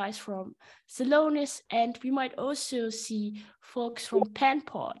see the guys from Salonis, and we might also see folks from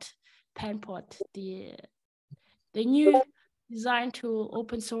Penpot, the new design tool,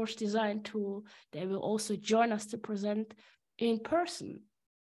 open source design tool. They will also join us to present in person.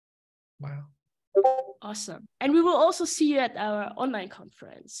 Wow. Awesome. And we will also see you at our online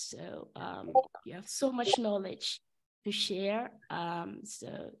conference. So you have so much knowledge to share.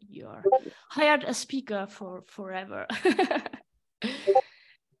 So you're hired a speaker for forever. Thank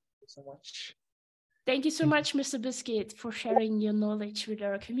you so much. Thank you so much, Mr. Biscuit, for sharing your knowledge with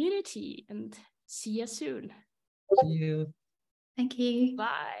our community, and see you soon. See you. Thank you.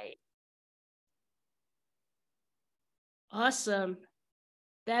 Bye. Awesome.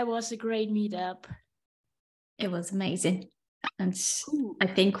 That was a great meetup. It was amazing. And Ooh. I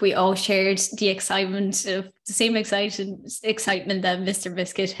think we all shared the excitement of the same excitement that Mr.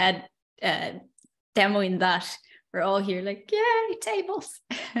 Biscuit had demoing that. We're all here like, yay, tables.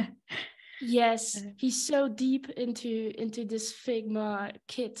 Yes, he's so deep into this Figma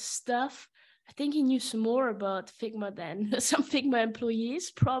kit stuff. I think he knew some more about Figma than some Figma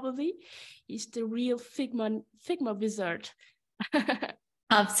employees, probably. He's the real Figma wizard.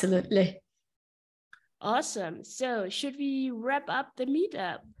 Absolutely. Awesome. So should we wrap up the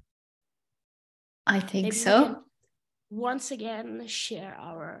meetup? I think Maybe so. we can once again share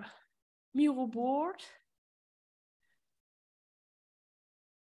our Miro board.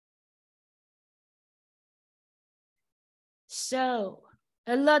 So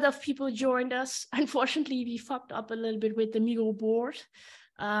a lot of people joined us. Unfortunately, we fucked up a little bit with the Miro board.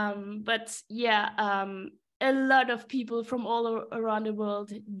 But yeah, a lot of people from all around the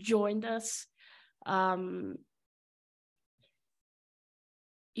world joined us.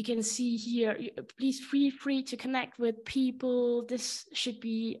 you can see here, please feel free to connect with people. This should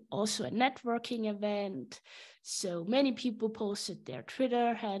be also a networking event. So many people posted their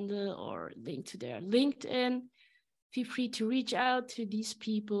Twitter handle or link to their LinkedIn. Feel free to reach out to these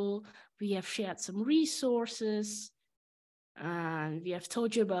people. We have shared some resources, and we have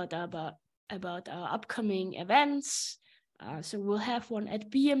told you about our upcoming events. So we'll have one at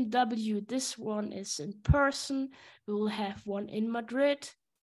BMW. This one is in person. We will have one in Madrid.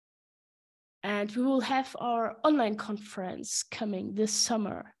 And we will have our online conference coming this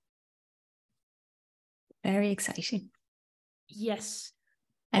summer. Very exciting. Yes.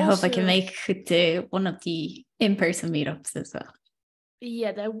 I hope I can make it to one of the in-person meetups as well.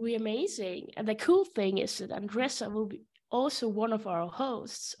 Yeah, that would be amazing. And the cool thing is that Andressa will be also one of our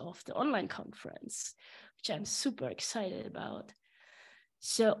hosts of the online conference, which I'm super excited about.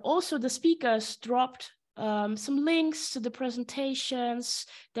 So also the speakers dropped some links to the presentations.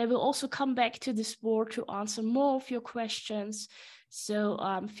 They will also come back to this board to answer more of your questions. So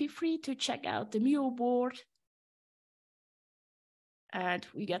feel free to check out the Mio board. And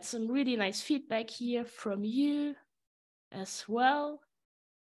we got some really nice feedback here from you as well.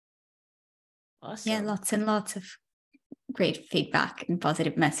 Awesome. Yeah, lots and lots of great feedback and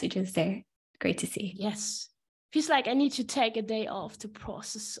positive messages there. Great to see. Yes. Feels like I need to take a day off to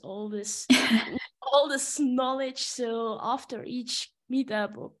process all this knowledge. So after each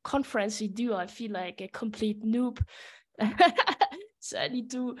meetup or conference we do, I feel like a complete noob. So I need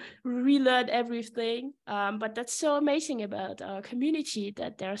to relearn everything. But that's so amazing about our community,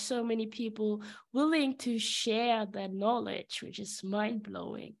 that there are so many people willing to share their knowledge, which is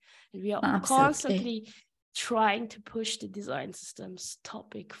mind-blowing. And we are constantly trying to push the design systems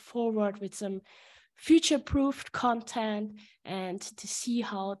topic forward with some future-proofed content, and to see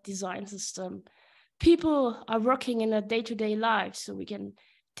how design system people are working in their day-to-day lives, so we can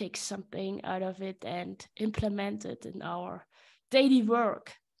take something out of it and implement it in our daily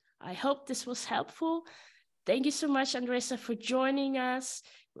work. I hope this was helpful. Thank you so much, Andressa, for joining us.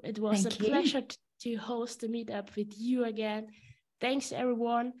 It was a pleasure to host the meetup with you again. Thanks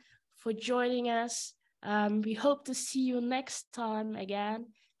everyone for joining us. We hope to see you next time again.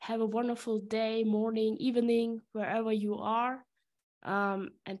 Have a wonderful day, morning, evening, wherever you are.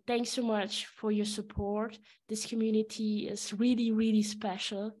 And thanks so much for your support. This community is really, really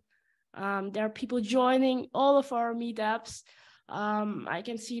special. There are people joining all of our meetups. I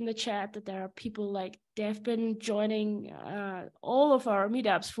can see in the chat that there are people they've been joining all of our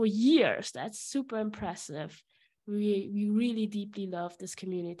meetups for years. That's super impressive. We really deeply love this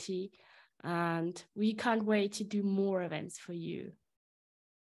community, and we can't wait to do more events for you.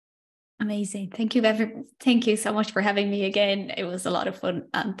 Amazing. Thank you so much for having me again. It was a lot of fun,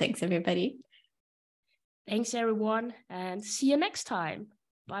 and thanks everybody. Thanks everyone, and see you next time.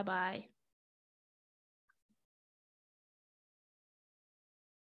 Bye-bye.